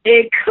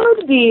it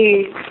could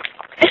be.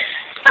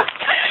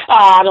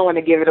 I don't want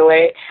to give it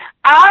away.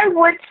 I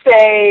would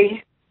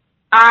say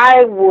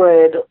I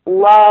would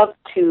love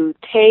to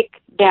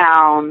take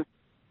down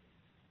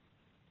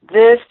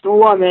this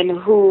woman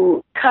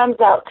who comes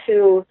out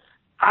to,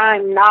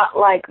 I'm not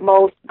like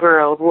most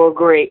girls. Well,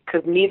 great,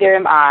 because neither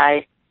am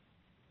I.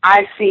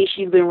 I see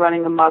she's been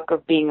running amok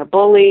of being a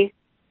bully,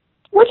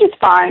 which is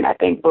fine. I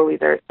think bullies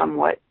are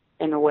somewhat,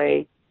 in a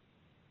way,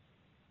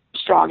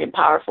 strong and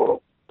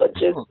powerful, but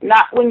just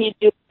not when you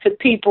do it to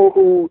people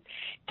who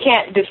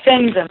can't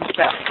defend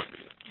themselves.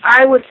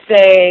 I would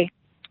say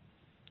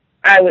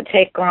I would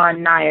take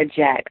on Nia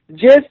Jax,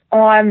 just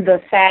on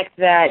the fact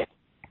that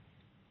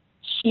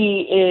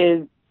she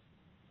is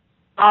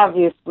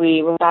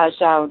obviously, without a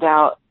shadow of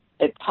doubt,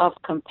 a tough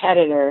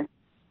competitor,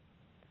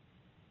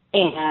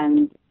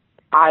 and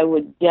I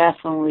would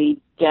definitely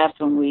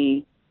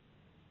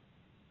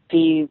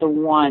be the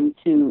one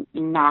to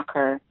knock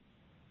her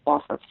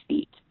off her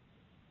feet.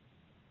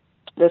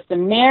 The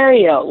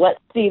scenario, let's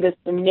see the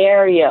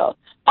scenario.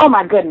 Oh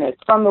my goodness,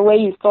 from the way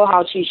you saw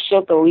how she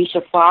shook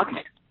Alicia Fox.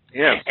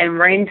 Yes. And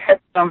rained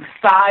from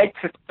side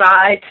to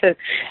side to,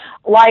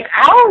 like,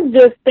 I was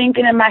just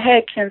thinking in my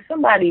head, can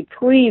somebody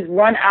please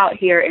run out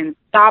here and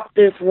stop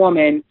this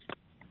woman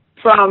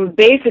from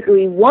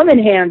basically woman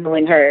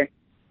handling her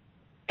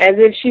as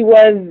if she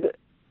was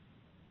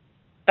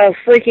a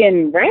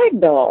freaking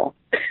rag doll.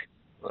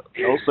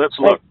 No such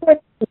luck.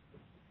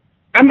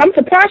 I'm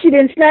surprised she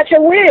didn't snatch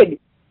her wig.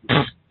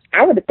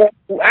 I would have thought.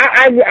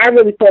 I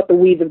really thought the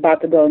weave was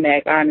about to go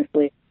next.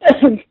 Honestly.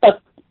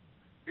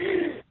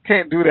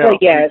 Can't do that on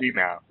TV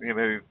now. You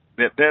know,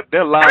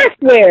 they're lying. I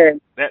swear.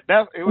 It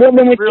was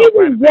when she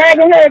was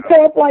dragging her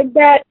across like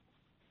that,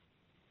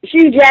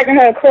 she was dragging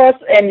her across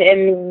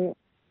and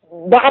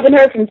bobbing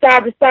her from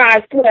side to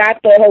side. I swear, I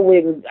thought her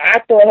wig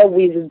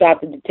was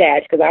about to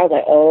detach because I was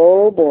like,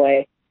 oh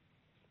boy,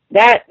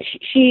 that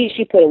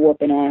she put a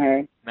whooping on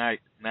her.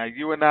 Now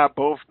you and I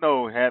both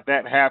know had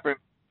that happened,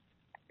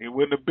 it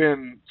wouldn't have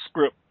been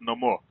script no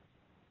more.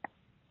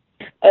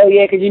 Oh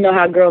yeah, because you know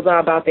how girls are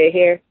about their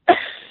hair.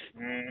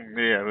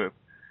 Yeah,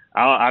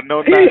 I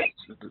know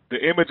the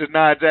image of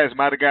Nia Jax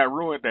might have got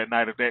ruined that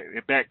night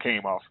if that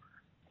came off.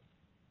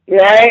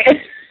 Right?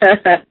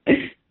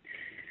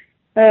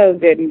 Oh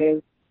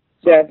goodness,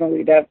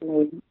 definitely.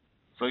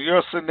 So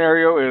your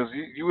scenario is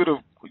you would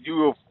have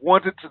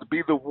wanted to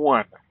be the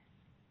one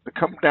to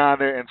come down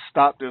there and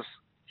stop this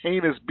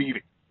heinous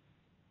beating.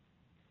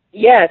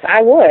 Yes,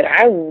 I would.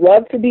 I would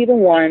love to be the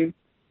one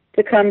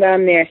to come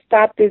down there,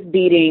 stop this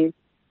beating,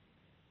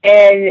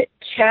 and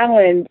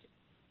challenge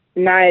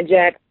Nia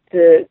Jax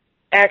to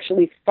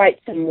actually fight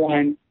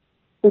someone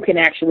who can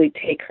actually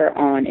take her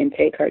on and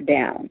take her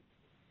down.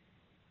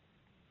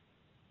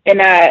 And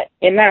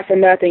not for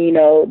nothing, you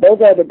know, those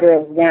other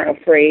girls weren't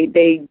afraid.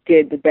 They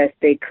did the best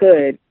they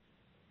could.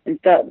 And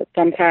so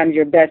sometimes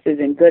your best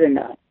isn't good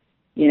enough,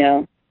 you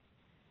know.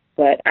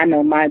 But I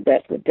know my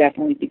best would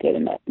definitely be good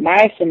enough.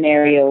 My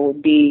scenario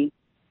would be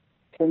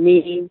for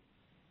me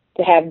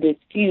to have this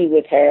feud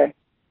with her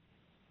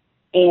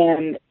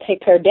and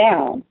take her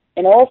down.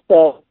 And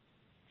also,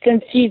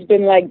 since she's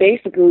been like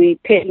basically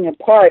picking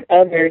apart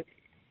other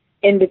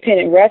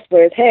independent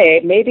wrestlers,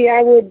 hey, maybe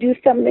I would do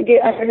something to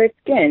get under her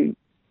skin.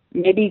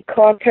 Maybe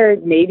cause her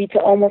maybe to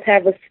almost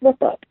have a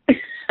slip up.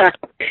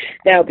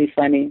 That would be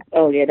funny.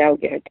 Oh yeah, that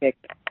would get her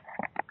kicked.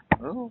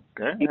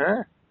 Okay.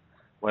 Yeah.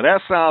 Well,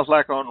 that sounds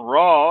like on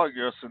Raw,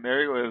 your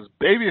scenario is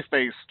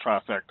babyface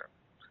trifecta.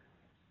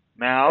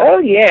 Now, oh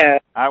yeah,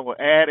 I will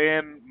add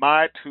in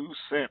my 2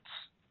 cents.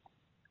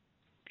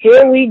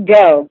 Here we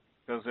go.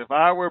 Because if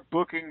I were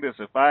booking this,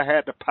 if I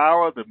had the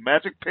power of the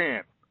magic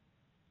pen,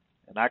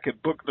 and I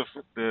could book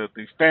the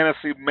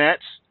fantasy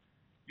match,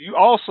 you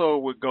also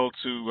would go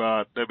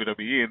to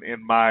WWE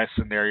in my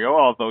scenario,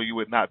 although you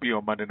would not be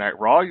on Monday Night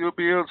Raw. You would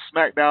be on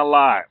SmackDown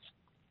Live.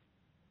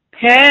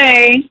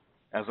 Hey.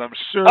 As I'm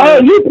sure. Oh,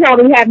 you'd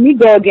probably have me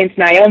go against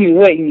Naomi,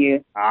 wouldn't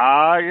you?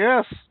 Ah,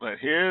 yes. But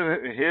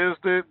here's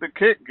the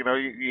kick. You know,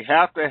 you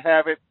have to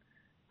have it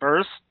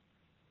first.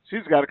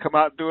 She's got to come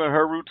out doing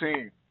her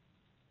routine.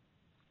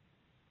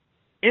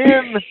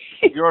 In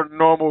your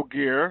normal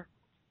gear,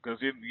 because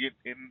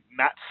you're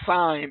not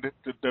signed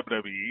to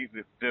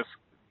WWE just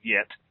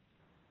yet.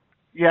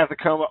 You have to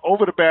come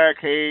over the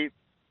barricade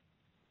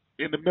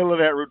in the middle of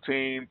that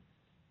routine,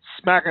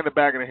 smack in the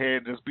back of the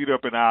head, and just beat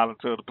up an aisle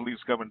until the police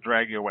come and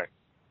drag you away.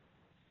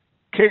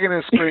 Kicking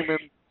and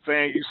screaming,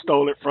 saying you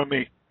stole it from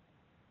me.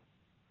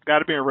 Got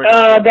to be in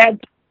regular. That's...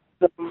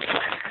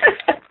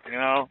 You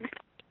know?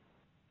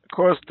 Of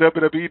course,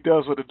 WWE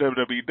does what the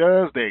WWE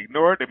does. They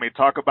ignore it. They may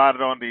talk about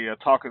it on the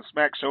Talking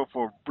Smack show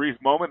for a brief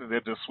moment, and they'll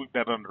just sweep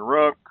that under the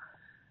rug.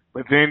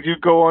 But then you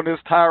go on this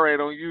tirade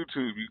on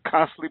YouTube. You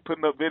constantly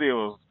putting up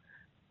videos,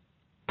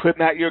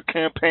 putting out your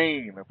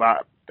campaign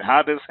about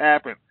how this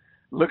happened.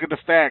 Look at the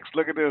facts.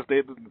 Look at this.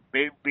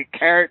 They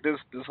carried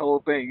this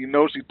whole thing. You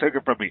know she took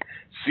it from me.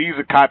 She's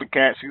a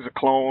copycat. She's a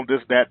clone.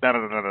 This, that, da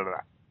da da da da.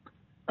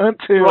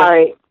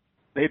 Until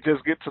they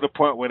just get to the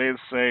point where they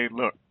say,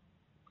 "Look,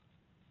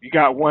 you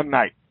got one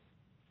night.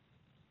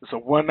 It's a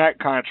one-night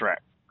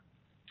contract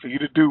for you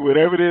to do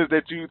whatever it is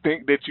that you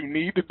think that you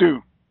need to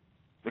do."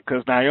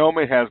 Because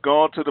Naomi has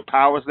gone to the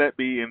powers that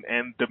be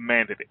and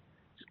demanded it.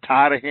 She's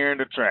tired of hearing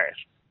the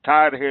trash.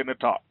 Tired of hearing the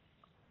talk.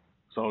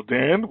 So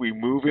then we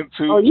move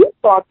into... Oh, you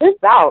thought this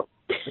out.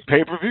 The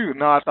pay-per-view.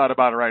 No, I thought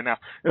about it right now.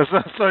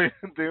 So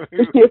then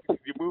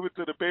you move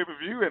into the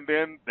pay-per-view, and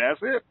then that's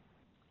it.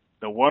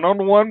 The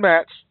one-on-one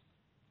match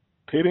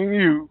pitting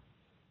you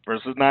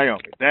versus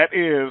Naomi. That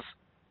is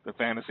the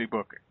fantasy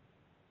booking.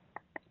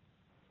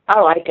 I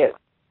like it.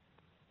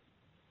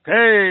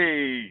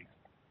 Hey!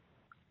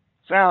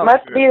 Sounds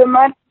Must good. be the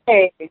money.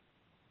 Hey.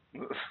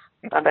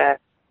 My bad.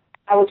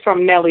 I was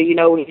from Nelly, you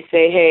know, when you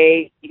say,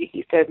 hey,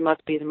 he says,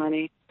 must be the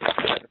money.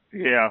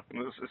 Yeah.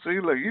 See,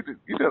 look, you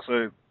just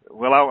said,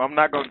 well, I'm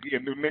not going to give you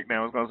a new nickname.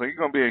 I was going to say, you're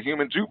going to be a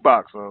human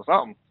jukebox or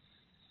something.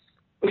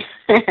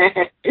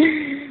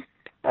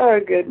 Oh,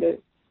 goodness.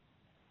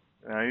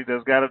 You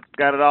just got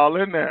it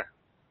all in there.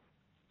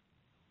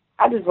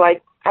 I just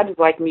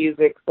like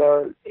music,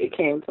 so it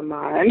came to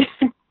mind.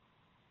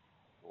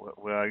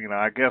 Well, you know,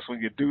 I guess when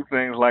you do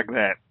things like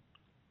that,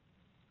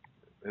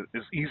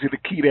 it's easy to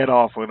key that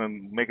off with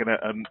and making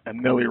a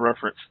Nelly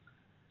reference.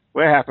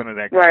 What happened to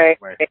that guy? Right.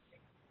 Anyway?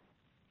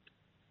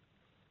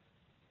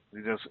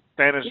 He just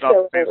vanished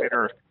off the face of the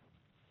earth.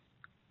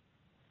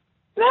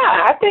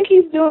 Nah, I think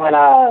he's doing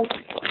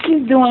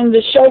He's doing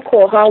the show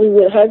called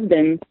Hollywood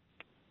Husbands.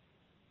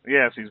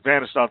 Yes, he's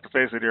vanished off the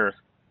face of the earth.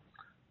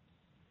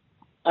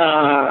 No,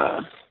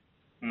 I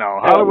don't know.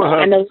 Hollywood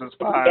I know Husbands is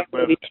fine,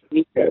 but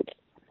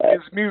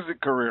his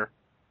music career.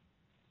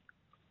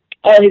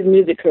 Oh, his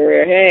music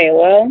career. Hey,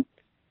 well,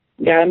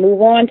 gotta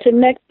move on to the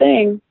next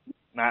thing.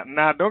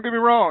 Now, don't get me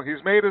wrong.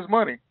 He's made his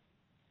money.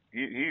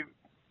 He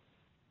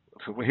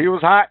when he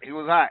was hot, he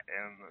was hot,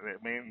 and I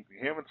mean,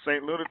 him and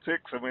Saint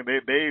Lunatics. I mean,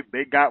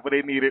 they got what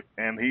they needed,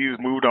 and he's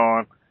moved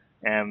on.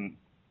 And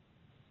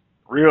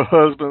Real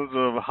Husbands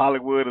of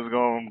Hollywood is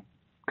going to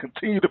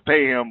continue to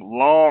pay him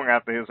long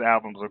after his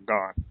albums are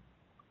gone.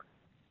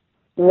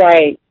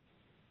 Right.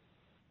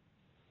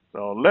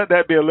 So let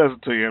that be a lesson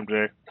to you,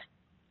 MJ.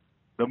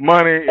 The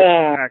money is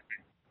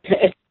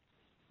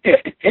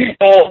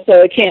so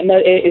it can't.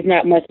 It's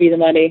not must be the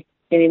money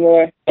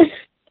anymore.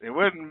 It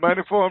wasn't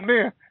money for him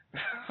then.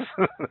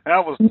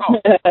 That was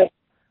talk.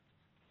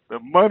 The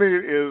money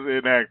is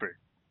in acting.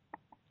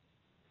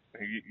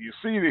 You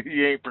see that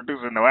he ain't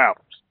producing no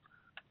albums.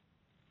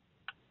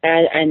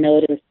 I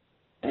noticed.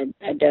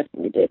 I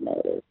definitely did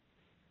notice.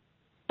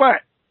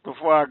 But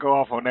before I go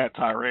off on that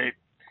tirade,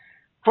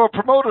 for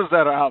promoters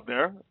that are out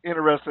there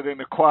interested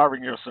in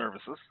acquiring your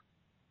services,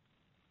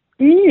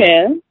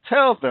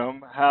 tell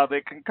them how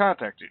they can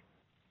contact you.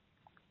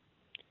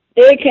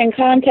 They can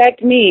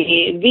contact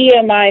me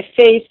via my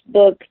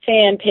Facebook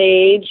fan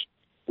page,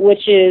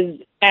 which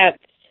is at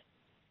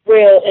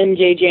Real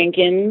MJ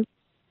Jenkins,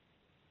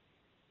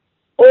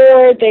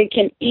 or they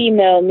can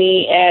email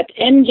me at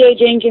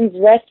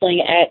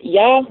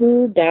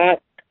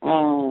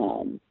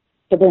mjjenkinswrestling@yahoo.com.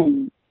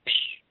 Boom.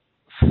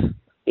 There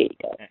you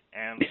go.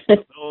 And for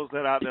those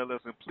that out there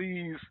listen,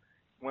 please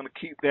want to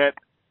keep that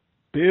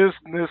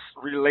business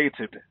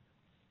related.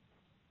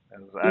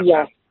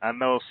 I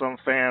know some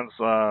fans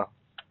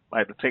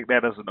like to take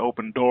that as an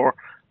open door,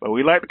 but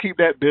we like to keep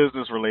that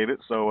business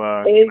related. So,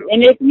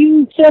 and if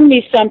you send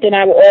me something,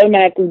 I will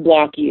automatically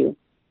block you.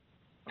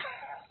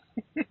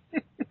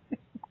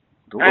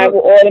 I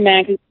will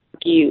automatically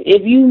block you.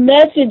 If you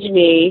message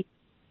me,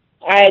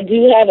 I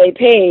do have a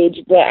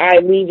page, but I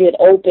leave it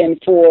open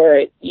for,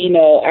 I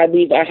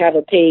have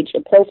a page, a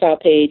profile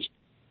page,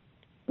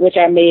 which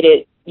I made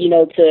it,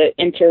 to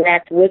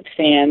interact with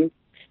fans.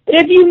 But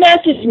if you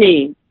message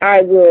me,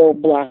 I will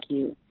block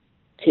you,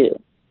 too.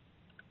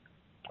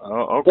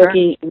 Oh, okay.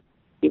 Booking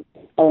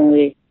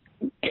only.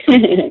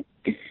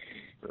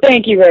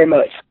 Thank you very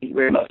much.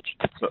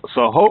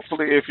 So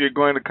hopefully, if you're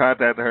going to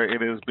contact her,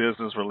 it is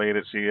business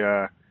related. She,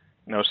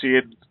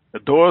 she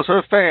adores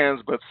her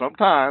fans, but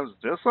sometimes,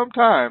 just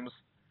sometimes,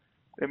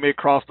 they may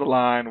cross the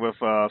line with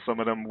some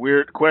of them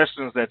weird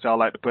questions that y'all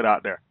like to put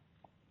out there.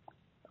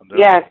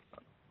 Yes.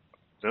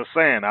 Just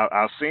saying,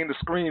 I've seen the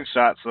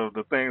screenshots of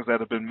the things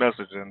that have been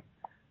messaging.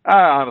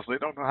 I honestly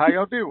don't know how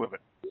y'all deal with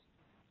it.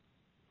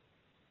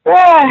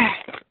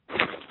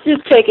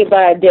 Just take it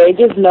by a day.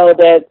 Just know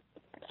that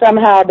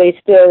somehow they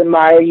still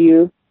admire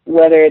you,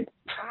 whether it's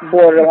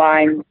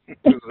borderline.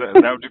 Is that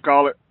what you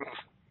call it?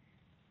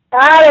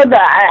 I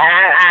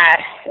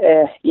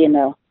don't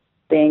know.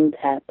 Things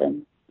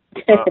happen.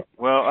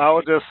 Well, I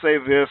would just say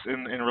this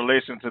in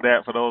relation to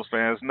that for those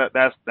fans.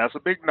 That's a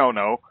big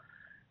no-no.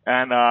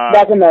 And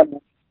that's a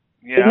no-no.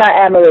 Yeah, it's not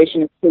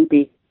admiration. It's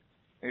creepy.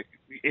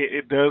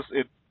 It does.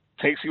 It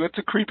takes you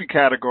into creepy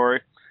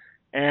category.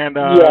 And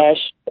yes.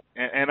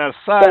 And a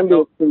side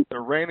note, the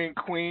reigning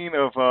queen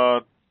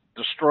of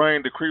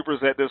destroying the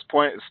creepers at this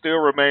point still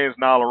remains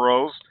Nyla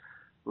Rose,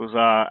 who's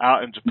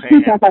out in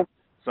Japan.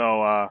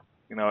 So I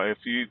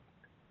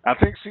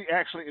think she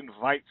actually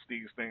invites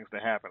these things to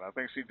happen. I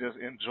think she just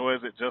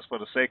enjoys it just for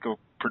the sake of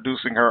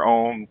producing her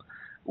own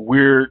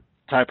weird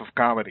type of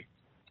comedy.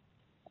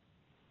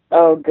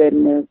 Oh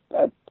goodness,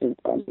 that's too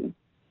funny.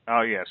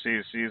 Oh yeah,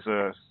 she's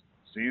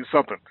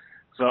something.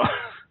 So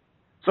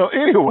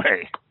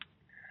anyway.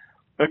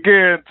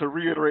 Again, to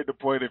reiterate the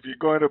point, if you're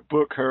going to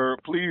book her,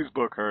 please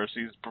book her.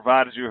 She's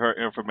provided you her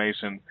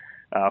information,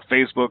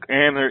 Facebook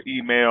and her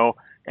email,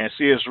 and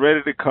she is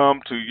ready to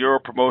come to your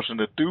promotion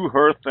to do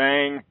her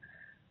thing,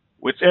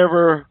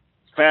 whichever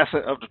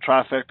facet of the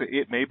trifecta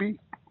it may be.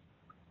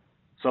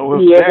 So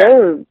with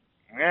that,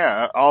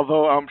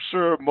 although I'm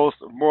sure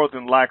more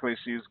than likely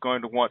she's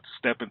going to want to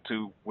step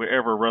into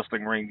wherever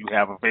wrestling ring you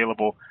have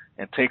available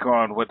and take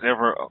on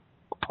whatever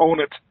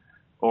opponent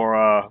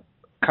or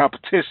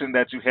competition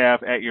that you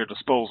have at your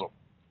disposal.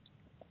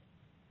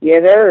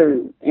 Yeah,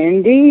 there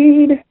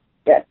indeed.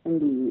 Yes,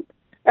 indeed.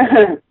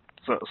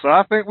 So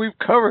I think we've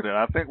covered it.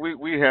 I think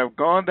we have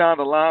gone down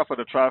the line for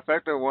the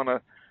trifecta. I want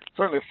to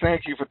certainly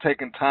thank you for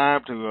taking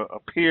time to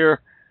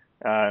appear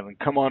and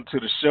come on to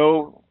the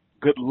show.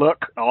 Good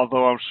luck,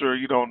 although I'm sure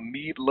you don't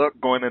need luck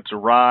going into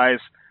Rise.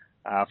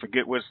 I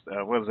forget what is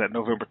that,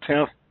 November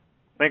 10th?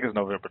 I think it's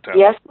November 10th.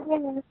 Yes, it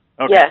is.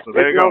 Okay, yes, so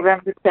there you go.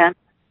 November 10th.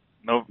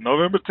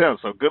 November 10th.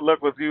 So good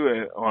luck with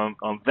you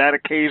on that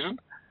occasion.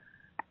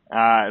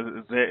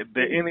 Is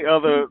there any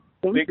other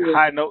big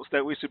high notes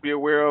that we should be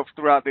aware of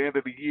throughout the end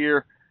of the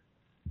year?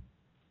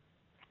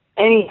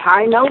 any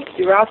high notes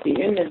throughout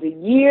the end of the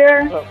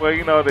year? Well,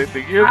 you know, the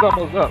year's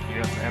almost up,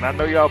 and I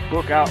know y'all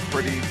book out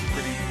pretty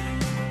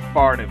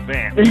far in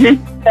advance.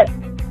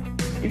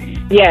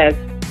 Yes.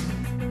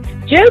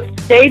 Just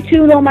stay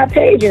tuned on my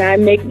page, and I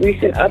make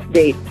recent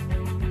updates.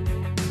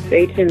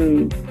 Stay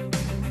tuned.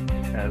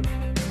 That's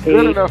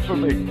good enough for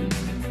me.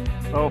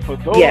 So for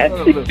those that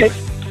are listening,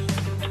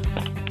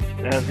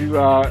 as you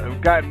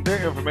have gotten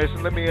their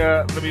information, let me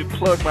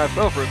plug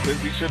myself real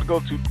quick. You should go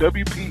to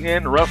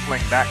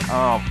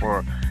WPNWrestling.com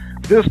for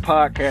this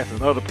podcast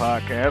and other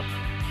podcasts.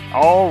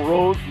 All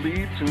roads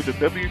lead to the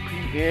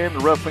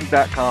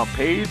WPNWrestling.com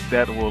page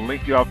that will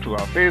link you off to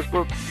our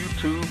Facebook,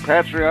 YouTube,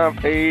 Patreon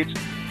page,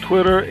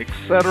 Twitter,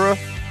 etc.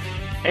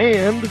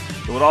 And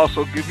it would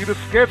also give you the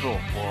schedule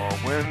for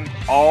when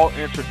all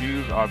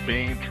interviews are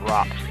being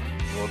dropped.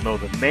 You will know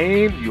the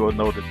name, you will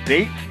know the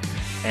date,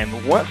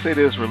 and once it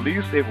is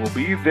released, it will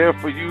be there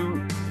for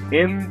you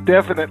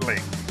indefinitely.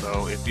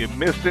 So if you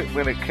missed it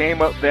when it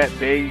came up that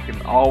day, you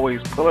can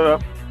always pull it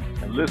up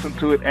and listen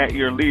to it at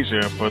your leisure.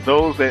 And for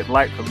those that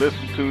like to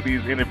listen to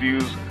these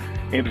interviews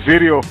in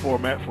video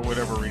format for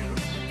whatever reason,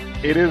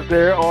 it is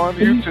there on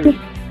YouTube.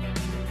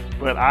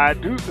 But I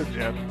do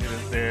suggest it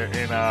is there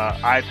in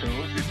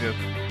iTunes. You just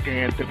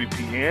scan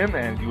WPN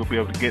and you will be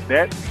able to get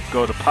that.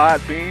 Go to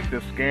Podbean,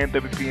 just scan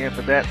WPN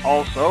for that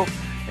also.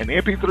 And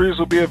MP3s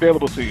will be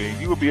available to you.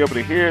 You will be able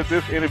to hear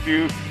this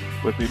interview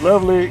with the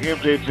lovely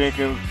MJ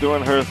Jenkins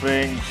doing her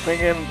thing,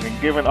 singing and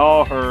giving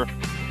all her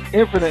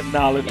infinite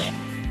knowledge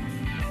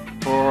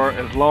for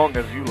as long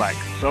as you like.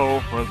 So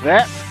for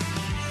that,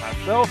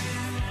 myself,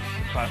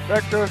 the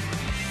Trifecta, I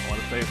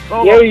want to say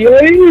so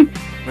long.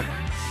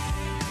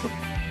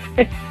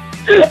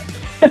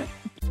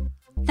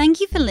 Thank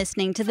you for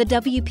listening to the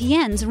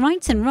WPN's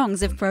Rights and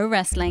Wrongs of Pro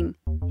Wrestling.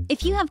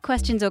 If you have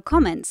questions or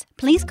comments,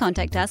 please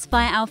contact us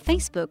via our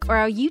Facebook or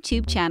our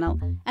YouTube channel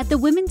at the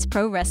Women's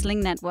Pro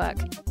Wrestling Network.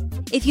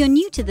 If you're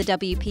new to the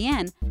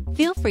WPN,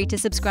 feel free to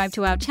subscribe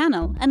to our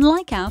channel and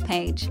like our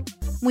page.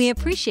 We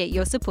appreciate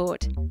your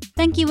support.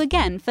 Thank you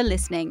again for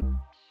listening.